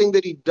him anything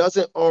that he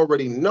doesn't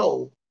already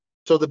know.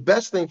 So the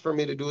best thing for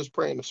me to do is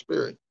pray in the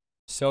Spirit.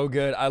 So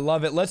good. I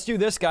love it. Let's do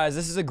this, guys.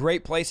 This is a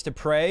great place to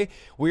pray.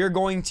 I'm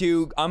going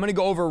to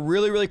go over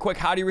really, really quick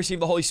how do you receive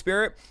the Holy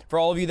Spirit for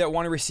all of you that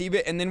want to receive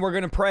it. And then we're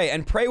going to pray.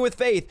 And pray with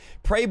faith.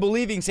 Pray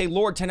believing. Say,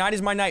 Lord, tonight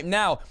is my night.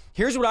 Now,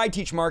 here's what I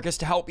teach, Marcus,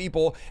 to help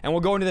people. And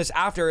we'll go into this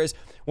after is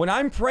when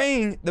I'm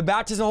praying the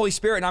baptism of the Holy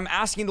Spirit and I'm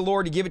asking the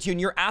Lord to give it to you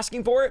and you're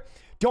asking for it,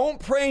 don't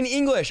pray in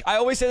English. I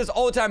always say this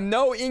all the time.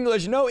 No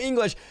English, no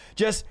English.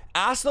 Just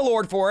ask the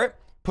Lord for it.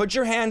 Put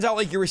your hands out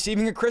like you're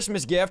receiving a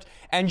Christmas gift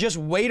and just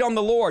wait on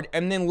the Lord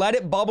and then let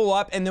it bubble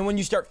up. And then when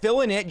you start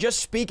feeling it,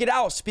 just speak it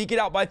out. Speak it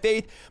out by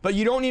faith. But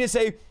you don't need to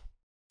say,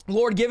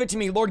 Lord, give it to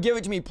me. Lord, give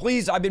it to me.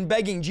 Please, I've been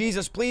begging.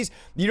 Jesus, please.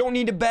 You don't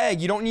need to beg.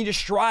 You don't need to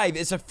strive.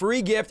 It's a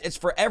free gift. It's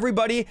for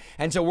everybody.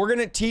 And so I'm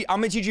going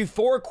to teach you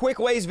 4 quick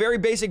ways, very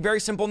basic, very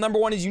simple. Number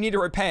 1 is you need to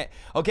repent.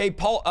 Okay,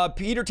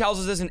 Peter tells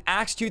us this in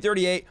Acts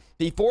 2:38.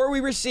 Before we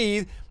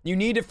receive, you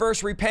need to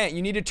first repent.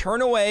 You need to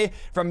turn away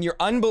from your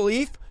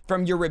unbelief,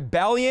 from your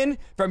rebellion,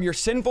 from your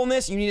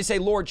sinfulness. You need to say,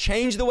 Lord,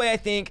 change the way I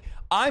think.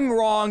 I'm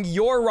wrong.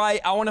 You're right.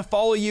 I want to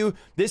follow you.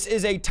 This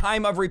is a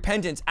time of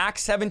repentance.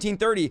 Acts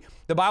 17:30.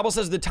 The Bible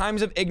says the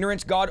times of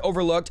ignorance God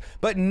overlooked,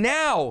 but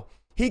now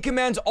he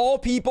commands all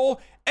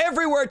people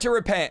everywhere to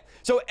repent.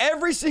 So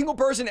every single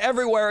person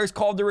everywhere is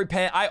called to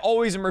repent. I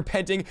always am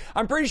repenting.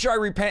 I'm pretty sure I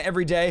repent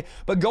every day,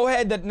 but go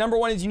ahead. The number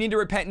 1 is you need to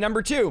repent.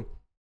 Number 2,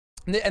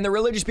 and the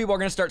religious people are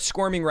going to start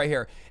squirming right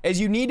here, is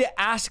you need to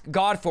ask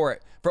God for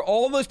it. For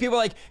all of those people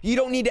like, you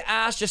don't need to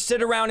ask, just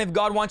sit around. If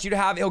God wants you to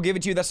have it, he'll give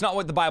it to you. That's not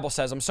what the Bible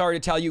says. I'm sorry to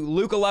tell you.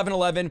 Luke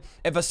 11:11,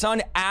 if a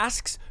son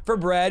asks for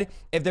bread,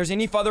 if there's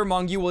any father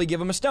among you, will he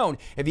give him a stone?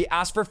 If he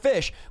asks for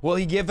fish, will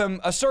he give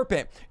him a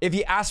serpent? If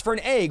he asks for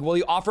an egg, will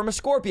you offer him a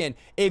scorpion?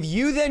 If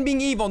you then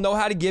being evil know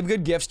how to give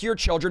good gifts to your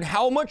children,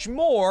 how much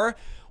more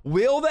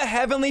will the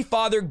heavenly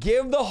Father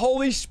give the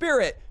Holy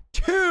Spirit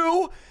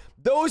to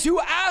those who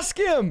ask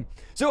him?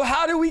 So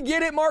how do we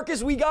get it,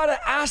 Marcus? We got to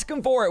ask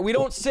him for it. We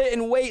don't sit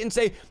and wait and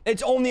say,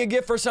 it's only a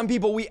gift for some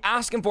people. We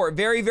ask him for it.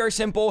 Very, very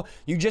simple.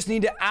 You just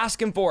need to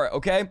ask him for it,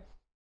 okay?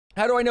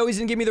 How do I know he's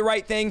going to give me the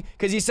right thing?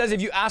 Because he says,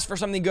 if you ask for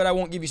something good, I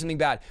won't give you something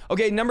bad.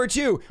 Okay, number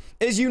 2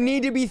 is you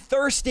need to be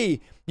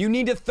thirsty. You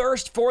need to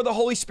thirst for the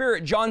Holy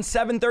Spirit. John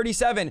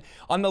 7:37,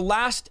 on the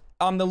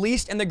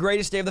least and the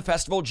greatest day of the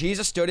festival,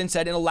 Jesus stood and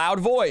said in a loud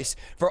voice,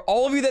 for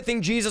all of you that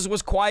think Jesus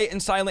was quiet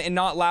and silent and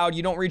not loud,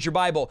 you don't read your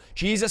Bible.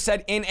 Jesus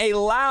said in a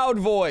loud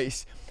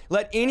voice,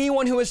 let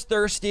anyone who is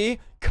thirsty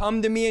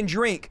come to me and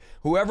drink.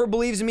 Whoever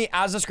believes in me,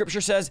 as the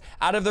scripture says,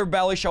 out of their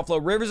belly shall flow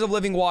rivers of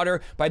living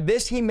water. By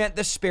this he meant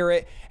the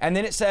Spirit. And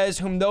then it says,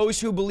 whom those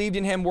who believed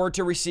in him were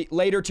to receive,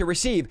 later to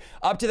receive.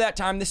 Up to that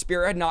time, the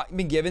Spirit had not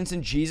been given,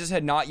 since Jesus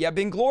had not yet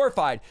been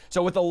glorified.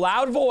 So with a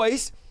loud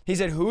voice, he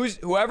said,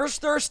 whoever's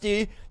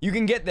thirsty, you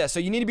can get this. So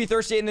you need to be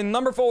thirsty. And then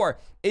number 4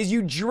 is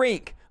you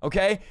drink.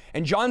 Okay?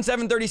 In John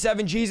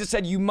 7:37, Jesus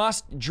said you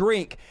must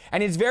drink.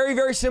 And it's very,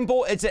 very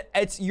simple.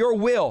 It's your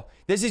will.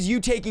 This is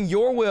you taking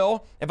your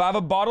will. If I have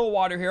a bottle of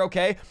water here,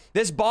 okay?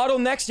 This bottle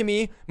next to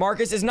me,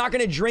 Marcus, is not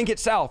going to drink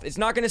itself. It's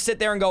not going to sit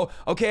there and go,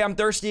 okay, I'm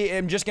thirsty,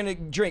 I'm just going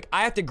to drink.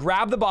 I have to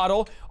grab the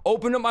bottle,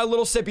 open up my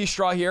little sippy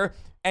straw here,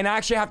 and I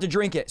actually have to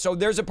drink it. So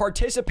there's a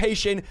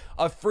participation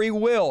of free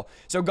will.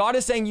 So God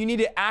is saying you need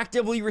to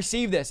actively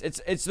receive this.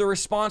 It's the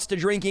response to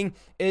drinking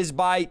is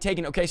by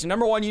taking. Okay, so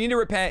number 1, you need to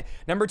repent.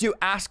 Number 2,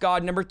 ask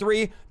God. Number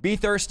 3, be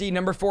thirsty.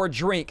 Number 4,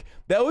 drink.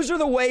 Those are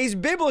the ways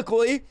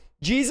biblically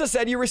Jesus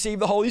said you receive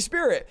the Holy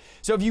Spirit.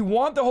 So if you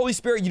want the Holy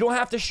Spirit, you don't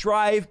have to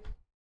strive.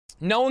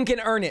 No one can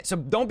earn it. So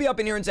don't be up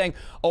in here and saying,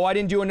 oh, I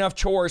didn't do enough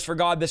chores for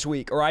God this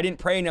week, or I didn't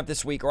pray enough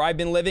this week, or I've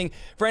been living.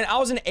 Friend, I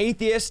was an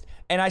atheist,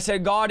 and I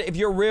said, God, if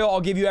you're real,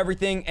 I'll give you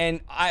everything.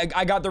 And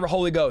I got the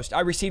Holy Ghost.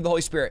 I received the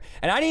Holy Spirit.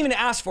 And I didn't even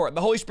ask for it.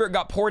 The Holy Spirit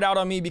got poured out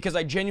on me because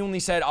I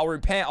genuinely said, I'll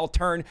repent, I'll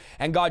turn,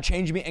 and God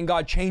changed me, and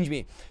God changed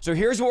me. So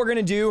here's what we're going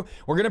to do.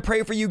 We're going to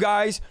pray for you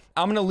guys.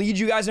 I'm going to lead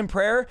you guys in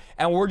prayer,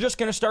 and we're just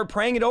going to start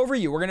praying it over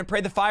you. We're going to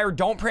pray the fire.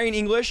 Don't pray in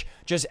English.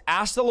 Just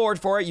ask the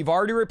Lord for it. You've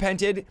already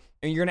repented.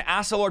 And you're going to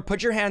ask the Lord,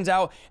 put your hands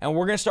out, and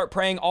we're going to start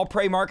praying. I'll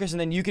pray, Marcus,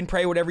 and then you can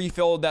pray whatever you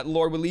feel that the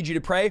Lord would lead you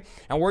to pray.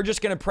 And we're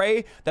just going to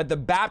pray that the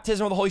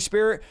baptism of the Holy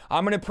Spirit,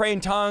 I'm going to pray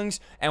in tongues,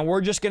 and we're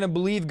just going to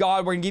believe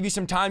God. We're going to give you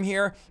some time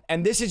here.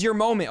 And this is your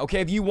moment,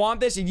 okay? If you want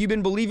this, if you've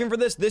been believing for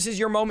this, this is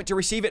your moment to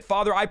receive it.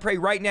 Father, I pray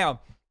right now,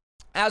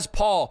 as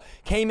Paul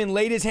came and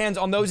laid his hands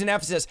on those in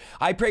Ephesus,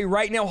 I pray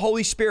right now,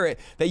 Holy Spirit,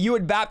 that you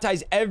would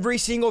baptize every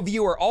single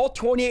viewer, all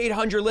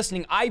 2,800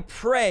 listening. I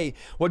pray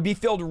would be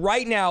filled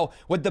right now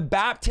with the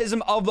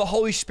baptism of the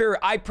Holy Spirit.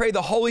 I pray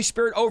the Holy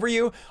Spirit over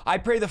you. I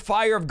pray the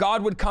fire of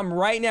God would come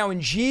right now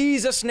in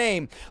Jesus'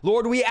 name.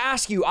 Lord, I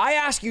ask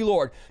you,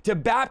 Lord, to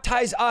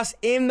baptize us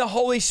in the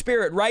Holy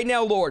Spirit right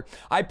now, Lord.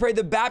 I pray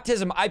the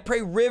baptism, I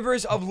pray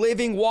rivers of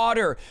living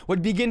water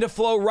would begin to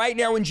flow right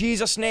now in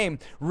Jesus' name.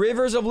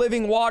 Rivers of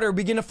living water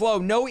begin to flow.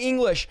 No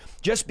English.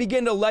 Just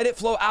begin to let it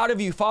flow out of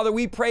you. Father,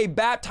 we pray,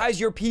 baptize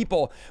your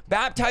people.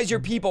 Baptize your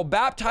people.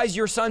 Baptize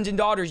your sons and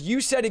daughters.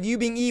 You said if you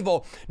being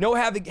evil know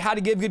how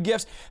to give good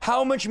gifts,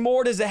 how much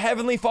more does the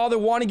Heavenly Father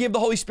want to give the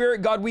Holy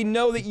Spirit? God, we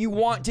know that you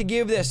want to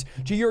give this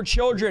to your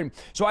children.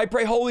 So I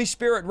pray, Holy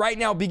Spirit, right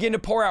now, begin to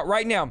pour out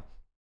right now.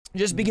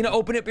 Just begin to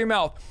open up your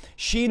mouth.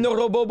 Shino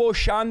robobo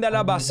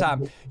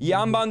shandarabasa.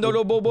 Yambando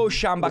robobo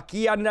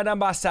shambakia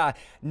narabasa.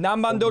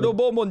 Nambando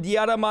robobo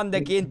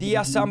diaramanda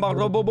gentia samba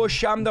robobo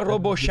shamda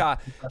robosha.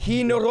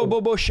 Hino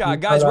robobosha.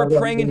 Guys, we're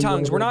praying in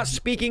tongues. We're not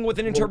speaking with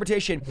an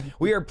interpretation.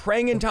 We are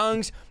praying in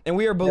tongues, and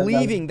we are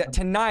believing that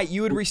tonight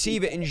you would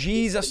receive it in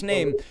Jesus'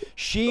 name.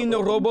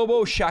 Shino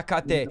robobo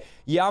shakate.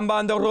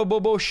 Yambando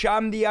robobo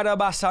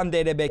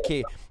shamdiarabasande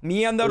rebeke.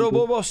 Mianda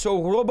robobo so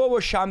robobo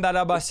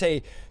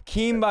shamdarabase.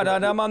 Kimba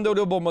Ramando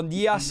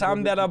Robomondia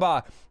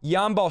Samdaraba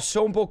Yamba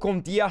Sompo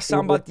Contia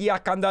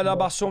Sambatia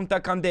Candaraba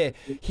Somta Cande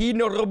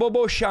Hino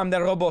Robobo Sham the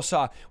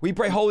Robosa. We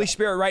pray, Holy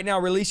Spirit, right now,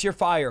 release your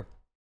fire.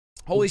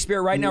 Holy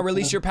Spirit, right now,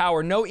 release your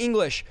power. No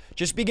English.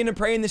 Just begin to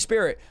pray in the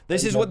Spirit.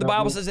 This is what the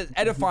Bible says is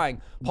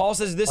edifying. Paul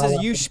says this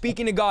is you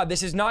speaking to God.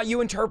 This is not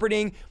you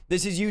interpreting.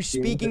 This is you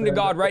speaking to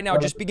God right now.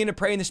 Just begin to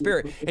pray in the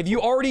Spirit. If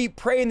you already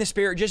pray in the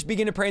Spirit, just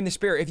begin to pray in the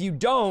Spirit. If you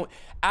don't,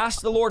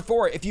 ask the Lord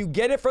for it. If you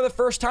get it for the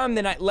first time,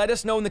 then let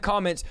us know in the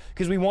comments,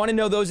 because we want to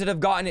know those that have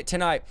gotten it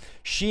tonight.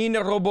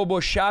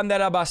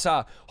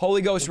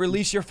 Holy Ghost,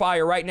 release your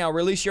fire right now.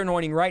 Release your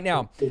anointing right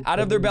now. Out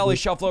of their bellies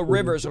shall flow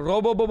rivers.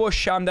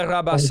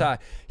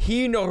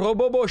 Hino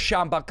robobo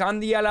shamba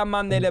kandia la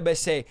mandele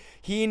bese.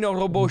 Hino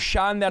robo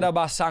shanda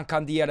rabasan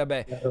kandia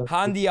rabe.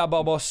 Handia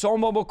babo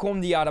somo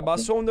bokundia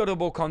rabasondo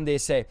robo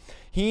kondese.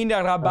 Hina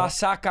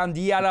rabasa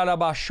kandia la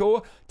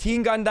rabasho.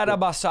 Tinganda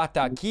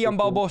rabasata.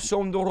 Kiambabo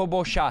sondo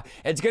robosha.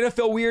 It's going to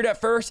feel weird at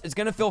first. It's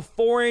going to feel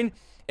foreign.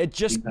 You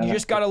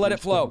just got to let it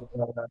flow.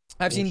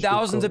 I've seen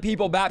thousands of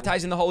people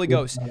baptized in the Holy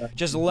Ghost.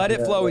 Just let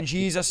it flow in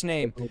Jesus'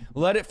 name.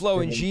 Let it flow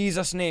in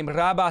Jesus' name.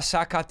 Rabba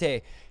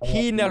sakate.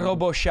 Hina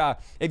robosha.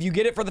 If you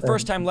get it for the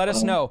first time, let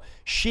us know.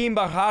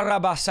 Shimba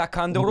haraba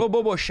sakando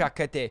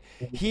roboboshakate.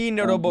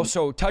 Hina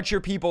roboso. Touch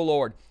your people,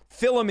 Lord.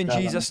 Fill them in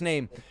Jesus'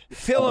 name.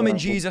 Fill them in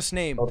Jesus'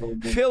 name.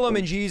 Fill them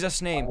in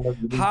Jesus' name.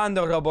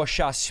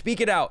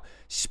 Speak it out.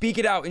 Speak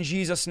it out in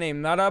Jesus'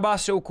 name.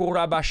 Thank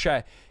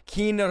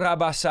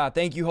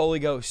you, Holy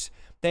Ghost.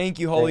 Thank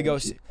you, Holy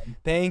Ghost.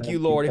 Thank you,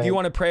 Lord. If you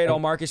want to pray at all,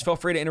 Marcus, feel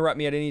free to interrupt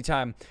me at any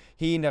time.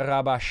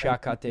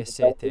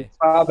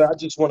 Father, I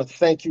just want to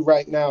thank you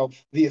right now.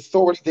 The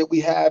authority that we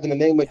have in the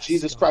name of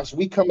Jesus Christ,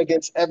 we come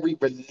against every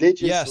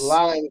religious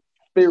lying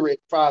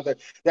spirit, Father,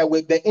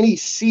 that any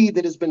seed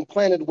that has been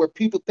planted where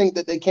people think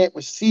that they can't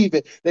receive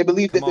it, they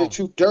believe that they're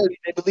too dirty,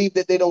 they believe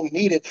that they don't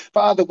need it.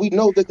 Father, we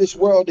know that this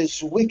world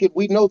is wicked.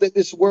 We know that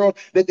this world,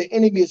 that the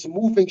enemy is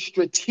moving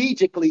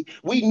strategically.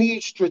 We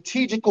need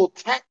strategical,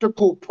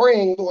 tactical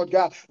praying, Lord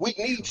God. We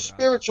need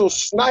spiritual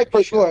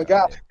snipers, Lord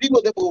God,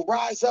 people that will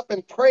rise up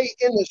and pray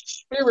in the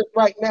spirit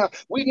right now.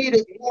 We need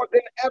it more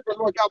than ever,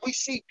 Lord God. We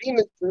see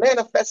demons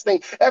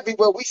manifesting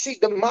everywhere. We see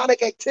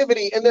demonic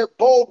activity, and they're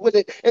bold with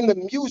it in the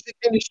music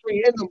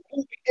industry, in the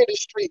movie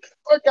industry.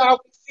 Lord God,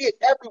 we see it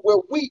everywhere.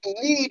 We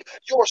need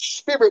your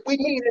spirit. We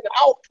need an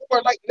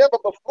outpour like never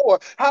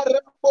before. Let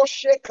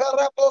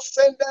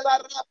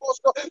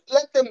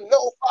them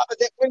know, Father,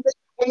 that when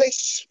they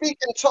speak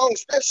in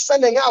tongues, they're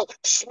sending out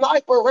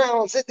sniper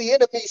rounds at the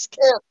enemy's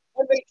camp.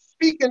 When they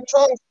speak in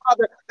tongues,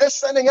 Father, they're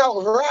sending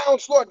out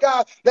rounds, Lord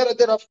God,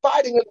 that are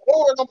fighting and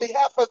warring on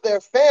behalf of their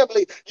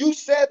family. You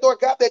said, Lord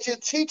God, that you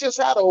teach us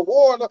how to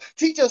war, Lord.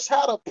 Teach us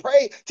how to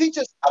pray, teach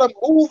us how to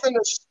move in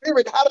the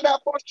spirit.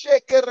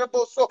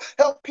 So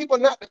help people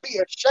not to be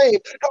ashamed,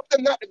 help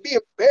them not to be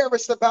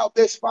embarrassed about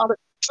this, Father.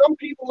 Some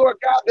people, Lord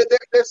God,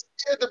 they're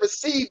scared to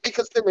receive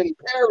because they're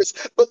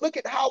embarrassed. But look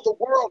at how the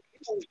world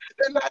moves.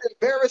 They're not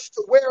embarrassed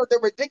to wear their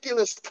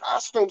ridiculous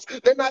costumes.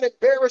 They're not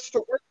embarrassed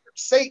to worship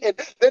Satan.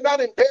 They're not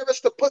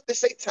embarrassed to put the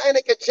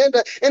satanic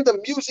agenda in the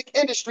music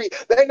industry.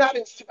 They're not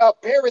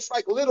embarrassed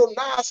like little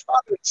Nas,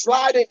 Father,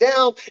 sliding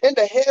down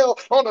into hell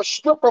on a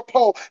stripper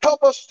pole.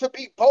 Help us to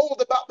be bold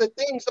about the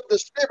things of the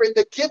Spirit,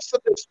 the gifts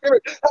of the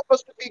Spirit. Help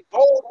us to be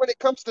bold when it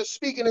comes to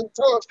speaking in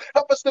tongues.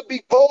 Help us to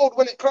be bold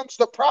when it comes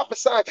to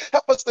prophesying.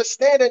 Help us to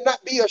stand and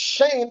not be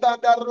ashamed.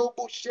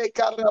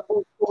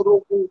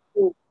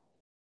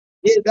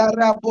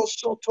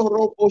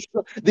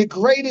 The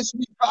greatest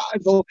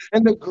revival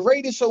and the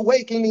greatest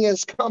awakening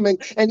is coming,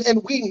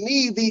 and we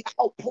need the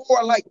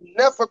outpour like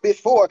never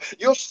before.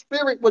 Your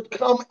spirit would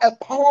come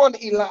upon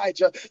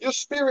Elijah. Your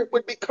spirit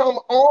would become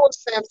on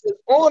Samson,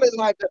 on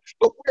Elijah,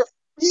 but we're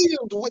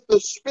filled with the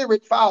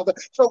Spirit, Father.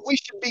 So we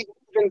should be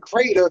moving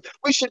greater.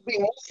 We should be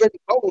moving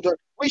bolder.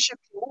 We should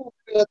be moving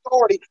in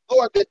authority.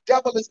 Lord, the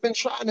devil has been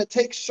trying to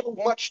take so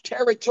much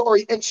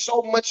territory and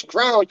so much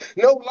ground.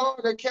 No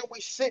longer can we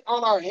sit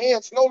on our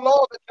hands. No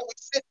longer can we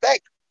sit back.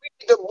 We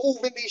need to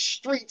move in these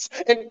streets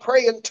and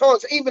pray in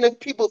tongues, even if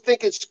people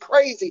think it's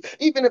crazy,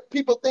 even if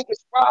people think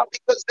it's wild,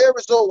 because there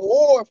is a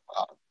war,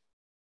 Father.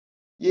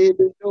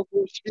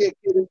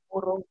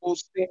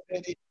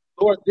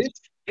 Lord,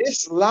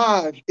 this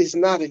live is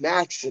not an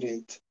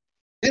accident.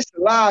 This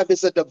live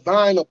is a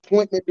divine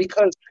appointment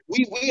because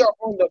we are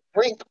on the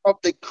brink of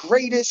the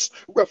greatest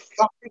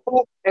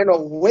revival and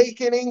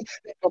awakening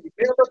that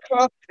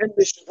America and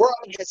this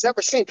world has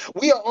ever seen.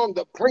 We are on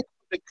the brink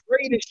of the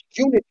greatest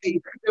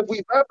unity that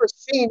we've ever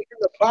seen in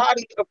the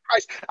body of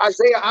Christ.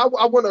 Isaiah,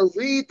 I want to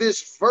read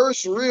this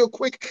verse real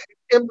quick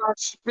in my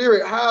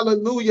spirit.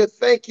 Hallelujah.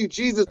 Thank you,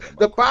 Jesus.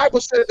 The Bible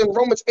says in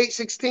Romans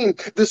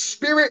 8:16, the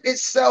Spirit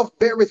itself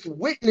beareth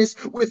witness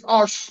with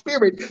our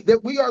spirit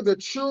that we are the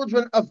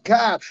children of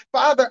God.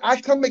 Father, I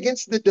come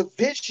against the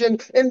division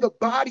in the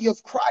body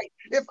of Christ.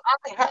 If I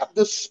have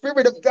the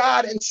Spirit of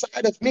God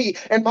inside of me,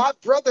 and my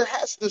brother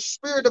has the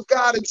Spirit of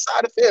God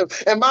inside of him,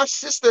 and my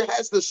sister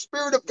has the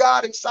Spirit of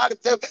God inside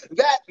of them,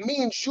 that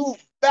means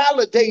you've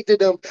validated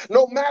them.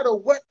 No matter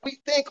what we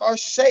think or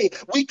say,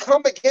 we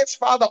come against,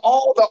 Father,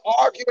 all the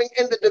arguing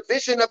and the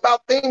division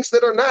about things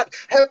that are not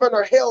heaven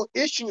or hell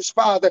issues,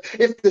 Father.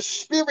 If the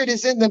Spirit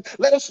is in them,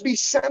 let us be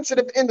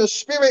sensitive in the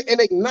Spirit and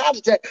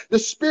acknowledge that the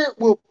Spirit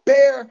will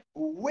bear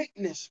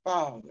witness,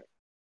 Father.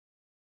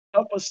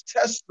 Help us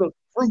test the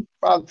fruit,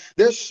 Father.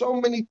 There's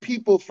so many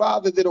people,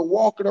 Father, that are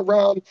walking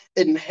around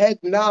in head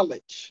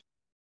knowledge.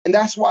 And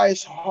that's why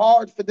it's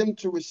hard for them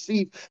to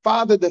receive.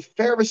 Father, the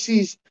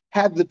Pharisees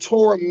had the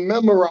Torah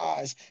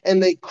memorized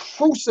and they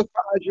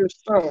crucified your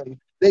son.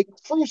 They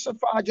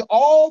crucified you.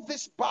 All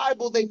this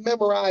Bible they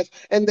memorized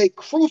and they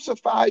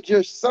crucified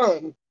your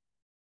son.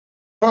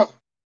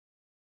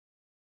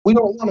 We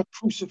don't want to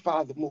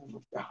crucify the move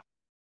of God.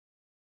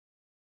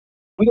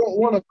 We don't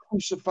want to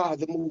crucify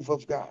the move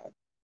of God.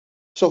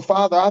 So,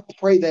 Father, I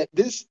pray that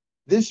this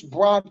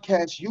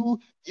broadcast, you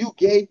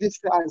gave this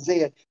to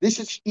Isaiah. This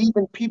is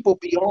even people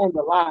beyond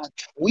the line.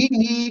 We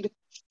need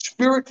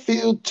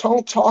spirit-filled,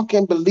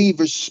 tongue-talking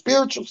believers,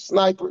 spiritual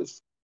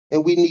snipers,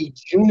 and we need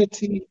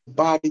unity,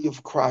 body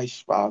of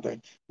Christ,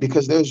 Father,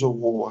 because there's a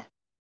war.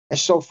 And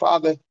so,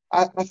 Father,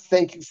 I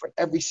thank you for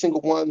every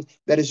single one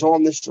that is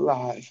on this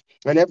live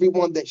and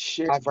everyone that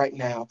shares right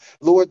now.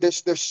 Lord,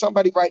 there's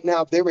somebody right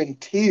now, they're in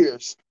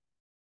tears.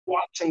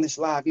 watching this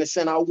live and they're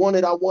saying, I want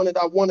it, I want it,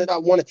 I want it, I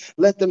want it.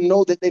 Let them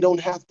know that they don't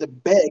have to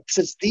beg.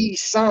 Says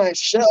these signs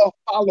shall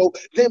follow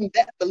them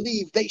that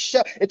believe. They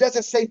shall. It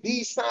doesn't say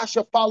these signs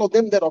shall follow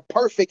them that are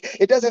perfect.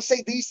 It doesn't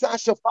say these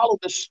signs shall follow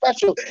the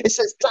special. It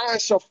says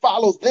signs shall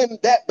follow them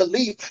that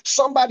believe.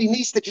 Somebody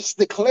needs to just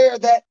declare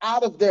that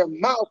out of their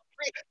mouth.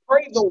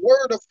 Pray the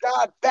word of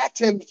God back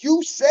to him.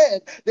 You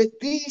said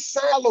that these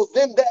follow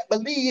them that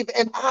believe,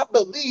 and I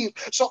believe.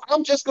 So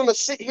I'm just gonna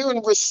sit here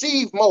and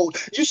receive mode.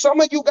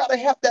 Some of you gotta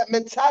have that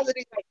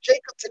mentality like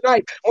Jacob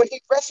tonight when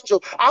he wrestled you.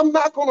 I'm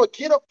not gonna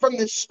get up from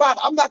this spot.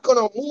 I'm not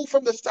gonna move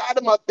from the side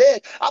of my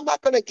bed. I'm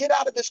not gonna get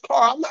out of this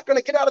car. I'm not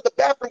gonna get out of the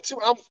bathroom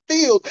till I'm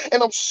filled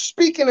and I'm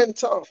speaking in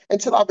tongues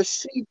until I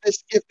receive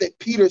this gift that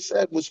Peter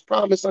said was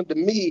promised unto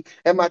me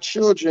and my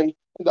children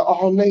and to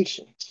all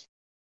nations.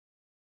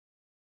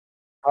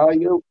 Guys,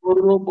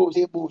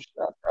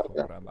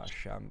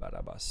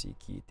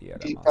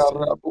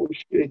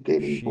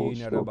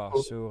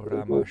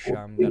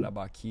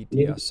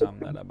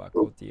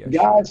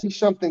 he's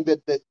something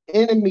that the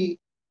enemy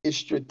is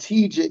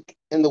strategic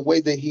in the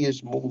way that he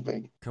is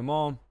moving. Come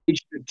on.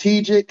 He's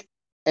strategic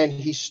and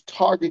he's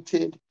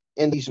targeted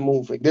and he's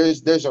moving.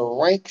 There's a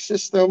rank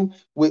system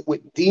with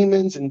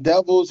demons and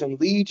devils and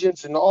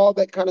legions and all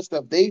that kind of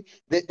stuff. The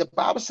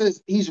Bible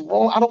says he's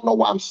wrong. I don't know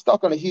why I'm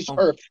stuck on it. He's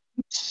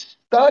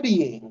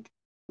studying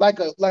like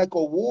a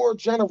war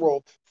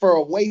general for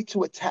a way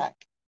to attack.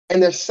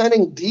 And they're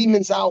sending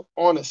demons out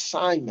on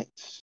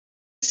assignments.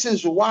 This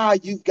is why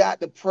you've got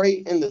to pray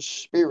in the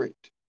spirit.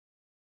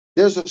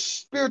 There's a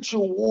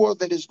spiritual war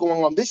that is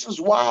going on. This is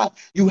why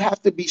you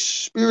have to be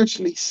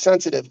spiritually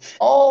sensitive.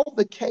 All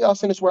the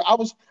chaos in this world.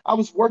 I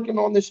was working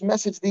on this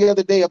message the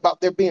other day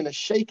about there being a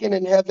shaking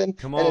in heaven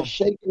and a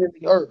shaking in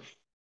the earth.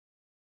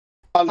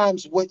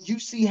 Sometimes what you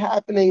see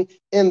happening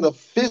in the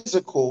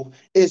physical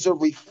is a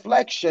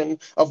reflection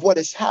of what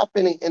is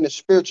happening in the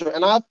spiritual.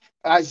 And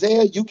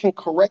Isaiah, you can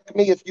correct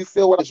me if you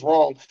feel what is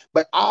wrong,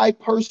 but I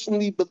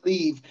personally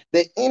believe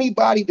that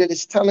anybody that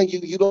is telling you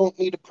you don't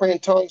need to pray in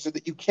tongues or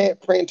that you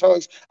can't pray in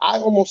tongues, I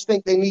almost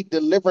think they need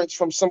deliverance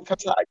from some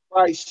kind of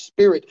antichrist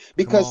spirit.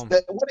 Because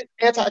what is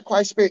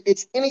antichrist spirit?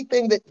 It's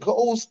anything that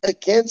goes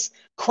against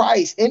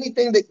Christ,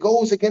 anything that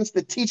goes against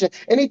the teaching,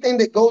 anything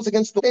that goes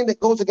against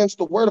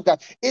the word of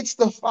God. It's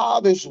the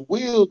Father's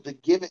will to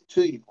give it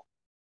to you.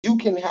 You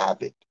can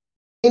have it.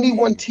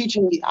 Anyone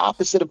teaching the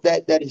opposite of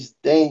that is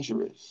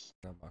dangerous.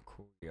 So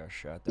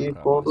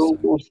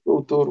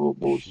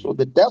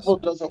the devil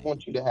doesn't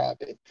want you to have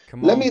it.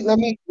 Let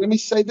me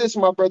say this,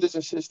 my brothers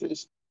and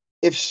sisters.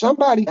 If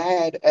somebody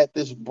mad at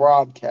this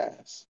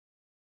broadcast,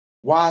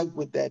 why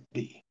would that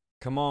be?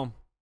 Come on.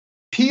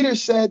 Peter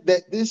said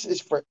that this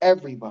is for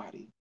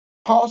everybody.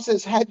 Paul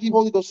says, have you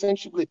Holy Ghost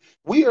sanctuary?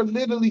 We are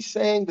literally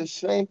saying the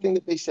same thing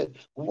that they said.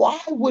 Why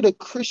would a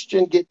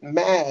Christian get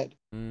mad?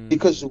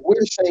 Because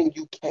we're saying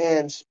you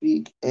can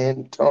speak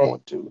in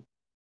tongues too.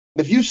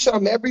 If you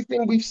sum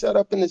everything we've set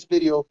up in this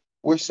video,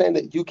 we're saying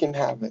that you can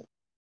have it.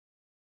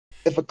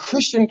 If a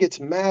Christian gets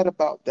mad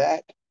about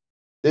that,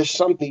 there's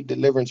something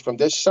deliverance from.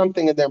 There's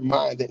something in their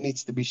mind that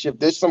needs to be shifted.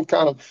 There's some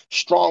kind of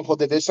stronghold.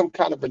 There's some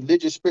kind of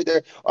religious spirit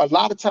there. A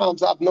lot of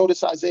times I've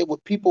noticed, Isaiah,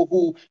 with people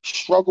who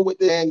struggle with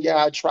it, and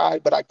yeah, I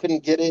tried, but I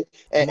couldn't get it.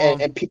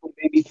 And people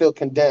maybe feel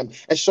condemned.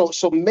 And so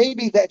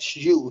maybe that's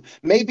you.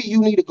 Maybe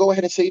you need to go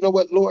ahead and say, you know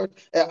what, Lord,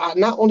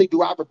 not only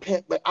do I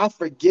repent, but I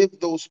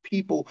forgive those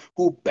people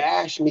who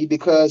bashed me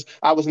because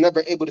I was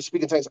never able to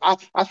speak in tongues.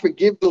 I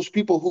forgive those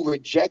people who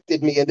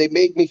rejected me and they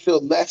made me feel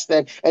less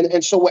than.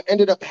 And so what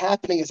ended up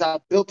happening is I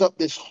built up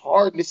this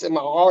hardness in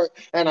my heart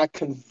and I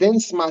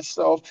convinced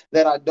myself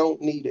that I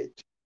don't need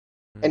it.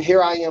 And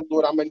here I am,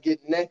 Lord, I'm going to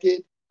get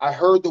naked. I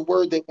heard the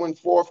word that went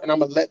forth and I'm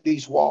going to let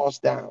these walls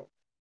down.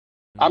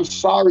 I'm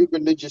sorry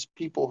religious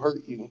people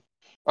hurt you.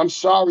 I'm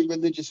sorry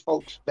religious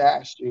folks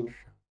bashed you.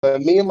 But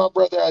me and my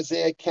brother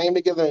Isaiah came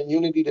together in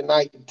unity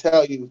tonight to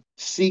tell you,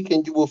 seek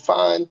and you will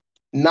find,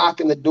 knock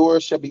and the door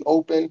shall be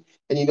open.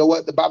 And you know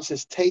what? The Bible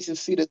says, taste and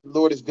see that the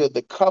Lord is good.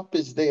 The cup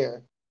is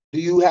there. Do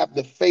you have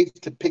the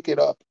faith to pick it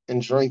up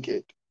and drink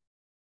it?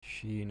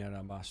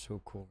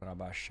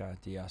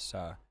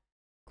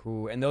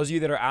 Cool. And those of you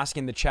that are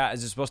asking in the chat,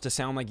 is it supposed to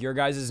sound like your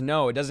guys's?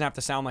 No, it doesn't have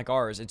to sound like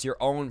ours. It's your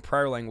own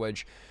prayer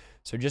language.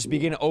 So just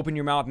begin to open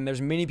your mouth. And there's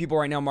many people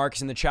right now,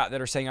 Marcus, in the chat that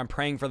are saying, I'm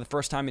praying for the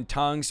first time in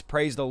tongues.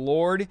 Praise the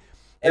Lord.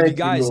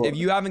 If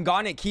you haven't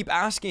gotten it, keep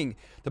asking.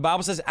 The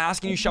Bible says,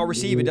 ask and you shall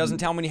receive. It doesn't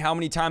tell me how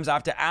many times I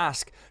have to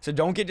ask. So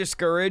don't get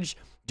discouraged.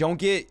 Don't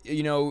get,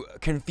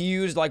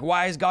 confused. Like,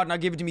 why is God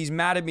not giving it to me? He's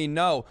mad at me.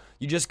 No,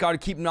 you just got to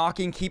keep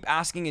knocking, keep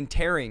asking and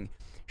tearing.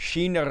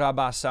 Thank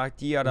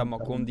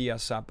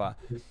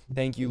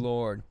you,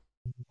 Lord.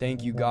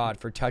 Thank you, God,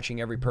 for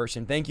touching every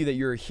person. Thank you that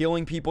you're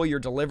healing people. You're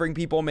delivering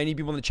people. Many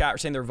people in the chat are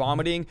saying they're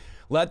vomiting.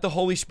 Let the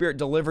Holy Spirit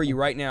deliver you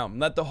right now.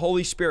 Let the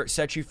Holy Spirit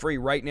set you free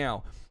right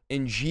now.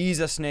 In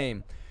Jesus'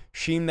 name.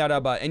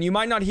 And you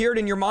might not hear it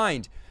in your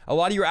mind. A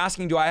lot of you are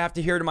asking, do I have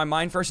to hear it in my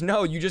mind first?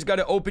 No, you just got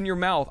to open your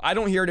mouth. I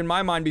don't hear it in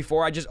my mind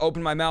before. I just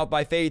open my mouth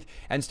by faith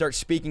and start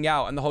speaking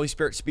out, and the Holy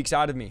Spirit speaks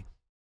out of me.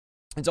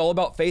 It's all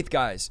about faith,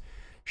 guys.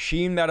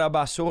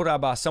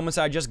 Shimnarabasuraba. Someone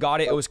said, I just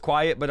got it. It was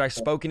quiet, but I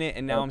spoke in it,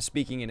 and now I'm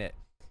speaking in it.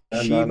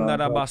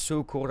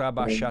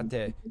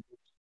 Shimnarabasukurabashate.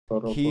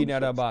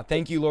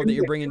 Thank you, Lord, that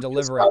you're bringing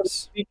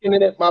deliverance. Speaking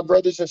in it, my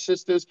brothers and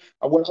sisters,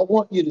 what I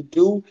want you to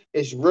do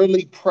is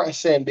really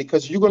press in,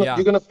 because you're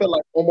gonna feel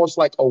like almost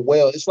like a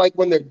whale. It's like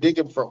when they're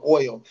digging for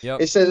oil.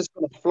 Yep. It says it's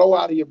gonna flow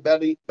out of your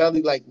belly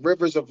like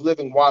rivers of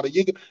living water.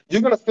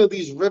 You're gonna feel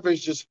these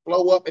rivers just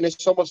flow up, and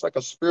it's almost like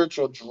a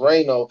spiritual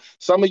Drano.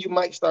 Some of you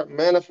might start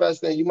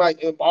manifesting. You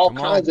might all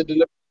kinds of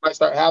deliverance might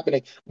start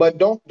happening, but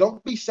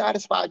don't be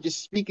satisfied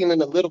just speaking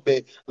in a little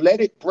bit. Let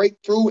it break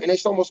through, and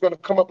it's almost going to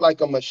come up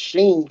like a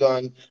machine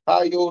gun. So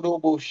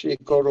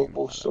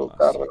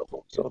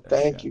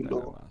thank you,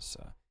 Lord.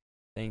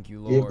 Thank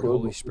you, Lord.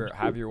 Holy Spirit,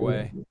 have your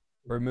way.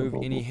 Remove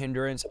any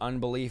hindrance,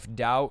 unbelief,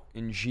 doubt.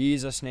 In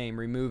Jesus' name,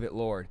 remove it,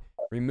 Lord.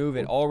 Remove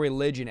it. All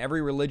religion,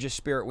 every religious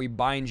spirit, we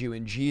bind you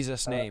in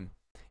Jesus' name.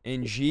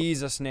 In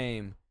Jesus'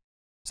 name.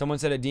 Someone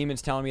said a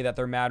demon's telling me that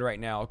they're mad right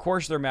now. Of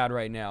course they're mad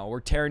right now. We're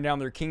tearing down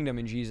their kingdom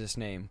in Jesus'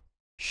 name.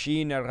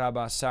 Shina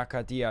raba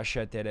sakatia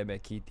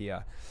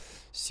sheterebekitia.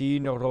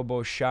 Sino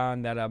robo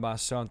shanda raba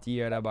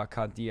santia raba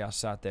kantia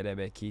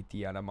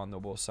saterebekitia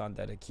ramanobo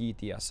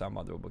santerekitia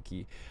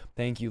samadroboki.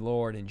 Thank you,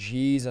 Lord. In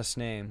Jesus'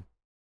 name.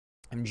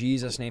 In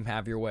Jesus' name,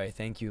 have your way.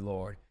 Thank you,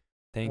 Lord.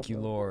 Thank you,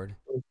 Lord.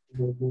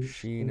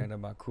 Shina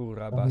raba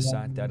kuraba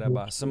santa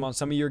raba. Some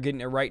of you are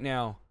getting it right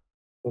now.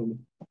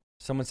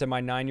 Someone said,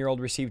 my 9-year-old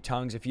received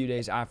tongues a few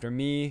days after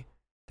me.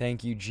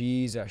 Thank you,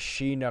 Jesus.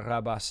 Shina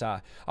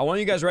rabasa. I want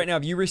you guys right now,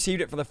 if you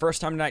received it for the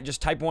first time tonight,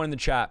 just type 1 in the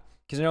chat,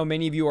 because I know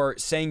many of you are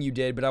saying you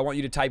did, but I want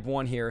you to type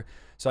 1 here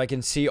so I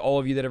can see all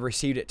of you that have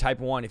received it. Type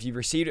 1. If you've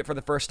received it for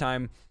the first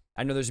time,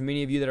 I know there's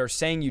many of you that are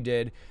saying you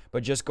did,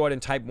 but just go ahead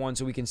and type 1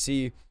 so we can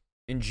see.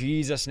 In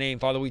Jesus' name,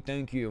 Father, we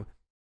thank you.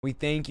 We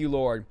thank you,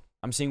 Lord.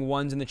 I'm seeing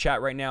 1s in the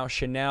chat right now.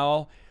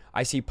 Chanel.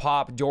 I see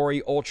Pop,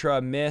 Dory,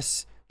 Ultra,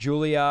 Miss,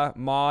 Julia,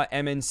 Ma,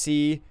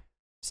 MNC,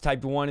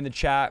 typed 1 in the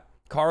chat.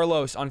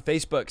 Carlos on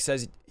Facebook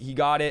says he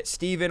got it.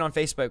 Steven on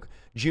Facebook.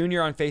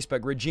 Junior on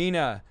Facebook.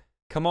 Regina.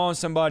 Come on,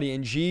 somebody.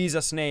 In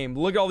Jesus' name.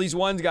 Look at all these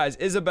 1s, guys.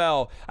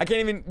 Isabel. I can't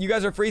even. You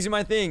guys are freezing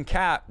my thing.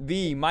 Kat,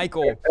 V,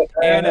 Michael,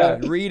 Anna,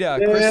 Rita,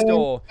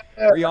 Crystal,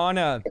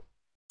 Rihanna,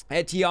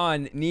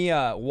 Etienne,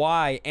 Nia,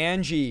 Y,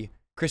 Angie,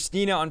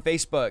 Christina on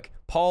Facebook.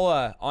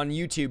 Paula on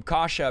YouTube.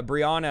 Kasha,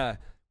 Brianna,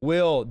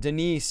 Will,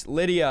 Denise,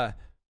 Lydia,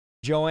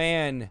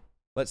 Joanne.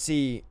 Let's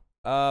see.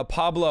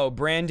 Pablo,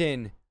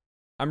 Brandon.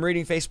 I'm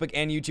reading Facebook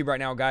and YouTube right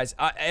now, guys.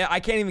 I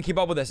can't even keep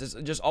up with this. It's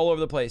just all over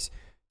the place.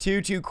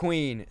 Tutu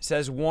Queen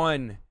says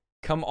 1.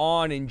 Come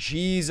on, in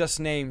Jesus'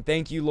 name.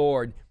 Thank you,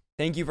 Lord.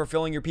 Thank you for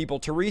filling your people.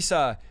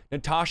 Teresa,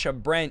 Natasha,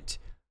 Brent.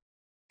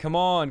 Come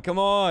on, come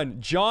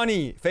on.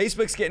 Johnny.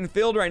 Facebook's getting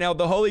filled right now with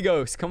the Holy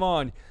Ghost. Come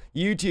on.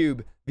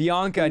 YouTube.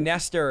 Bianca,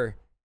 Nestor.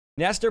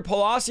 Nestor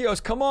Palacios.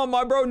 Come on,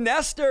 my bro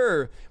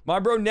Nestor. My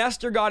bro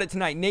Nestor got it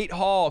tonight. Nate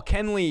Hall,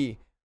 Kenley.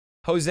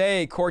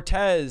 Jose,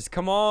 Cortez,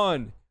 come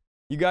on.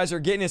 You guys are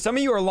getting it. Some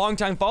of you are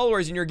longtime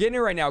followers and you're getting it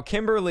right now.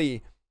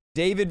 Kimberly,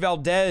 David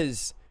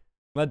Valdez,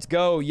 let's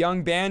go.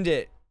 Young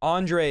Bandit,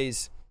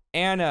 Andres,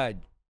 Anna.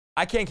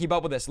 I can't keep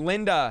up with this.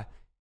 Linda,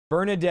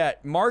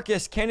 Bernadette,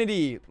 Marcus,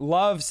 Kennedy,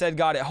 Love said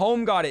got it.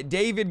 Home got it.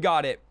 David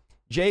got it.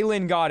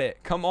 Jalen got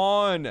it. Come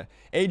on.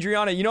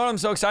 Adriana, you know what? I'm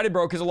so excited,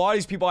 bro, because a lot of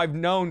these people I've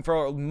known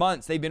for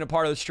months, they've been a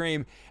part of the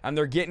stream and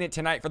they're getting it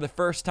tonight for the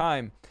first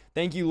time.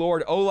 Thank you,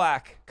 Lord.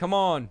 Olak, come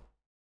on.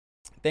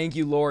 Thank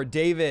you, Lord.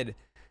 David,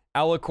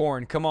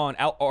 Alicorn, come on.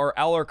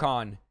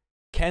 Alarcon,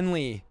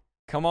 Kenley,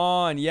 come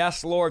on.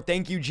 Yes, Lord.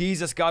 Thank you,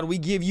 Jesus, God. We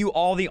give you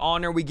all the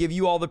honor. We give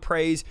you all the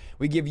praise.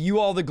 We give you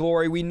all the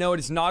glory. We know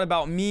it's not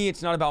about me.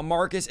 It's not about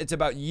Marcus. It's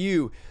about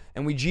you.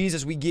 And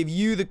Jesus, we give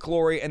you the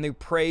glory and the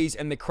praise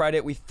and the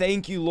credit. We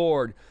thank you,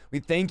 Lord. We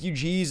thank you,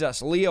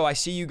 Jesus. Leo, I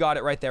see you got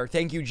it right there.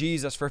 Thank you,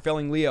 Jesus, for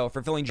filling Leo,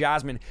 for filling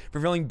Jasmine,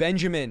 for filling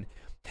Benjamin.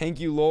 Thank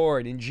you,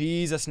 Lord, in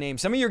Jesus' name.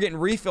 Some of you are getting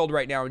refilled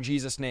right now in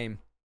Jesus' name.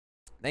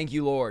 Thank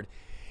you, Lord.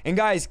 And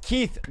guys,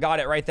 Keith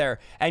got it right there.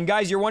 And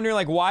guys, you're wondering,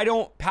 like, why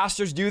don't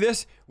pastors do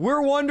this?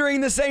 We're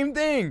wondering the same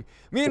thing.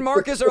 Me and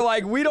Marcus are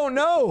like, we don't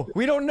know.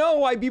 We don't know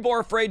why people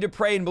are afraid to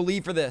pray and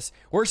believe for this.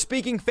 We're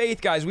speaking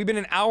faith, guys. We've been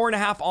an hour and a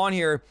half on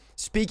here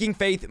speaking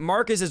faith.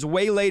 Marcus is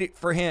way late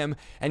for him,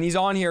 and he's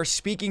on here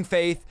speaking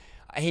faith.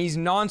 He's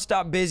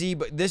nonstop busy,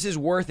 but this is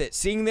worth it.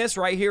 Seeing this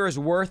right here is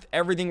worth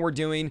everything we're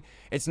doing.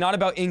 It's not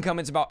about income.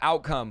 It's about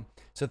outcome.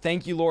 So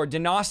thank you, Lord.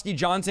 Dynasty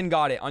Johnson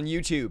got it on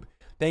YouTube.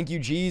 Thank you,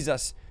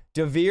 Jesus.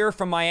 Devere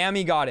from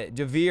Miami got it.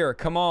 Devere,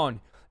 come on.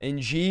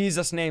 In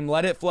Jesus' name,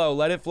 let it flow,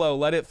 let it flow,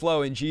 let it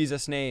flow in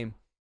Jesus' name.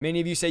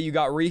 Many of you say you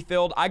got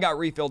refilled. I got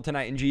refilled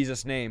tonight in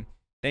Jesus' name.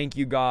 Thank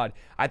you, God.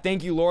 I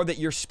thank you, Lord, that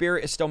your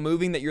spirit is still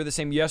moving, that you're the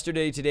same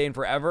yesterday, today, and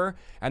forever,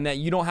 and that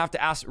you don't have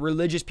to ask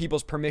religious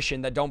people's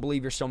permission that don't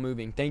believe you're still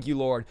moving. Thank you,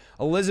 Lord.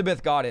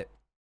 Elizabeth got it.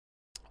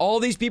 All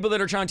these people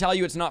that are trying to tell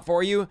you it's not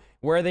for you,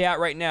 where are they at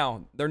right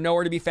now? They're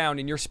nowhere to be found,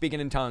 and you're speaking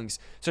in tongues.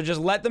 So just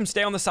let them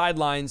stay on the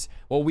sidelines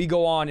while we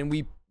go on and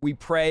we we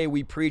pray,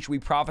 we preach, we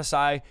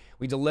prophesy,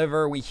 we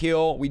deliver, we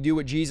heal, we do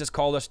what Jesus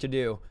called us to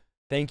do.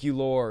 Thank you,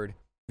 Lord.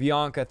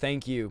 Bianca,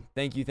 thank you.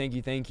 Thank you, thank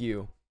you, thank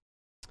you.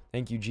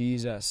 Thank you,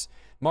 Jesus.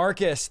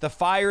 Marcus, the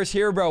fire is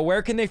here, bro.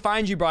 Where can they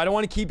find you, bro? I don't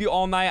want to keep you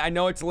all night. I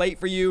know it's late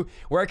for you.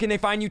 Where can they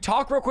find you?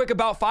 Talk real quick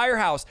about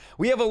Firehouse.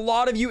 We have a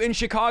lot of you in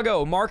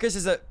Chicago. Marcus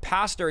is a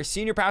pastor, a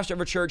senior pastor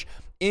of a church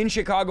in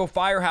Chicago,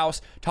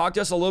 Firehouse. Talk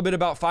to us a little bit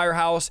about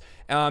Firehouse.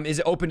 Is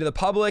it open to the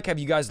public? Have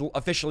you guys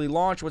officially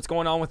launched? What's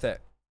going on with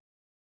it?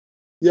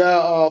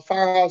 Yeah,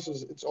 Firehouse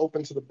it's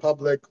open to the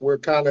public. We're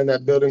kind of in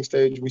that building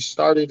stage. We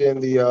started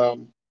in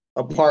the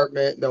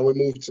apartment, then we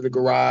moved to the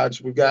garage.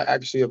 We've got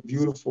actually a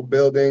beautiful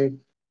building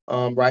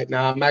right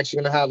now. I'm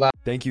actually going to have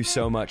Thank you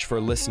so much for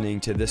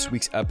listening to this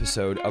week's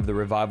episode of the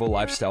Revival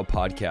Lifestyle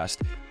Podcast.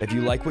 If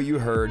you like what you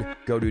heard,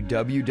 go to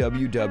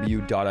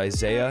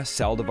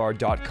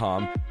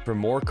www.isaiahsaldivar.com for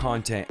more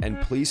content,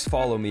 and please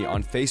follow me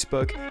on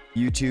Facebook,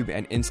 YouTube,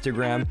 and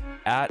Instagram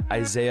at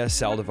Isaiah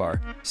Saldivar.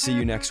 See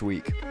you next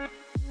week.